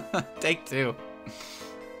 Take 2.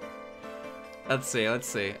 Let's see, let's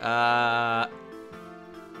see.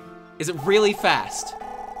 Is it really fast?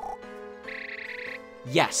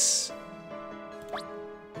 Yes.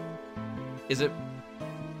 Is it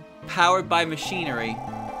powered by machinery?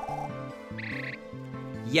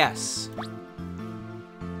 Yes.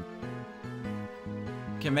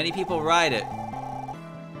 Can many people ride it?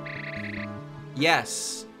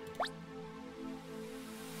 Yes.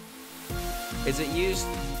 Is it used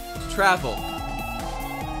to travel?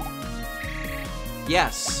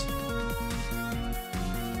 Yes.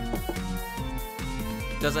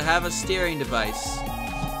 Does it have a steering device?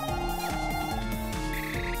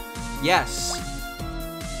 Yes.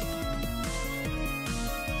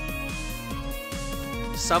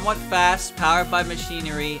 Somewhat fast, powered by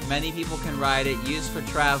machinery. Many people can ride it. Used for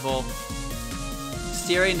travel.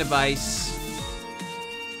 Steering device.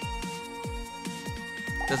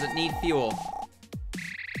 Does it need fuel?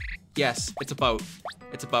 Yes, it's a boat.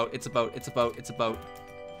 It's a boat, it's a boat, it's a boat, it's a boat.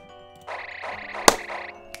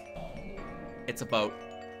 It's a boat.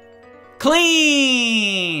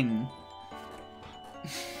 Clean!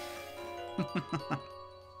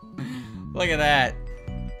 Look at that.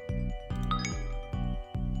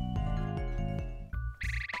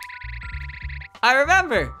 I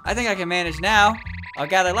remember! I think I can manage now. I'll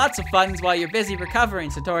gather lots of funds while you're busy recovering,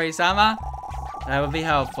 Satori-sama. That would be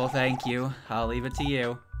helpful, thank you. I'll leave it to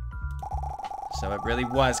you. So it really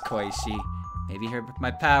was Koichi. Maybe my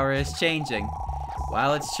power is changing.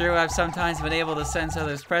 While it's true I've sometimes been able to sense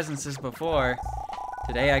others' presences before,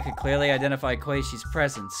 today I could clearly identify Koichi's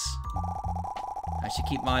presence. I should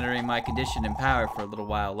keep monitoring my condition and power for a little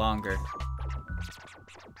while longer.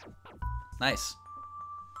 Nice.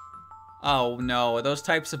 Oh no, are those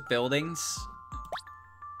types of buildings?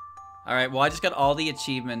 Alright, well I just got all the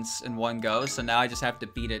achievements in one go, so now I just have to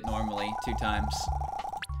beat it normally 2 times.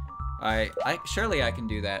 Alright, surely I can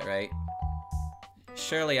do that, right?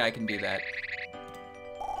 Surely I can do that.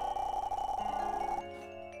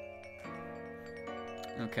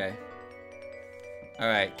 Okay.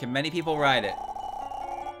 Alright, can many people ride it?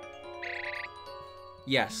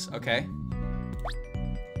 Yes, okay.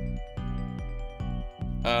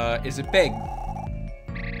 Is it big?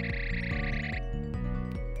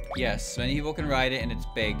 Yes, many people can ride it and it's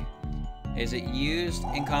big. Is it used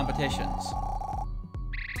in competitions?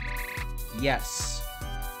 Yes.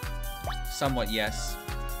 Somewhat yes.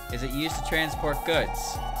 Is it used to transport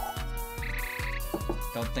goods?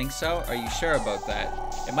 Don't think so? Are you sure about that?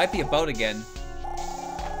 It might be a boat again.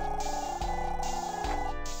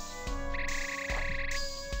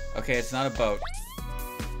 Okay, it's not a boat.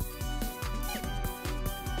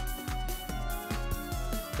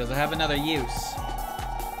 Does it have another use?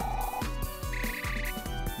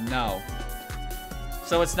 No.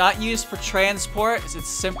 So it's not used for transport, it's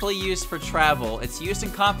simply used for travel. It's used in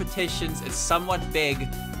competitions, it's somewhat big,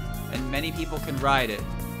 and many people can ride it.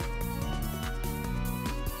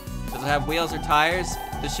 Does it have wheels or tires?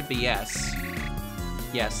 This should be yes.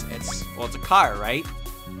 Yes, it's a car, right?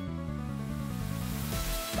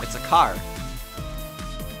 It's a car.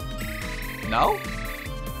 No?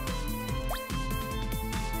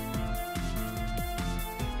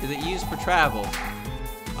 Is it used for travel?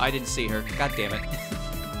 I didn't see her. God damn it.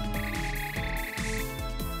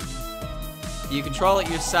 You control it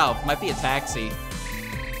yourself. Might be a taxi.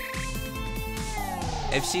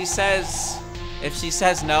 If she says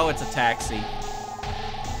no, it's a taxi.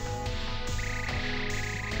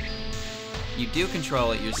 You do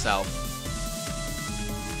control it yourself.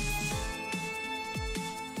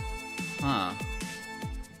 Huh.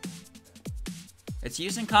 It's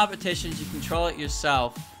used in competitions. You control it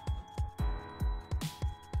yourself.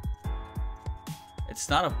 It's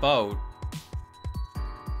not a boat.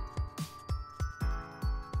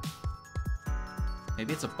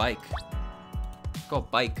 Maybe it's a bike. Let's go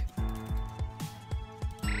bike.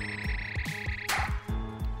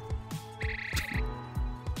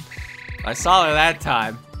 I saw her that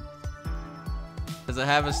time. Does it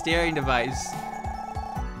have a steering device?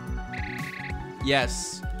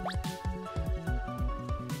 Yes.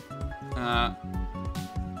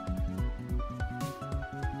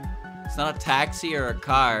 It's not a taxi or a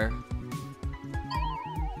car.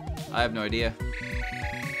 I have no idea.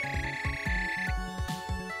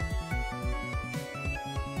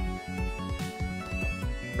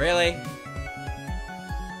 Really?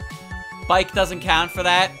 Bike doesn't count for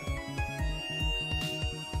that?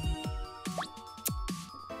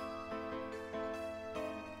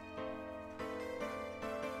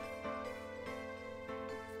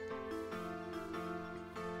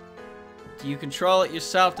 Do you control it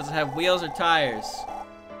yourself? Does it have wheels or tires?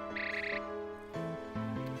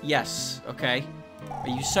 Yes. Okay. Are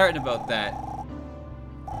you certain about that?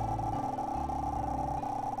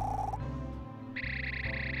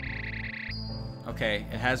 Okay,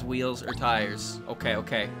 it has wheels or tires. Okay,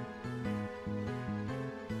 okay.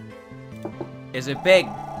 Is it big?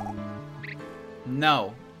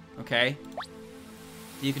 No. Okay.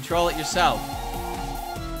 Do you control it yourself?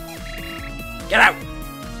 Get out!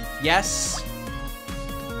 Yes.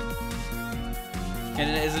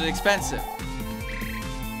 And is it expensive?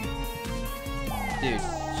 Dude,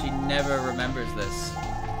 she never remembers this.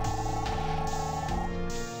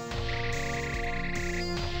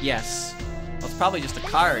 Yes. Well, it's probably just a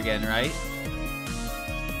car again, right?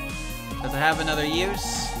 Does it have another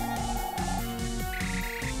use?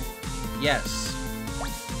 Yes.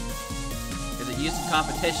 used in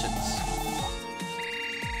competitions?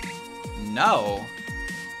 No.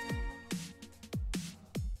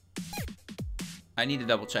 I need to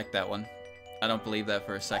double check that one. I don't believe that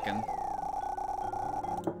for a second.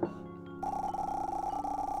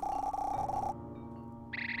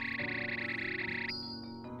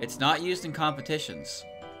 It's not used in competitions.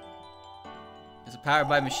 Is it powered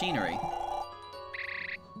by machinery?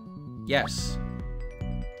 Yes.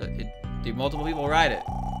 Do multiple people ride it?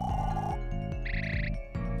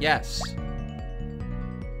 Yes.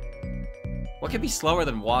 What could be slower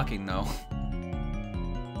than walking, though?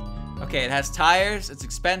 Okay, it has tires, it's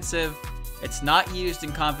expensive, it's not used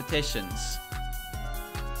in competitions.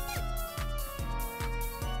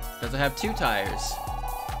 Does it have 2 tires?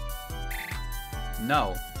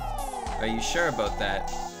 No. Are you sure about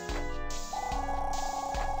that?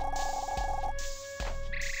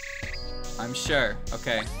 I'm sure.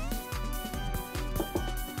 Okay.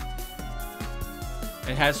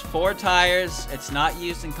 It has 4 tires. It's not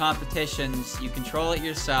used in competitions. You control it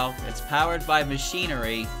yourself. It's powered by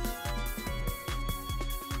machinery.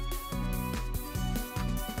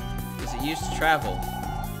 Is it used to travel?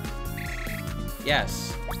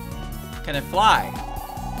 Yes. Can it fly?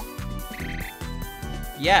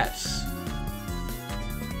 Yes.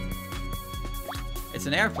 It's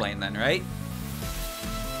an airplane then, right?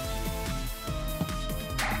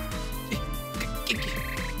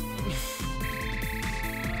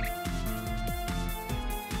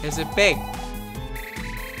 Is it big?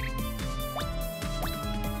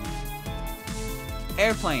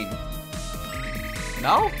 Airplane.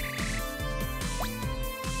 No?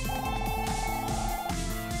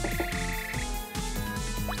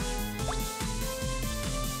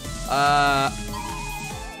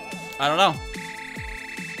 I don't know.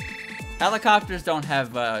 Helicopters don't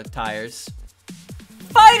have tires.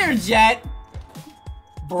 Fighter jet?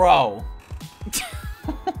 Bro.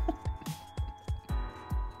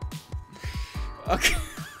 Okay.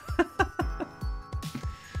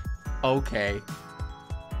 Okay.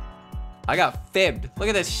 I got fibbed. Look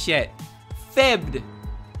at this shit. Fibbed.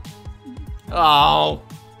 Oh.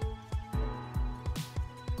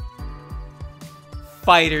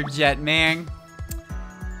 Fighter jet, man.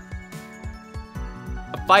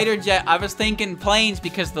 A fighter jet. I was thinking planes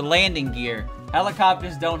because the landing gear.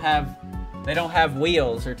 Helicopters don't have, they don't have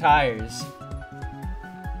wheels or tires.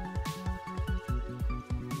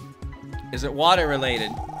 Is it water related?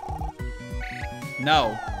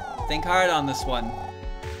 No. Think hard on this one.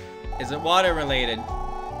 Is it water related?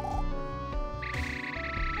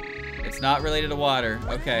 It's not related to water.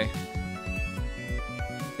 Okay.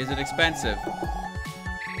 Is it expensive?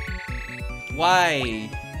 Why?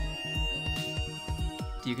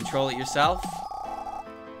 Do you control it yourself?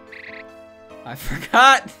 I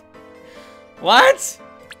forgot. What?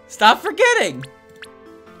 Stop forgetting.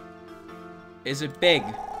 Is it big?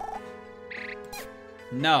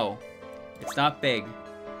 No, it's not big.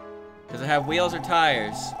 Does it have wheels or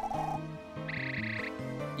tires?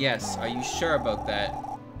 Yes, are you sure about that?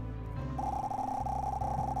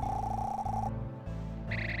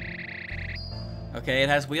 Okay, it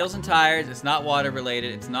has wheels and tires, it's not water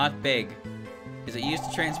related, it's not big. Is it used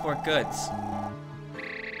to transport goods?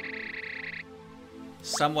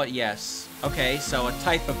 Somewhat yes. Okay, so a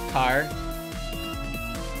type of car.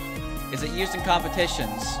 Is it used in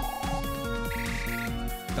competitions?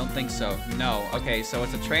 Don't think so. No. Okay, so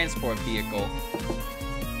it's a transport vehicle.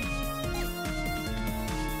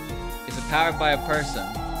 Is it powered by a person?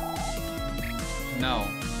 No.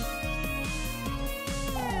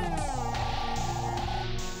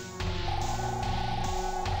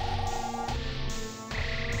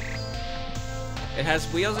 It has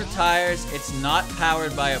wheels or tires. It's not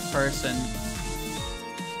powered by a person.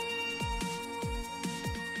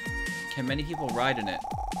 Can many people ride in it?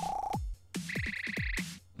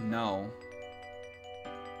 No.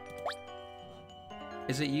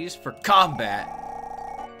 Is it used for combat?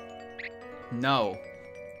 No.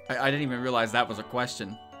 I didn't even realize that was a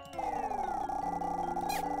question.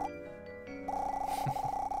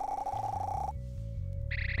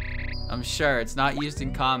 I'm sure it's not used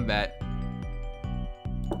in combat.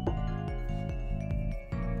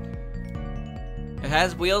 It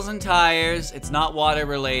has wheels and tires. It's not water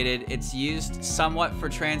related. It's used somewhat for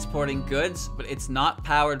transporting goods, but it's not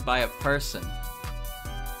powered by a person.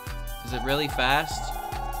 Is it really fast?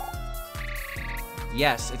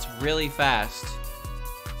 Yes, it's really fast.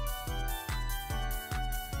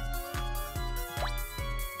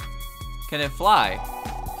 Can it fly?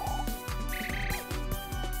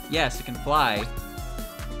 Yes, it can fly.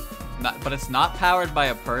 But it's not powered by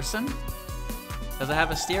a person? Does it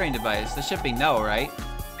have a steering device? This should be no, right?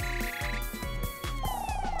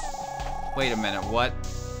 Wait a minute, what?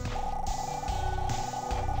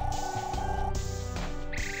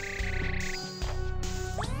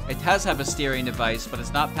 It does have a steering device, but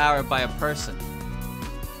it's not powered by a person.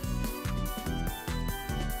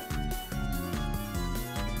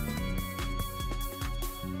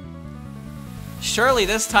 Surely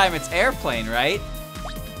this time it's airplane, right?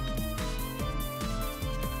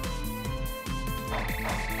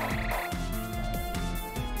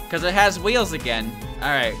 Because it has wheels again.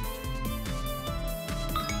 Alright.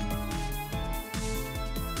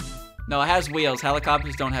 No, it has wheels.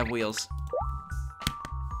 Helicopters don't have wheels.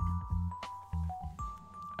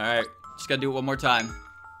 Alright. Just gotta do it one more time.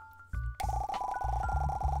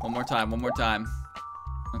 One more time, one more time.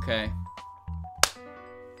 Okay.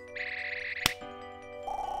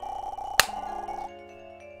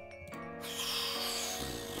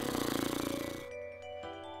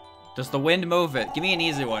 Does the wind move it? Give me an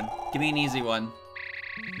easy one. Give me an easy one.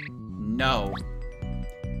 No.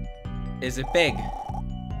 Is it big?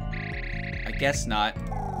 I guess not.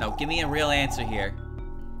 No, give me a real answer here.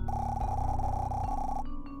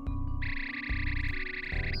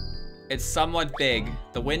 It's somewhat big.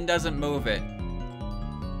 The wind doesn't move it.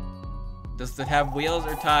 Does it have wheels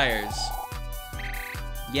or tires?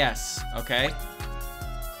 Yes. Okay.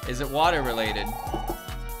 Is it water related?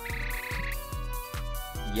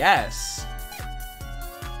 Yes.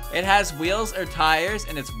 It has wheels or tires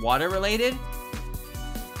and it's water related?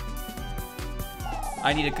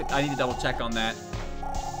 I need to double check on that.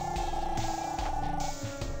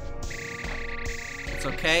 It's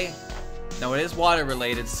okay. No, it is water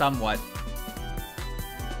related somewhat.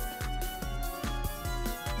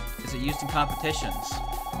 Is it used in competitions?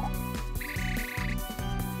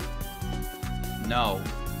 No.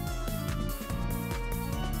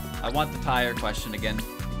 I want the tire question again.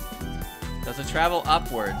 Does it travel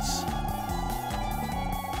upwards?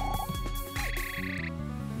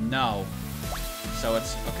 No. So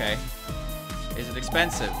it's okay. Is it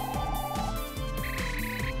expensive?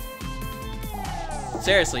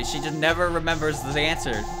 Seriously, she just never remembers the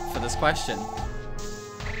answer for this question.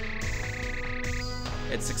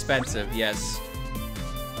 It's expensive, yes.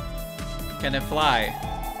 Can it fly?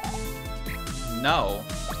 No.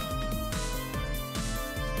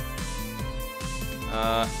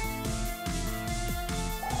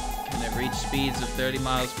 Can it reach speeds of 30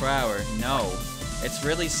 miles per hour? No. It's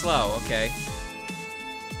really slow, okay.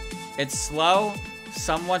 It's slow,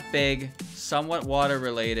 somewhat big, somewhat water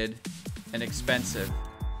related, and expensive.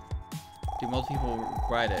 Do most people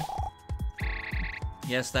ride it?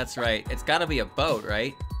 Yes, that's right. It's gotta be a boat,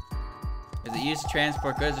 right? Is it used to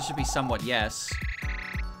transport goods? It should be somewhat yes.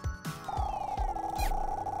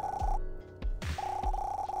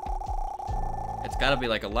 It's gotta be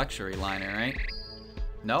like a luxury liner, right?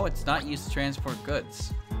 No, it's not used to transport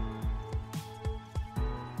goods.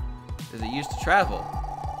 Is it used to travel?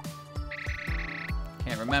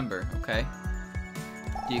 Can't remember, okay.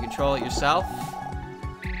 Do you control it yourself?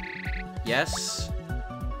 Yes.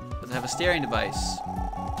 Does it have a steering device?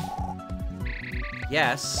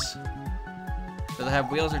 Yes. Does it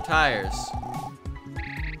have wheels or tires?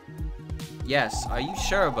 Yes. Are you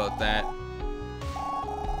sure about that?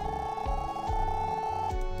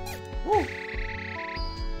 Woo.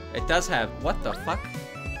 It does have... What the fuck?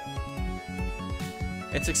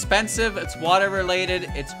 It's expensive, it's water related,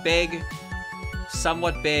 it's big,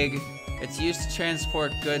 somewhat big. It's used to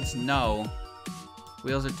transport goods, no.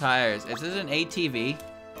 Wheels or tires. Is this an ATV?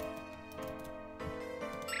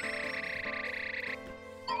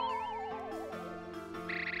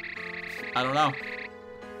 I don't know.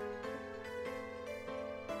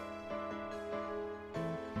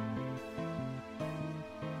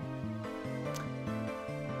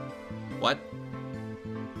 What?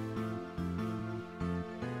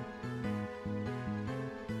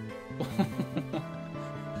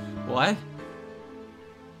 What?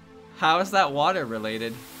 How is that water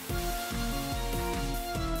related?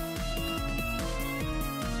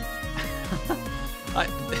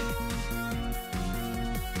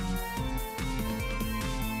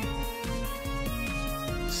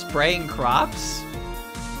 Spraying crops?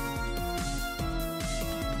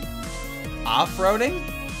 Off-roading?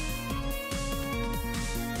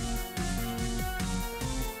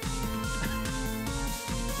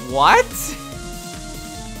 What?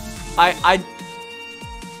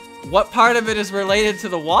 What part of it is related to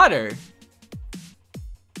the water?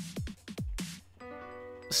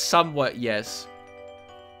 Somewhat, yes.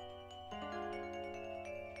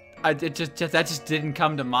 That just didn't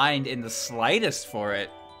come to mind in the slightest for it.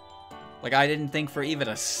 Like, I didn't think for even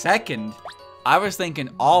a second. I was thinking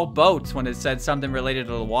all boats when it said something related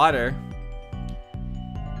to the water.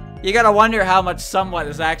 You gotta wonder how much somewhat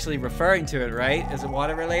is actually referring to it, right? Is it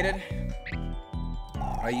water related?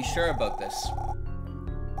 Are you sure about this?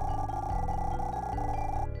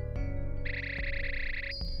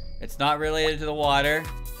 It's not related to the water.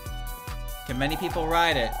 Can many people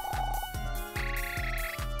ride it?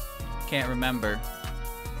 Can't remember.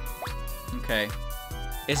 Okay.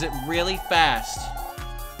 Is it really fast?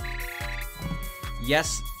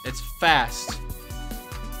 Yes, it's fast.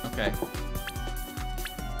 Okay.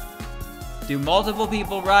 Do multiple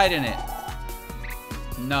people ride in it?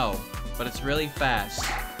 No, but it's really fast.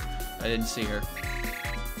 I didn't see her.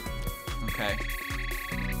 Okay.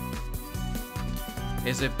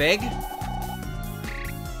 Is it big?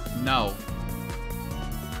 No.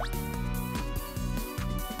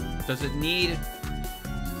 Does it need...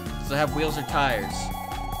 Does it have wheels or tires?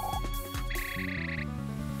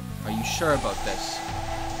 Are you sure about this?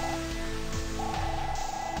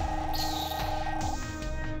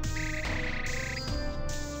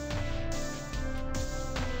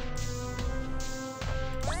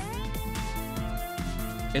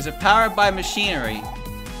 Is it powered by machinery?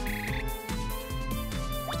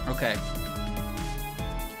 Okay.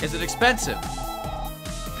 Is it expensive?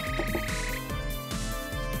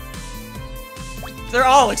 They're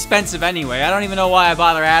all expensive anyway. I don't even know why I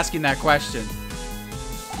bother asking that question.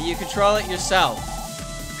 Do you control it yourself?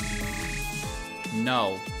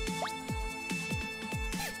 No.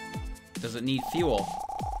 Does it need fuel?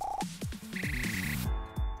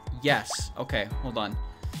 Yes. Okay, hold on.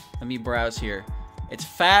 Let me browse here. It's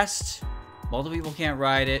fast. Multiple people can't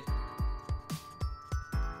ride it.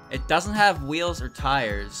 It doesn't have wheels or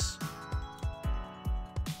tires.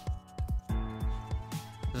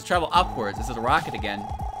 Does it travel upwards? Is it a rocket again?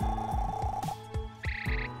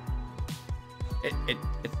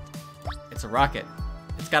 It's a rocket.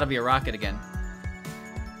 It's gotta be a rocket again.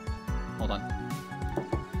 Hold on.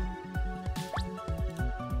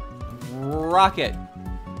 Rocket.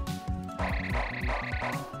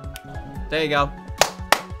 There you go.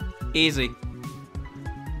 Easy.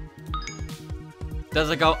 Does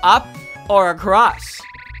it go up or across?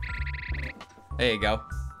 There you go.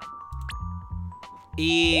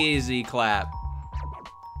 Easy clap.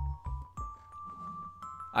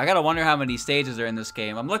 I gotta wonder how many stages are in this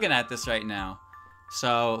game. I'm looking at this right now.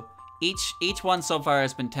 So each one so far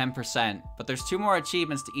has been 10%, but there's 2 more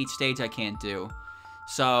achievements to each stage I can't do.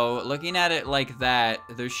 So looking at it like that,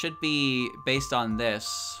 there should be, based on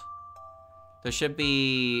this, there should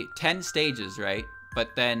be 10 stages, right?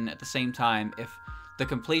 But then at the same time, if the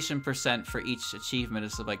completion percent for each achievement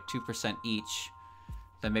is like 2% each,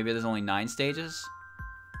 then maybe there's only 9 stages.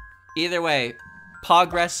 Either way,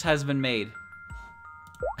 progress has been made.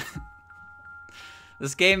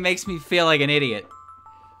 This game makes me feel like an idiot.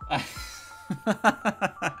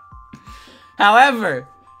 However,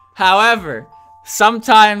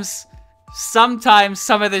 sometimes some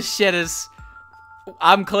of this shit is...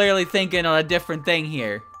 I'm clearly thinking on a different thing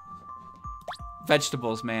here.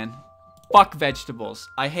 Vegetables, man. Fuck vegetables.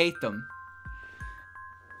 I hate them.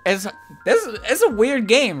 This is a weird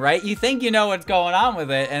game, right? You think you know what's going on with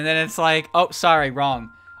it, and then it's like, oh, sorry,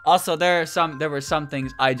 wrong. Also, there were some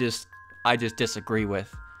things I just disagree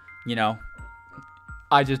with. You know?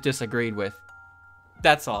 I just disagreed with.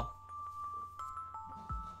 That's all.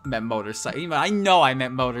 Meant motorcycle. I know I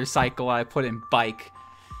meant motorcycle when I put in bike.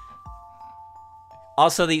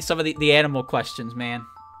 Also, some of the animal questions, man.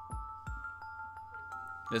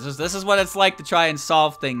 This is what it's like to try and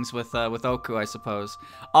solve things with Oku, I suppose.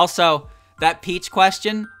 Also, that peach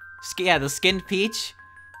question, yeah, the skinned peach.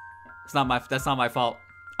 That's not my fault.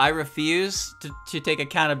 I refuse to take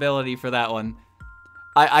accountability for that one.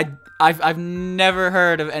 I've never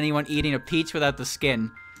heard of anyone eating a peach without the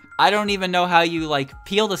skin. I don't even know how you like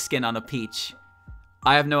peel the skin on a peach.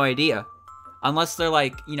 I have no idea. Unless they're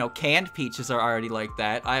like, you know, canned peaches are already like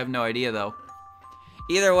that. I have no idea though.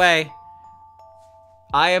 Either way,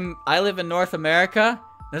 I live in North America.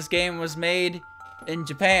 This game was made in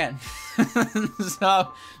Japan.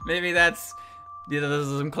 So maybe that's, you know, there's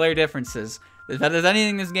some clear differences. If there's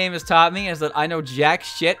anything this game has taught me is that I know jack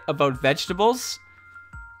shit about vegetables,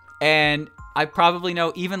 and I probably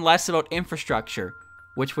know even less about infrastructure,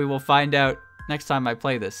 which we will find out next time I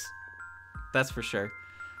play this. That's for sure.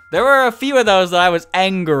 There were a few of those that I was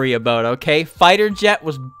angry about, okay? Fighter jet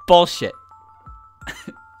was bullshit.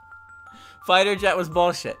 Fighter jet was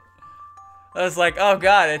bullshit. I was like, oh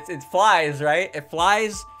god, it flies, right? It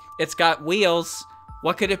flies, it's got wheels.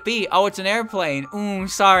 What could it be? Oh, it's an airplane. Ooh,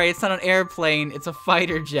 sorry, it's not an airplane. It's a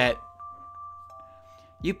fighter jet.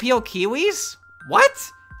 You peel kiwis?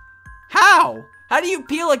 What? How? How do you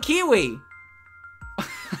peel a kiwi?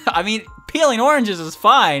 I mean, Peeling oranges is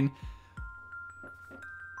fine.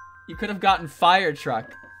 You could have gotten fire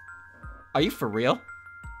truck. Are you for real?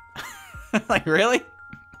 Like, really?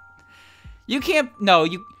 You can't... No,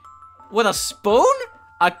 you... With a spoon?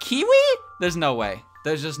 A kiwi? There's no way.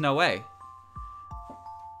 There's just no way.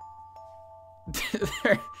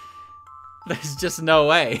 There's just no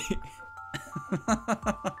way.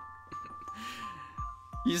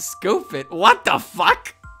 You scoop it. What the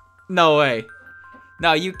fuck? No way.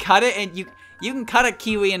 No, you cut it and you can cut a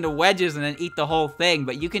kiwi into wedges and then eat the whole thing,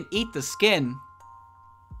 but you can eat the skin.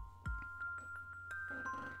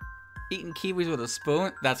 Eating kiwis with a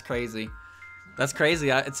spoon? That's crazy. That's crazy.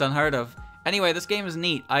 It's unheard of. Anyway, this game is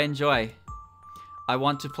neat. I enjoy. I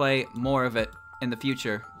want to play more of it in the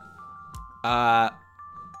future.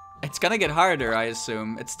 It's gonna get harder, I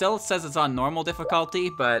assume. It still says it's on normal difficulty,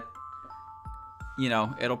 but you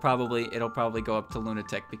know, it'll probably go up to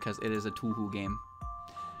lunatic because it is a Touhou game.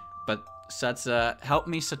 But so that's help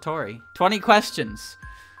me Satori. 20 questions.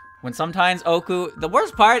 When sometimes Oku, the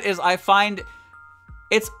worst part is I find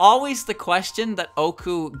it's always the question that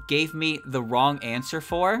Oku gave me the wrong answer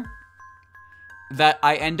for that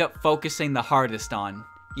I end up focusing the hardest on.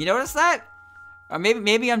 You notice that? Or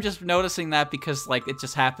maybe I'm just noticing that because like it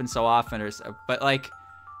just happens so often, or so, but like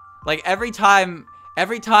every time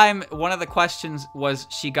one of the questions was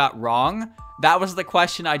she got wrong, that was the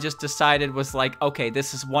question I just decided was like, okay,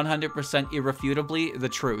 this is 100% irrefutably the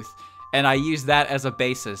truth, and I use that as a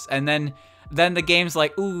basis. And then the game's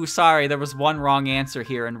like, ooh, sorry, there was one wrong answer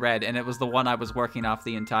here in red, and it was the one I was working off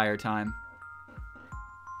the entire time.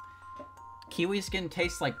 Kiwi skin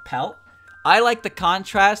tastes like pelt. I like the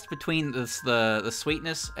contrast between the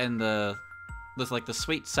sweetness and the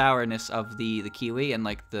sweet sourness of the kiwi and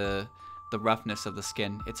like the roughness of the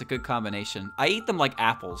skin. It's a good combination. I eat them like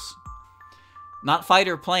apples. Not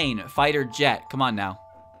fighter plane, fighter jet. Come on now.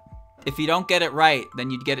 If you don't get it right, then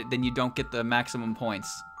you don't get the maximum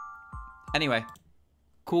points. Anyway,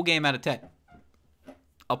 cool game out of 10.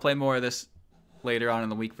 I'll play more of this later on in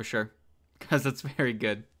the week for sure, because it's very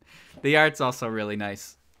good. The art's also really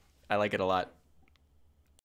nice. I like it a lot.